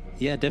them up.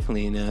 Yeah,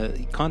 definitely.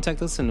 And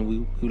contact us,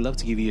 and we love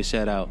to give you a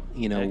shout out.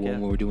 When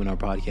we're doing our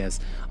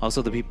podcast.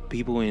 Also, the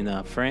people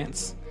in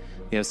France.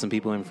 We have some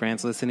people in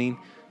France listening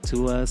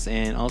to us,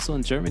 and also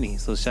in Germany.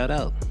 So shout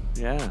out.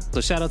 Yeah. So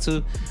shout out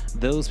to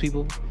those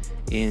people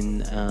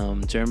in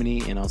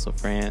Germany and also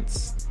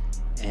France.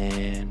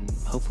 And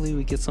hopefully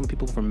we get some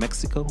people from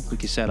Mexico. We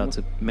can shout out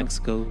to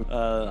Mexico.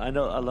 I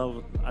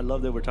love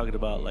that we're talking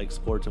about like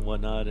sports and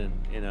whatnot,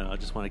 and I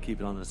just want to keep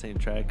it on the same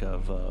track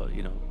of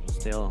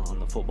still on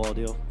the football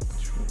deal.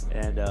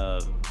 And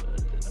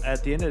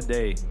at the end of the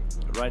day,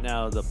 right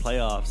now the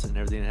playoffs and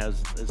everything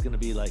is going to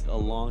be like a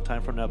long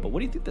time from now. But what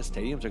do you think the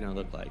stadiums are going to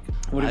look like?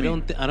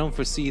 I don't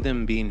foresee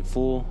them being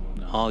full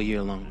all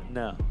year long.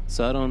 No.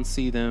 So I don't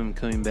see them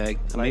coming back.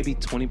 Maybe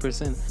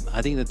 20%.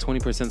 I think that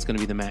 20% is going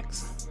to be the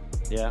max.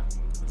 Yeah.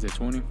 Is it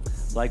 20?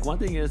 Like, one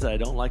thing is that I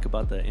don't like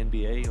about the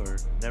NBA, or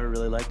never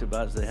really liked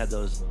about, is they had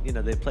those,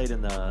 they played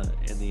in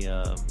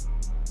the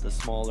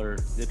smaller,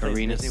 they played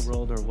in Disney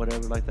World or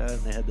whatever like that,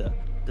 and they had the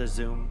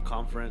Zoom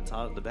conference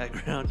out in the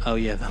background. Oh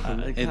yeah,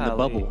 in the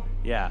bubble.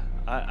 Yeah,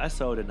 I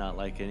so did not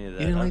like any of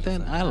that. You didn't like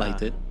that? I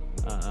liked it.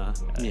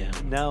 Yeah.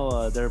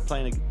 Now they're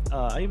playing.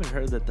 I even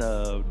heard that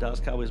the Dallas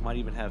Cowboys might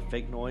even have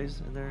fake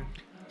noise in their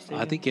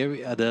stadium. I think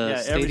every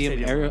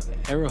stadium.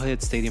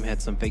 Arrowhead Stadium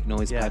had some fake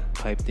noise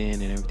piped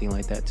in and everything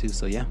like that too.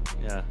 So yeah,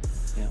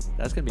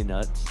 that's gonna be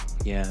nuts.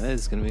 Yeah, that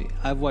is gonna be.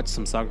 I've watched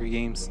some soccer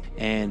games,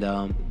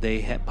 and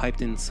they had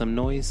piped in some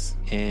noise,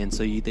 and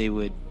so they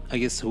would. I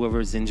guess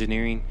whoever's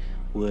engineering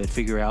would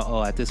figure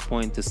out, at this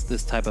point,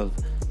 this type of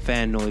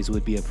fan noise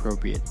would be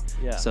appropriate.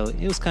 Yeah. So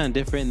it was kind of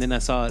different. And then I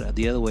saw it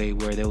the other way,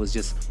 where there was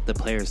just the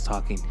players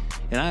talking,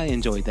 and I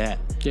enjoyed that.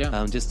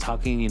 Yeah. Just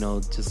talking,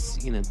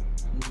 just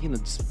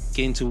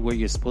getting to where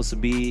you're supposed to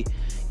be,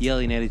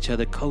 yelling at each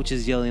other,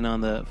 coaches yelling on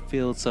the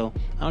field. So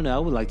I don't know. I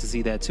would like to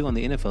see that too on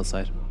the NFL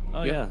side.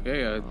 Oh yeah.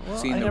 Well,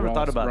 I never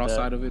thought about raw that.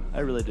 Side of it.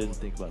 I really didn't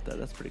think about that.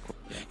 That's pretty cool.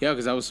 Yeah,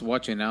 because I was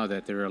watching now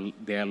that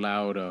they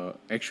allowed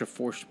extra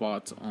 4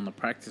 spots on the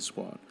practice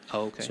squad.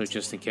 Oh, okay. So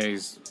just in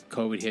case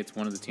COVID hits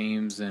one of the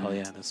teams, and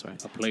that's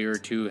right, a player or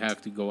two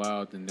have to go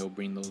out, and they'll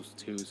bring those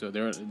two. So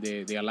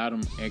they allowed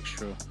them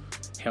extra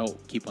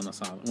help keep on the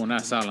sidelines. Well,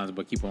 not sidelines,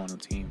 but keep on the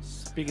team.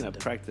 Speaking of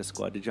practice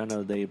squad, did y'all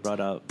know they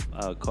brought out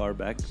Carr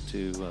back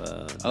to?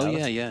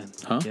 Dallas? Yeah.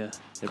 Huh? Yeah.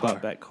 They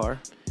brought back Carr.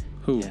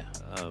 Who? Yeah.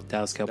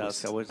 Dallas Cowboys.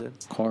 Dallas Cowboys did.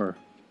 Carr.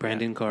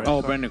 Brandon Carter.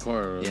 Oh, Brandon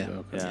Carter. Yeah.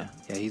 Okay.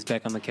 Yeah, he's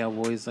back on the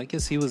Cowboys. I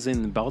guess he was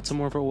in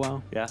Baltimore for a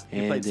while. Yeah,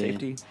 he played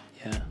safety.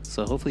 Yeah,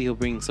 so hopefully he'll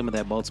bring some of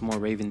that Baltimore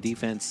Raven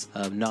defense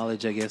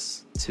knowledge, I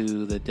guess,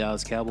 to the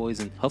Dallas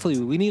Cowboys. And hopefully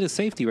we need a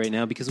safety right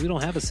now because we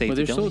don't have a safety. But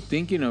they're still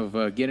thinking of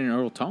getting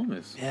Earl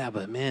Thomas. Yeah,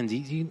 but man, do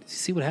you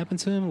see what happened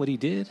to him? What he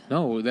did?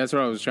 No, that's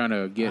what I was trying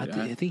to get.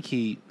 I think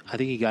he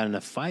got in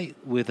a fight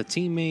with a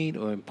teammate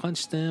or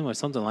punched him or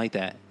something like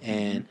that,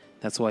 and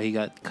that's why he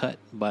got cut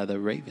by the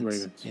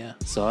Ravens. Yeah.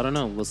 So I don't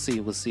know. We'll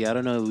see. I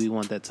don't know if we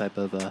want that type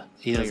of.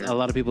 A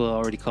lot of people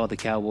already call the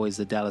Cowboys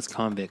the Dallas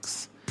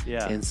Convicts.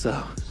 Yeah. And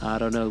so I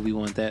don't know if we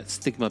want that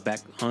stigma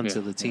back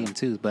onto the team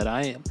too. But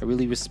I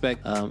really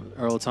respect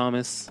Earl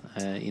Thomas.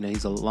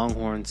 He's a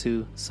Longhorn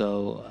too.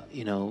 So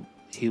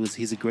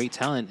he's a great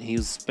talent. He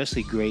was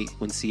especially great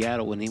when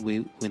Seattle when he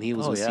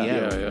was with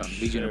Seattle. Yeah.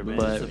 Sure,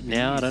 but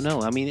now I don't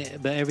know. I mean,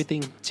 but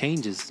everything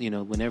changes.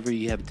 Whenever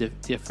you have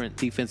different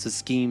defensive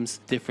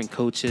schemes, different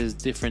coaches,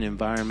 different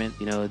environment.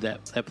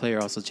 That player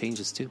also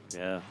changes too.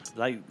 Yeah,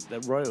 like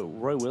that Roy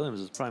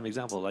Williams is a prime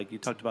example. Like you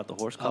talked about the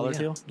horse collar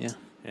deal. Yeah.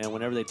 And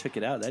whenever they took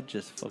it out, that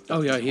just fucked up.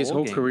 Oh yeah, his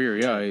whole game. career.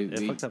 Yeah,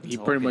 He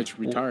pretty much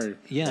retired.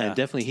 Yeah,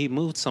 definitely. He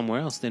moved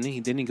somewhere else, didn't he?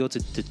 Didn't he go to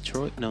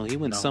Detroit? No, he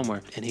went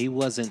somewhere, and he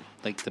wasn't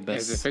like the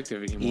best as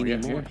effective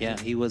anymore. Yeah,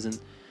 he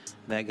wasn't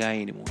that guy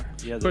anymore.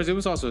 Yeah, of course, it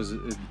was also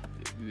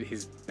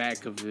his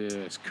back of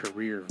his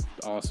career.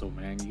 Also,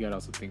 man, you got to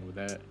also think with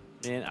that.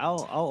 Man,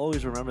 I'll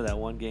always remember that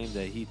one game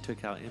that he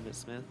took out Emmitt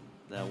Smith.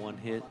 That one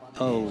hit.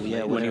 Oh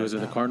yeah, when he was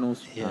with the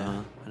Cardinals.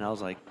 Yeah, and I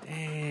was like,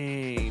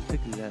 dang, he took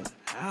his ass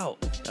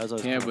out. That was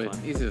always but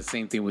fun. it's the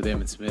same thing with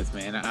Emmitt Smith,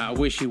 man. I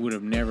wish he would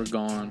have never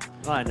gone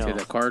to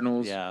the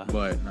Cardinals. Yeah.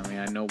 But I mean,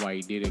 I know why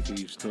he did it because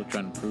he was still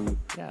trying to prove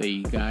that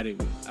he got it.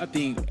 I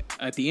think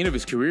at the end of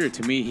his career,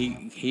 to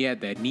me, he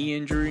had that knee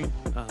injury,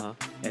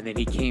 and then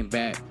he came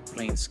back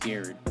playing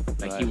scared.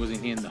 Like he wasn't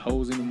hitting the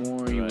hose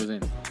anymore. He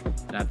wasn't.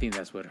 And I think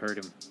that's what hurt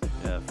him.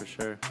 Yeah, for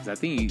sure. I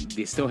think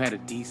they still had a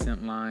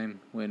decent line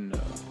when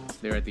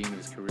they were at the end of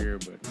his career,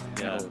 but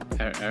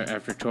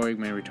after Troy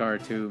Aikman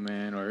retired too,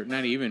 man, or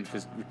not even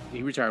because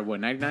he retired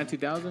 99,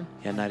 2000.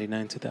 Yeah,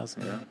 99,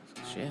 2000. Yeah,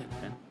 shit,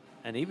 man.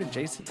 And even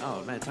Jason.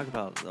 Oh man, talk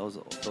about those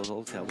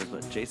old Cowboys.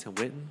 But Jason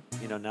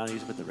Witten, now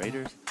he's with the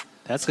Raiders.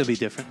 That's gonna be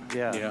different.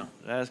 Yeah,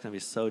 that's gonna be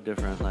so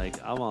different. Like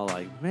I'm all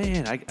like,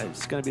 man,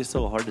 it's gonna be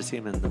so hard to see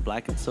him in the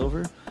black and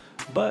silver.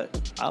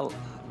 But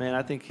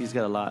I think he's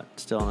got a lot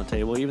still on the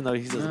table, even though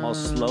he's the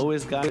most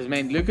slowest guy.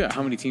 Man, look at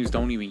how many teams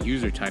don't even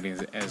use their tight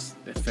ends as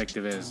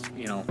effective as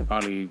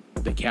probably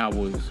the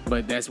Cowboys.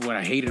 But that's what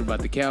I hated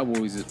about the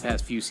Cowboys this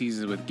past few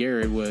seasons with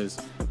Garrett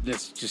was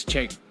let's just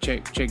check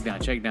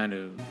down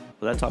to.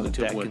 Well, that's all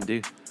Dak can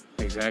do.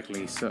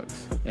 Exactly, it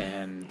sucks,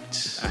 and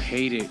I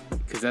hate it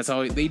because that's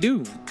all they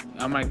do.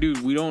 I'm like,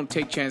 dude, we don't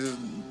take chances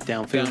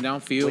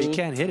downfield. Well, he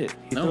can't hit it.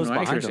 He throws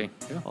behind him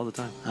all the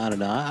time. I don't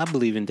know. I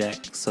believe in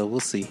Dak, so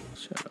we'll see.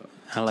 Shut up.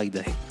 I like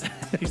Dak.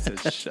 He said,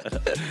 "Shut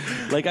up."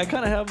 Like I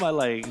kind of have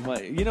my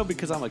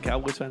because I'm a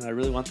Cowboys fan. I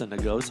really want them to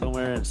go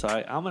somewhere, and so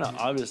I'm gonna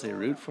obviously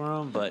root for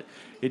them. But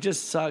it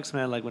just sucks,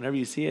 man. Like whenever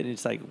you see it,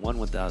 it's like one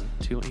without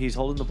two. He's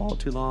holding the ball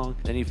too long,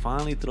 then he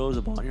finally throws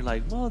the ball, and you're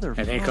like, motherfucker.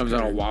 And then it comes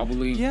out all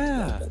wobbly.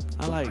 Yeah,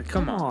 I'm like,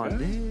 come on,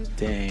 dude.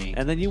 Dang.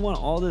 And then you want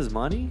all this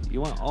money?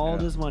 You want all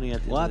this money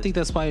at the Well, I think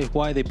that's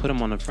why they put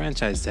him on a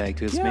franchise tag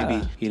because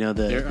maybe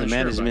the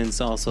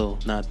management's also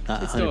not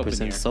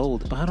 100%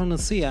 sold. But I don't know.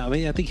 See, I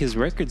mean, I think his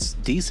record's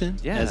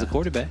decent as a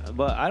quarterback.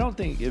 But I don't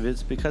think if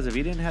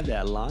he didn't have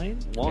that line.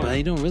 But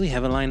they don't really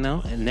have a line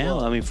now. And now,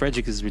 I mean,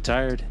 Frederick is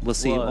retired. We'll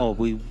see.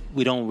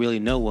 We don't really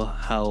know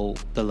how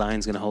the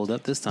line's going to hold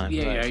up this time.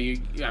 Yeah.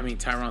 I mean,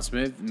 Tyron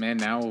Smith, man,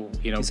 now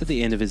he's at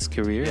the end of his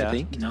career. I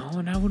think. No,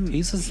 and I wouldn't.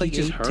 He's just like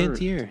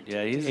 10th year.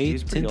 Yeah,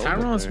 he's 10th.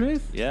 Tyron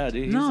Smith. Yeah,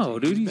 dude.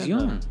 He's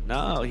young.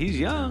 No, he's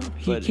young.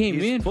 He came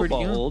in pretty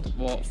young. Old.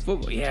 Well,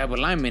 football. Yeah, but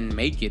linemen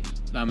make it.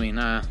 I mean,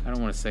 I don't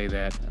want to say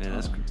that.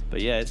 Yeah, but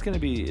yeah, it's gonna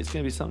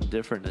be something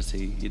different to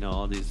see.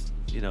 All these.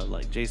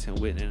 Like Jason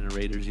Witten in a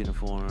Raiders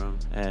uniform,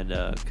 and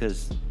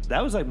because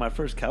that was like my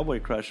first Cowboy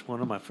crush,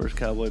 one of my first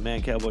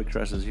Cowboy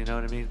crushes. You know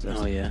what I mean?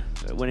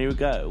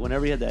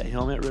 Whenever he had that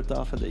helmet ripped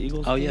off at the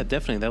Eagles. Oh yeah,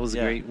 definitely. That was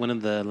great. One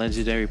of the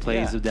legendary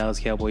plays of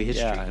Dallas Cowboy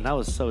history. Yeah, and I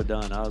was so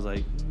done. I was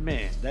like,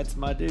 man, that's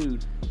my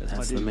dude.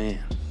 That's the man.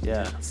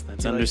 Yeah,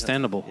 that's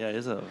understandable.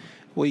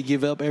 Well, you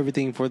give up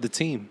everything for the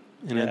team.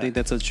 And I think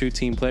that's a true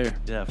team player.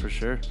 Yeah, for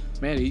sure.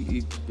 Man,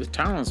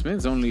 Tyron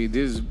Smith's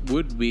this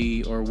would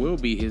be or will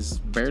be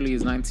barely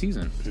his 9th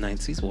season.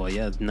 9th season? Well,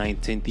 yeah,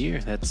 9th, 10th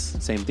year. That's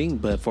same thing.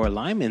 But for a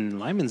lineman,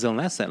 linemans don't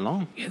last that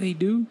long. Yeah, they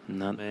do.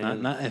 Not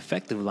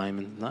effective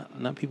linemen.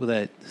 Not people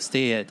that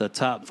stay at the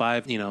top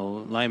 5,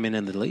 linemen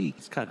in the league.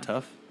 It's kind of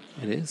tough.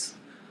 It is.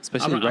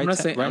 especially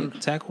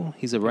right tackle.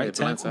 He's a right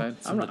tackle.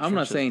 I'm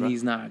not saying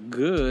he's not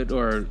good,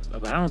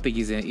 but I don't think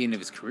he's at the end of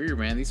his career,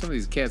 man. Some of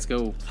these cats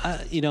go. I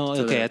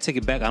take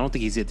it back. I don't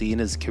think he's at the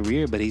end of his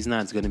career, but he's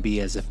not going to be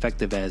as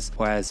effective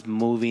or as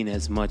moving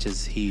as much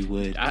as he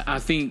would. I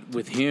think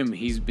with him,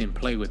 he's been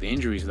plagued with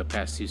injuries the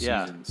past 2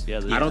 seasons.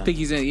 I don't think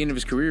he's at the end of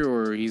his career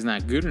or he's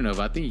not good enough.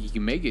 I think he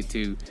can make it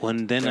to. Well,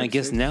 then I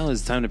guess now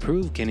is time to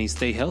prove, can he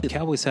stay healthy? The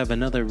Cowboys have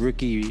another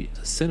rookie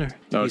center.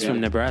 He's from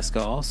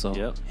Nebraska also.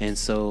 Yep. And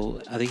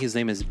so I think his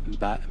name is,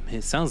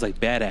 it sounds like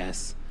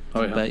Badass.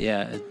 Oh, yeah. But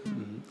yeah,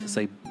 it's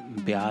like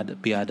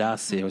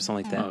Biadasi or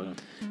something like that. Oh, yeah.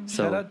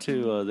 So, shout out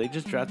to, they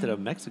just drafted a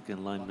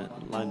Mexican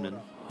lineman.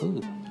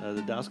 Ooh.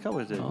 The Dallas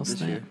Cowboys did this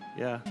year.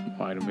 Yeah.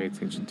 Oh, I don't pay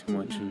attention too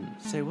much.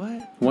 Say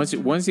what?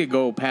 Once you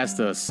go past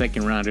the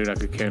second round, dude, I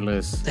could care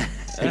less.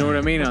 You know what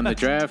I mean? On the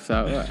draft,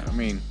 I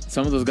mean,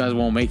 some of those guys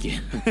won't make it.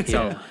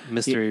 So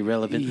Mr.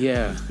 Irrelevant.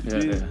 Yeah.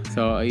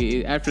 So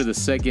after the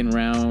second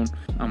round,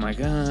 I'm like,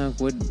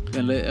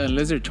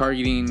 unless they're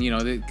targeting,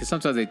 because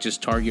sometimes they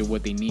just target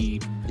what they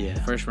need. Yeah.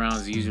 First round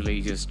is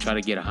usually just try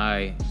to get a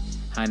high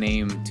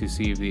name to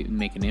see if they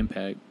make an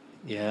impact.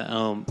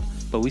 Yeah,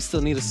 but we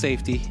still need a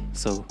safety,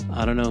 so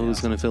I don't know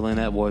who's going to fill in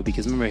that void,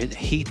 because remember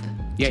Heath?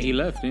 Yeah, he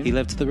left. He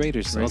left to the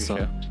Raiders also.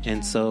 Yeah.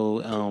 And so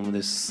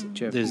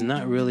there's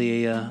not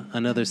really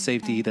another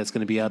safety that's going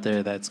to be out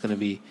there that's going to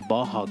be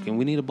ball hawk, and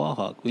we need a ball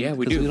hawk. We do.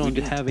 We don't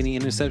have any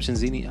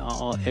interceptions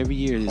every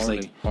year.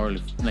 It's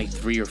hardly, like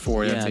 3 or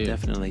 4. Yeah,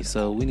 definitely.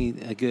 So we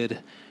need a good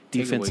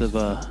defensive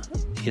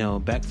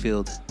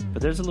backfield.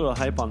 But there's a little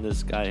hype on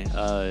this guy.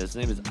 His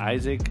name is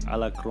Isaac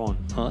Alacron.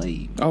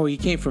 Oh, he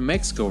came from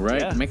Mexico,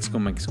 right? Yeah.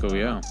 Mexico,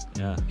 yeah.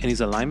 And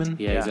he's a lineman?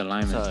 Yeah, he's a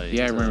lineman.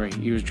 I remember.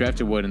 He was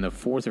drafted, in the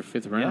 4th or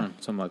 5th round?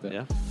 Something like that.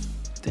 Yeah.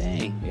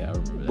 Dang. Yeah, I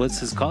remember that. What's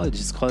his college?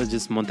 His college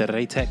is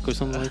Monterrey Tech or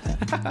something like that?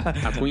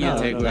 Acuña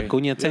Tech.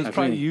 Acuña Tech. It's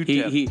probably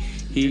UTEP.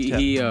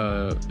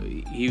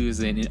 He was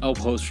in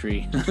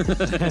upholstery.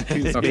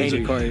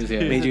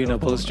 Major in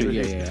upholstery.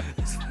 Yeah.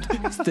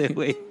 Stay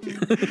away.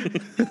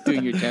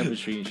 Doing your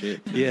tapestry and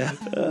shit. Yeah.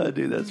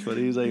 Dude, that's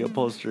funny. He's like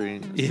upholstery.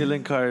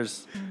 Stealing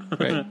cars.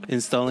 Right.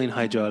 Installing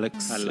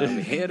hydraulics. I love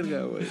it.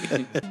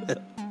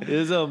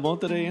 It's a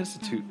Monterrey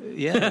Institute.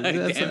 Yeah.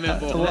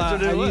 That's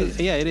what it was.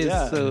 Yeah, it is.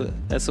 Yeah. So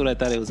that's what I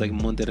thought it was, like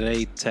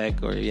Monterrey Tech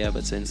but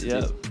it's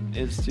Institute. Yeah.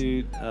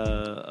 Institute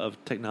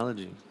of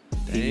Technology.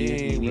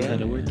 Dang, you had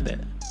to work that.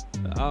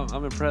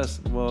 I'm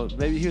impressed. Well,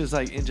 maybe he was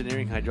like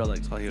engineering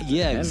hydraulics while he was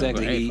there.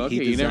 Exactly.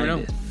 He you never know.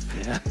 It.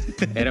 Yeah.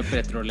 Era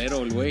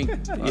petrolero el güey.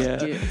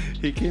 Yeah.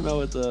 He came out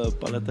with the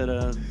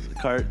Paletera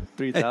Cart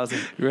 3000.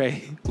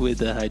 Right. With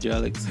the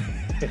hydraulics.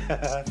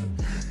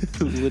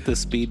 With the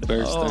speed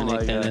burst on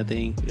it kind of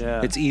thing.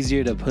 Yeah. It's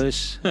easier to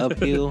push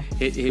uphill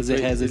because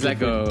it has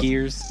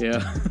gears.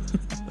 Yeah.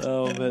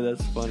 Oh, man,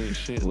 that's funny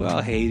shit. We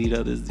all hate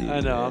this dude.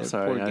 I know. I'm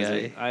sorry,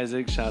 Isaac.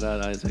 Isaac, shout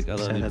out, Isaac. I love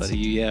you, buddy. Shout out to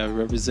you. Yeah,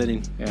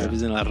 representing La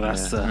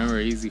Raza. Yeah. Remember,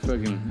 easy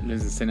fucking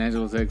lives in San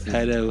Angelo, Texas.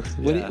 I know.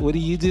 What do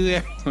you do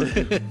there?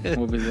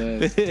 Whoop his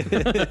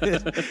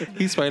ass.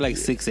 He's probably like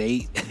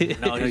 6'8".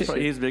 No,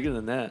 he's bigger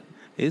than that.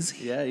 Is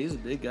he? Yeah, he's a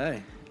big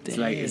guy. It's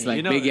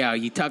like Big Al,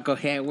 you taco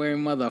hat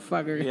wearing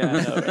motherfucker. Yeah,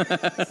 I know,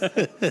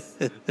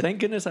 right? Thank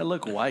goodness I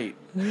look white.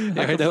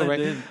 I know,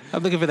 right?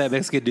 I'm looking for that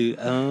Mexican dude.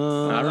 I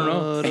don't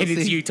know. Hey,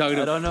 it's you talking.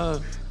 I don't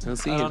know.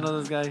 I don't know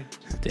this guy.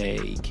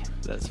 Dang,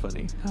 that's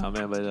funny. Oh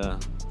man,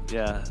 but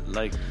yeah,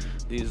 like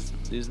these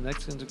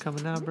Mexicans are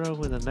coming out, bro,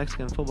 with the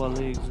Mexican football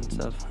leagues and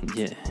stuff.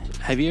 Yeah.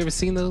 Have you ever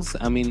seen those?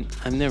 I mean,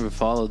 I've never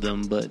followed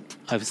them, but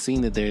I've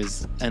seen that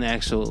there's an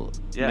actual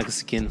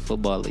Mexican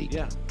football league.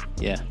 Yeah.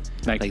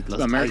 Like Los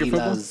American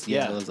Aguilas, football?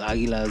 Yeah, Los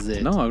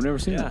Aguilas. No, I've never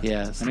seen it.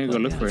 Yeah, I need to go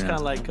look for it. It's kind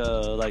of like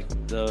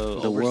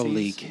the World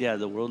League. Yeah,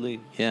 the World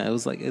League. Yeah,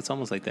 it's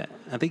almost like that.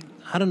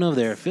 I don't know if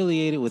they're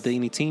affiliated with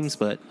any teams,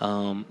 but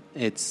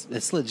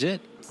it's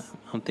legit.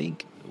 I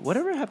think.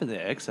 Whatever happened to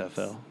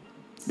XFL?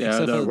 Yeah,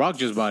 The Rock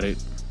just bought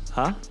it.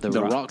 Huh? The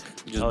Rock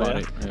just bought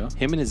it. Yeah.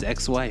 Him and his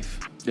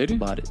ex-wife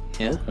bought it.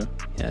 Yeah. Okay.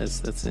 Yeah,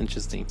 that's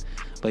interesting.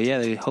 But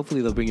yeah,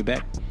 hopefully they'll bring it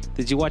back.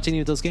 Did you watch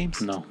any of those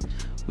games? No.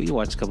 We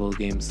watched a couple of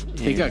games.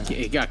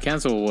 It got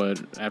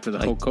canceled after the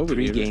whole COVID.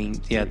 3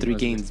 games. Yeah, 3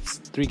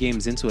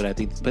 games into it, I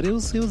think. But it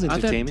was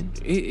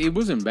entertainment. It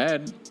wasn't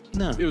bad.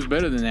 No, it was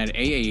better than that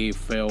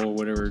AAFL or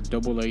whatever,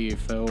 double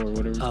AAFL or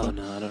whatever. Oh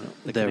no, I don't know.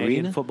 The Canadian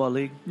Arena? Football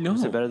League. No,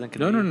 was it better than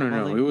Canadian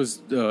No. League? It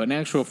was an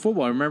actual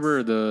football. I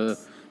remember the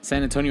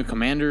San Antonio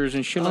Commanders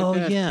and shit like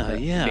that. Oh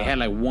yeah. They had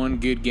like one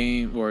good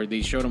game, or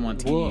they showed them on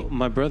TV. Well,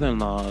 my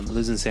brother-in-law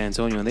lives in San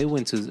Antonio, and they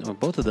went to, or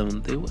both of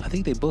them. I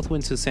think they both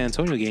went to the San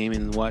Antonio game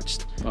and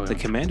watched the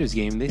Commanders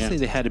game. They say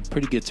they had a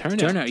pretty good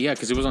turnout. Yeah,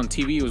 because it was on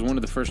TV. It was one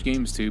of the first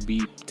games to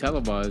be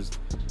televised.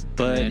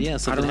 But I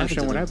don't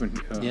understand what happened.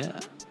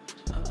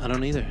 I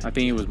don't either. I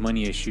think it was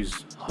money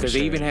issues because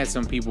they even had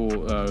some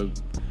people. I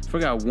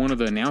forgot one of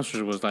the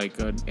announcers was like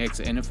an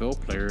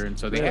ex-NFL player, and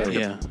so they had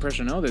the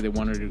personnel that they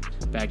wanted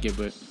to back it,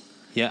 but.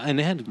 Yeah, and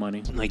they had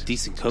money, like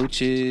decent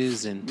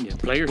coaches and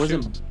players.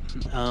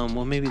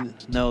 Well, maybe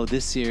no.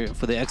 This year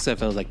for the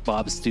XFL, like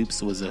Bob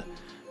Stoops was a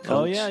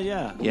Oh yeah.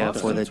 Yeah,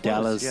 for the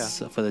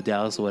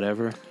Dallas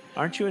whatever.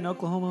 Aren't you an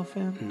Oklahoma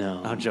fan?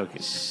 No, I'm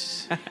joking.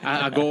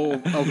 I go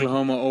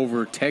Oklahoma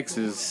over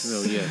Texas,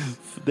 so yes.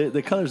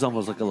 The colors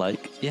almost look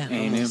alike. Yeah,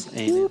 ain't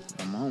him.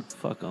 Come on,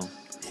 fuck them.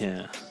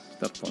 Yeah,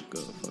 the fuck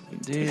up, fucking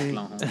dude.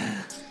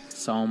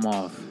 Saw him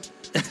off.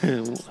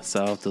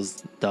 Saw off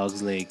those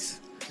dogs'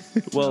 legs.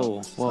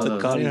 Whoa, the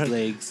collie's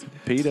legs.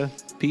 Peter.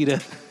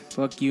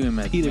 Fuck you and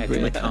Matthew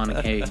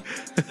McConaughey.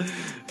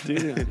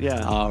 Dude,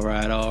 yeah. All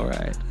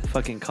right.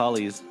 Fucking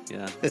collies.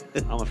 Yeah,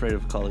 I'm afraid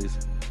of collies.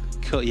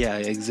 Yeah,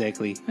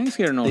 exactly. I ain't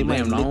scared of no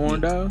damn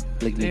longhorn, dog.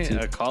 Lick me too.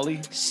 A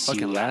collie?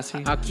 Fucking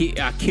lassie? I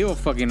kill a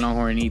fucking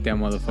longhorn and eat that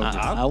motherfucker.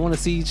 I want to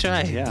see you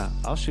try. Yeah,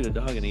 I'll shoot a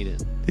dog and eat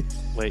it.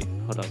 Wait,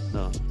 hold up.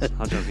 No,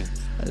 I'm joking.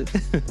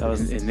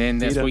 And then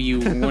that's where you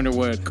wonder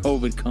where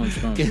COVID comes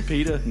from.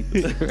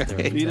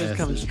 Peter's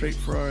coming straight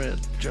for our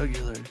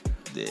jugular.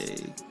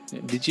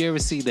 Did you ever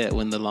see that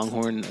when the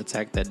longhorn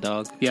attacked that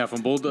dog? Yeah,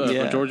 from Georgia.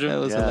 That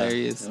was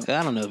hilarious. Yep.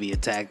 I don't know if he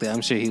attacked it.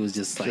 I'm sure he was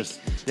just like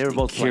they were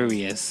both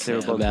curious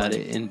about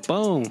it, and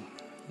boom,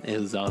 it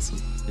was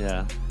awesome.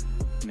 Yeah.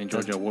 And then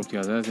Georgia whooped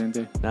y'all ass, didn't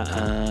they?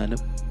 Nope.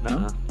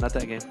 No, not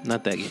that game.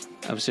 Not that game.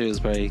 I'm sure it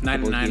was probably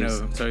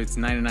 99. So it's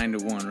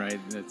 99-1, right?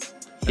 That's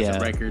a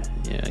record.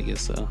 Yeah, I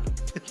guess so.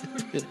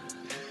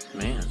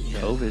 Man,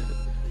 COVID.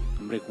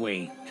 I'm like,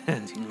 wait.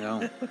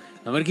 No.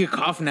 Nobody get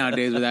cough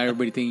nowadays without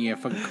everybody thinking you have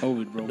fucking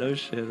COVID, bro. No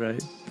shit,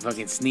 right? You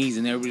fucking sneeze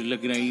and everybody's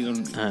looking at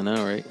you. I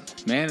know, right?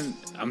 Man,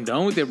 I'm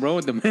done with it, bro,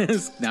 with the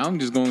mask. Now I'm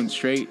just going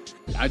straight.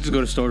 I just go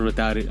to stores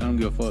without it. I don't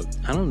give a fuck.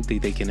 I don't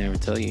think they can ever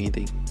tell you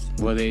anything.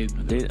 Well, they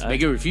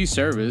can refuse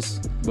service,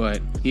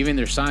 but even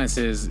their sign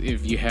says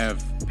if you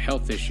have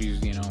health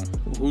issues,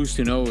 who's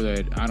to know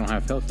that I don't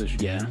have health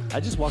issues? Yeah. I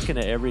just walk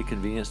into every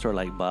convenience store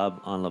like Bob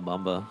on La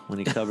Bamba when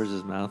he covers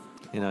his mouth.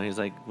 He's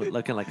like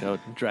looking like a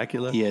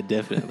Dracula. Yeah,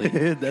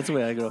 definitely. That's the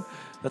way I go.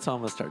 That's all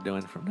I'm gonna start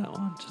doing from now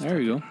on.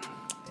 There you go.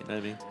 You know what I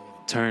mean?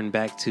 Turn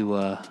back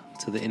to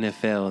the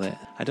NFL.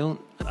 That I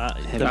don't.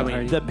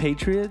 The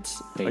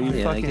Patriots? Are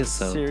you fucking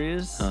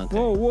serious?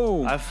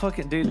 Whoa! I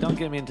fucking don't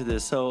get me into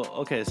this.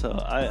 So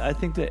I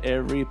think that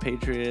every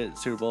Patriot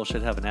Super Bowl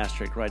should have an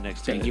asterisk right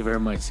next to it. Thank you very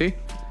much. See,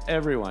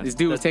 everyone. This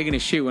dude was taking a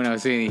shit when I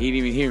was saying it. He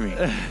didn't even hear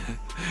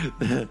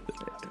me.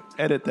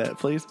 Edit that,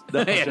 please.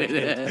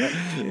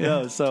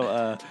 No,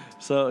 so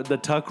the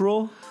tuck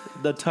rule.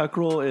 The tuck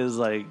rule is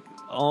like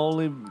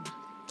only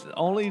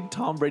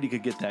Tom Brady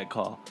could get that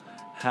call.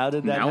 How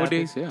did that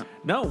nowadays? happen? Yeah.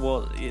 No,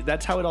 well,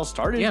 that's how it all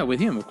started. Yeah, with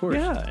him, of course.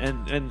 Yeah,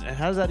 and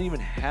how does that even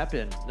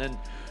happen? And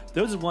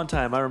there was one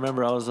time I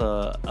remember I was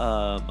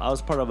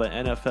part of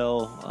an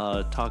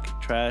NFL talking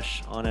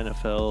trash on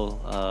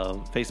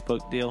NFL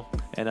Facebook deal,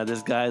 and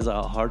this guy's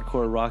a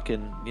hardcore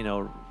rocking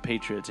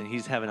Patriots, and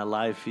he's having a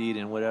live feed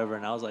and whatever,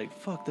 and I was like,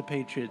 fuck the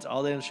Patriots,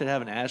 all they should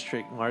have an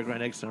asterisk mark right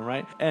next to them,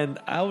 right? And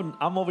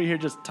I'm over here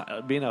just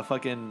being a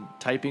fucking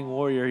typing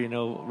warrior,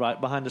 right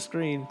behind the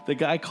screen. The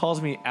guy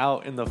calls me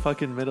out in the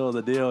fucking middle of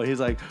the deal. He's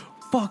like,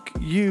 fuck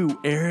you,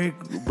 Eric,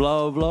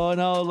 blah blah,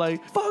 and I was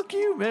like, fuck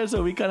you, man.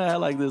 So we kind of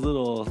had this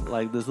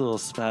little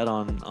spat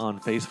on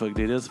Facebook,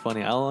 dude. It was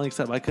funny.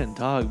 I couldn't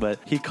talk, but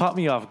he caught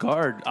me off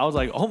guard. I was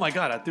like, oh my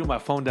god, I threw my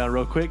phone down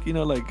real quick, because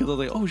I was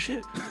like, oh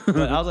shit.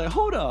 But I was like,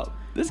 hold up,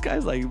 this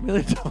guy's like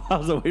millions of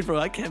miles away from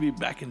me. I can't be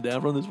backing down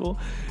from this fool.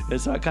 And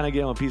so I kind of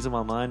gave him a piece of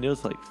my mind. It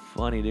was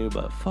funny, dude,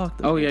 but fuck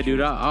the yeah, dude.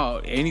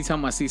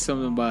 Anytime I see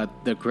something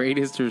about the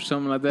greatest or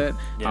something like that,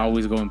 I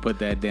always go and put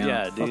that down.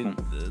 Yeah, dude.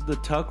 The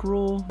tuck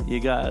rule, you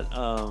got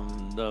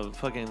the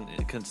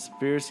fucking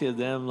conspiracy of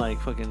them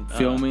fucking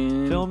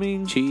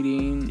filming,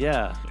 cheating.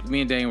 Yeah. Me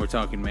and Daniel were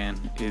talking,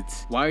 man.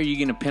 It's why are you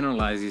gonna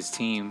penalize this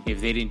team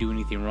if they didn't do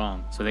anything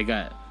wrong? So they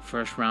got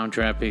first round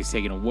draft picks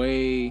taken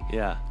away.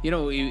 Yeah.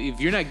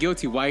 If you're not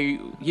guilty, why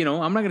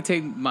I'm not gonna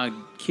take my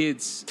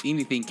kids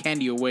anything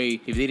candy away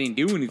if they didn't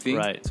do anything.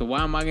 Right. So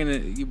why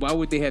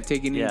would they have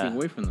taken anything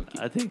away from them?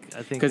 I think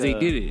because they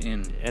did it.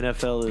 And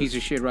NFL is piece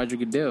of shit Roger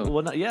Goodell.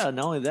 Well, not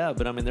only that,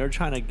 but I mean they're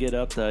trying to get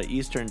up the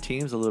Eastern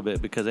teams a little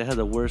bit because they have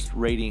the worst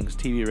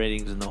TV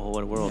ratings in the whole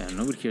wide world. Yeah,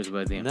 nobody cares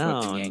about the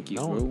fucking Yankees.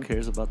 No one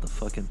cares about the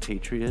fucking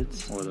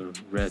Patriots or the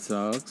Red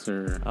Sox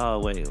or. Oh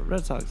wait,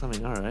 Red Sox. I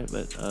mean, all right,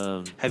 but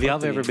have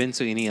y'all ever been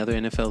to any other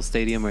NFL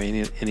stadium or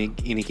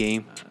any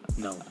game?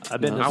 No, I've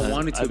been. I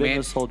wanted to. I've been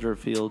to Soldier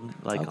Field,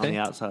 on the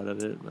outside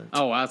of it. But,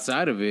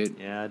 outside of it.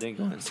 Yeah, I didn't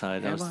go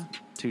inside. That was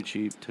too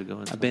cheap to go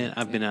inside.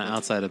 I've been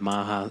outside of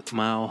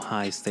Mile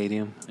High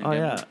Stadium. Oh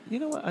yeah, you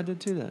know what? I did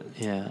too. That.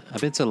 Yeah,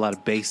 I've been to a lot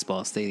of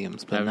baseball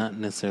stadiums, but not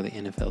necessarily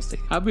NFL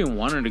stadiums. I've been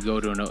wanting to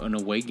go to an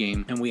away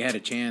game, and we had a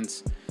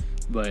chance,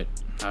 but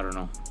I don't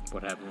know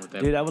what happened with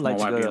that. Dude, I would like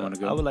to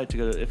go. I would like to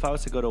go. If I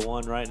was to go to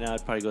one right now,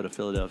 I'd probably go to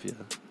Philadelphia.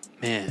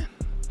 Man,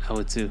 I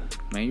would too.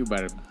 Man, you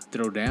about to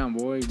throw down,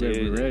 boy. You better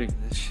be ready.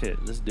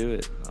 Shit, let's do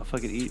it. I'll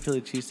fucking eat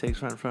Philly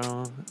cheesesteaks right in front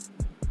of them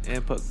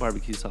and put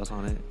barbecue sauce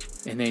on it.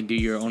 And then do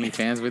your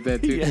OnlyFans with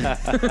that too? Yeah.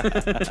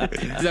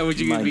 Is that what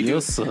you're going to be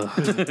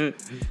doing?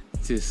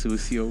 Este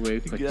sucio, güey.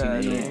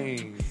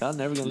 I'm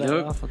never gonna let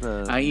it off with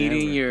the. I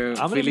eating your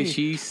Philly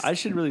cheese. I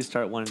should really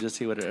start one and just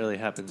see what really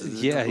happens.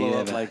 Yeah,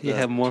 you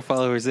have more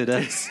followers than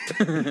us.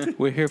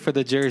 We're here for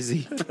the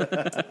jersey.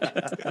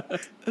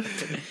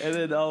 And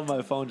then all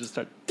my phone just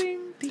start ding,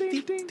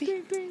 ding, ding,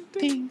 ding, ding,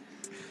 ding.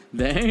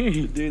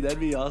 Dang, dude, that'd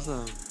be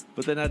awesome.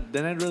 But then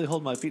I'd really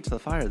hold my feet to the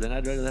fire. Then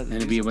I'd rather that. And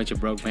it'd be a bunch of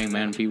broke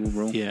man people,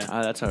 bro. Yeah,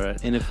 that's all right.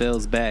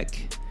 NFL's back,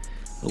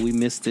 but we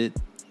missed it.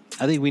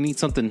 I think we need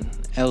something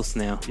else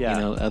now.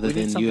 Yeah, other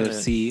than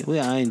UFC.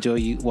 Well, I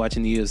enjoy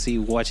watching the UFC,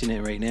 watching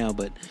it right now,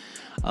 but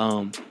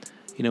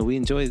we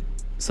enjoy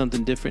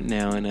something different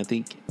now. And I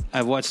think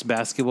I've watched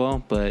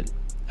basketball, but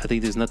I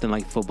think there's nothing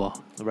like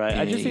football. Right.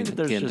 I just think that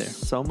there's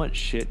just so much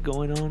shit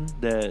going on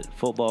that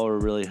football will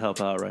really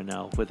help out right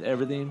now with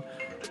everything.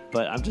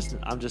 But I'm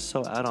just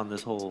so out on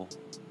this whole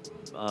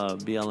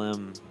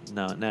BLM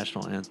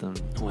national anthem.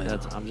 Well,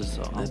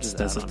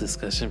 that's a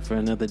discussion for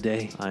another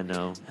day. I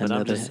know, but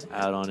I'm just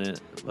out on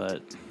it.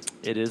 But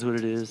it is what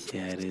it is.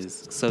 Yeah, it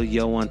is. So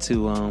y'all want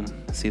to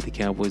see the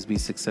Cowboys be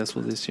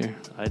successful this year?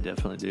 I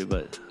definitely do,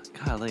 but.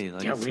 Golly,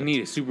 we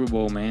need a Super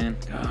Bowl, man.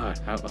 God,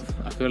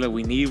 I feel like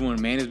we need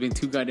one, man. It's been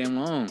too goddamn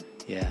long.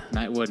 Yeah.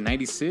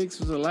 96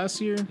 was the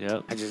last year?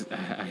 Yep.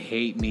 I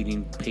hate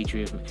meeting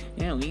Patriots.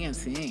 Yeah, we got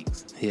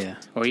 6. Yeah.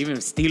 Or even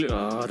Steelers.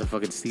 Oh, the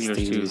fucking Steelers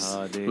too.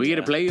 Oh, dude, we got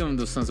to play them,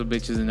 those sons of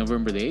bitches, in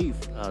November the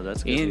 8th. Oh,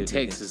 that's good. In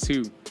Texas,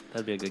 too.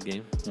 That'd be a good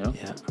game. Yep.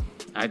 Yeah.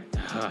 I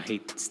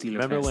hate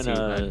Steelers.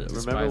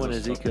 Remember when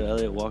Ezekiel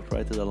Elliott walked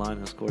right through the line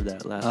and scored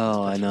that last?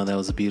 Oh, I know, that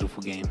was a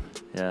beautiful game.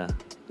 Yeah,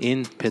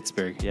 in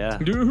Pittsburgh. Yeah,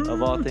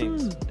 of all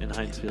things, in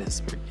Hinesfield.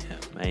 Pittsburgh. Yeah,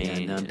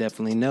 man. Yeah,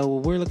 definitely. No,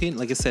 we're looking.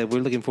 Like I said,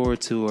 we're looking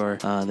forward to our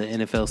the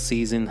NFL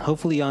season.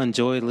 Hopefully, y'all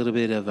enjoy a little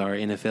bit of our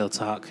NFL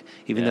talk.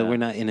 Even though we're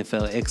not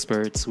NFL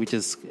experts, we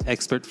just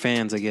expert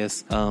fans, I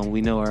guess. We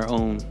know our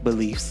own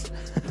beliefs.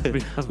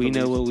 we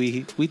know what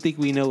we think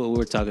we know what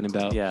we're talking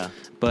about. Yeah,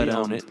 but we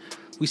own it.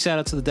 We shout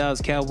out to the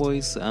Dallas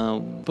Cowboys,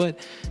 but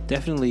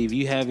definitely if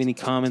you have any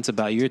comments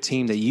about your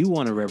team that you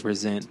want to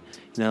represent,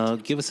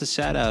 give us a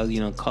shout out.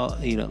 Call,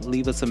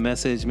 leave us a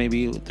message,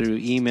 maybe through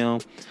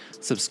email,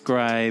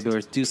 subscribe,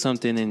 or do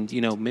something, and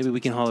maybe we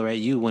can holler at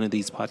you one of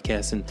these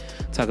podcasts and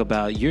talk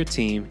about your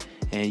team,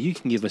 and you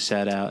can give a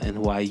shout out and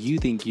why you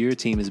think your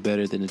team is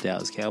better than the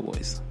Dallas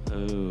Cowboys.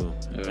 Oh,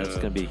 that's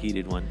gonna be a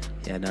heated one.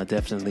 Yeah, no,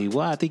 definitely.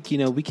 Well, I think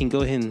we can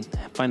go ahead and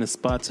find a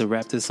spot to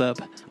wrap this up.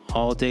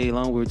 All day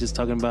long, we were just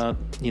talking about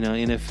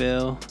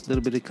NFL, a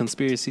little bit of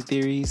conspiracy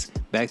theories.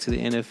 Back to the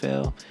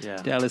NFL. Yeah.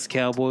 Dallas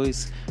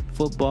Cowboys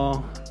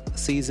football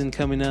season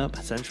coming up.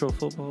 Central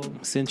football.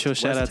 Central.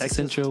 Shout out to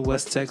Central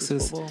West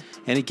Texas.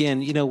 And again,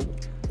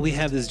 we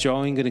have this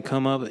drawing going to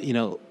come up.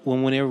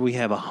 Whenever we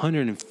have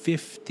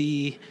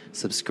 150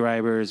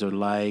 subscribers or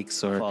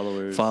likes or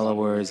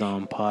followers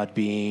on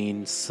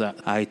Podbean,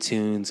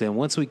 iTunes, and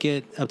once we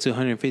get up to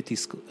 150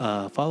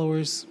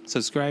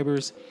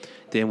 subscribers,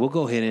 then we'll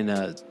go ahead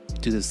and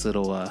do this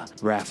little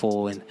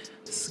raffle and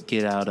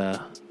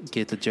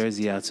get the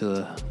jersey out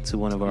to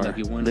one of our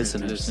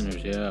listeners.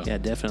 Yeah,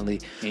 definitely.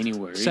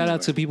 Shout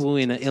out to people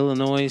in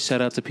Illinois.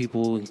 Shout out to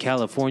people in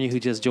California who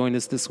just joined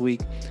us this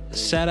week.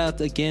 Shout out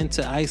again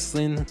to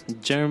Iceland,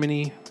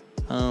 Germany,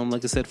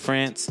 like I said,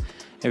 France,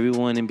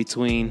 everyone in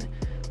between.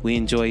 We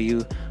enjoy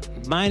you.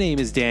 My name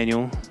is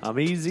Daniel. I'm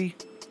Easy.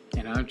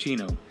 And I'm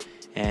Chino.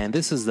 And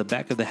this is the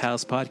Back of the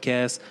House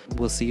podcast.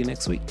 We'll see you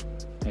next week.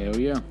 Hell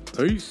yeah.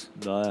 Peace.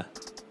 Bye.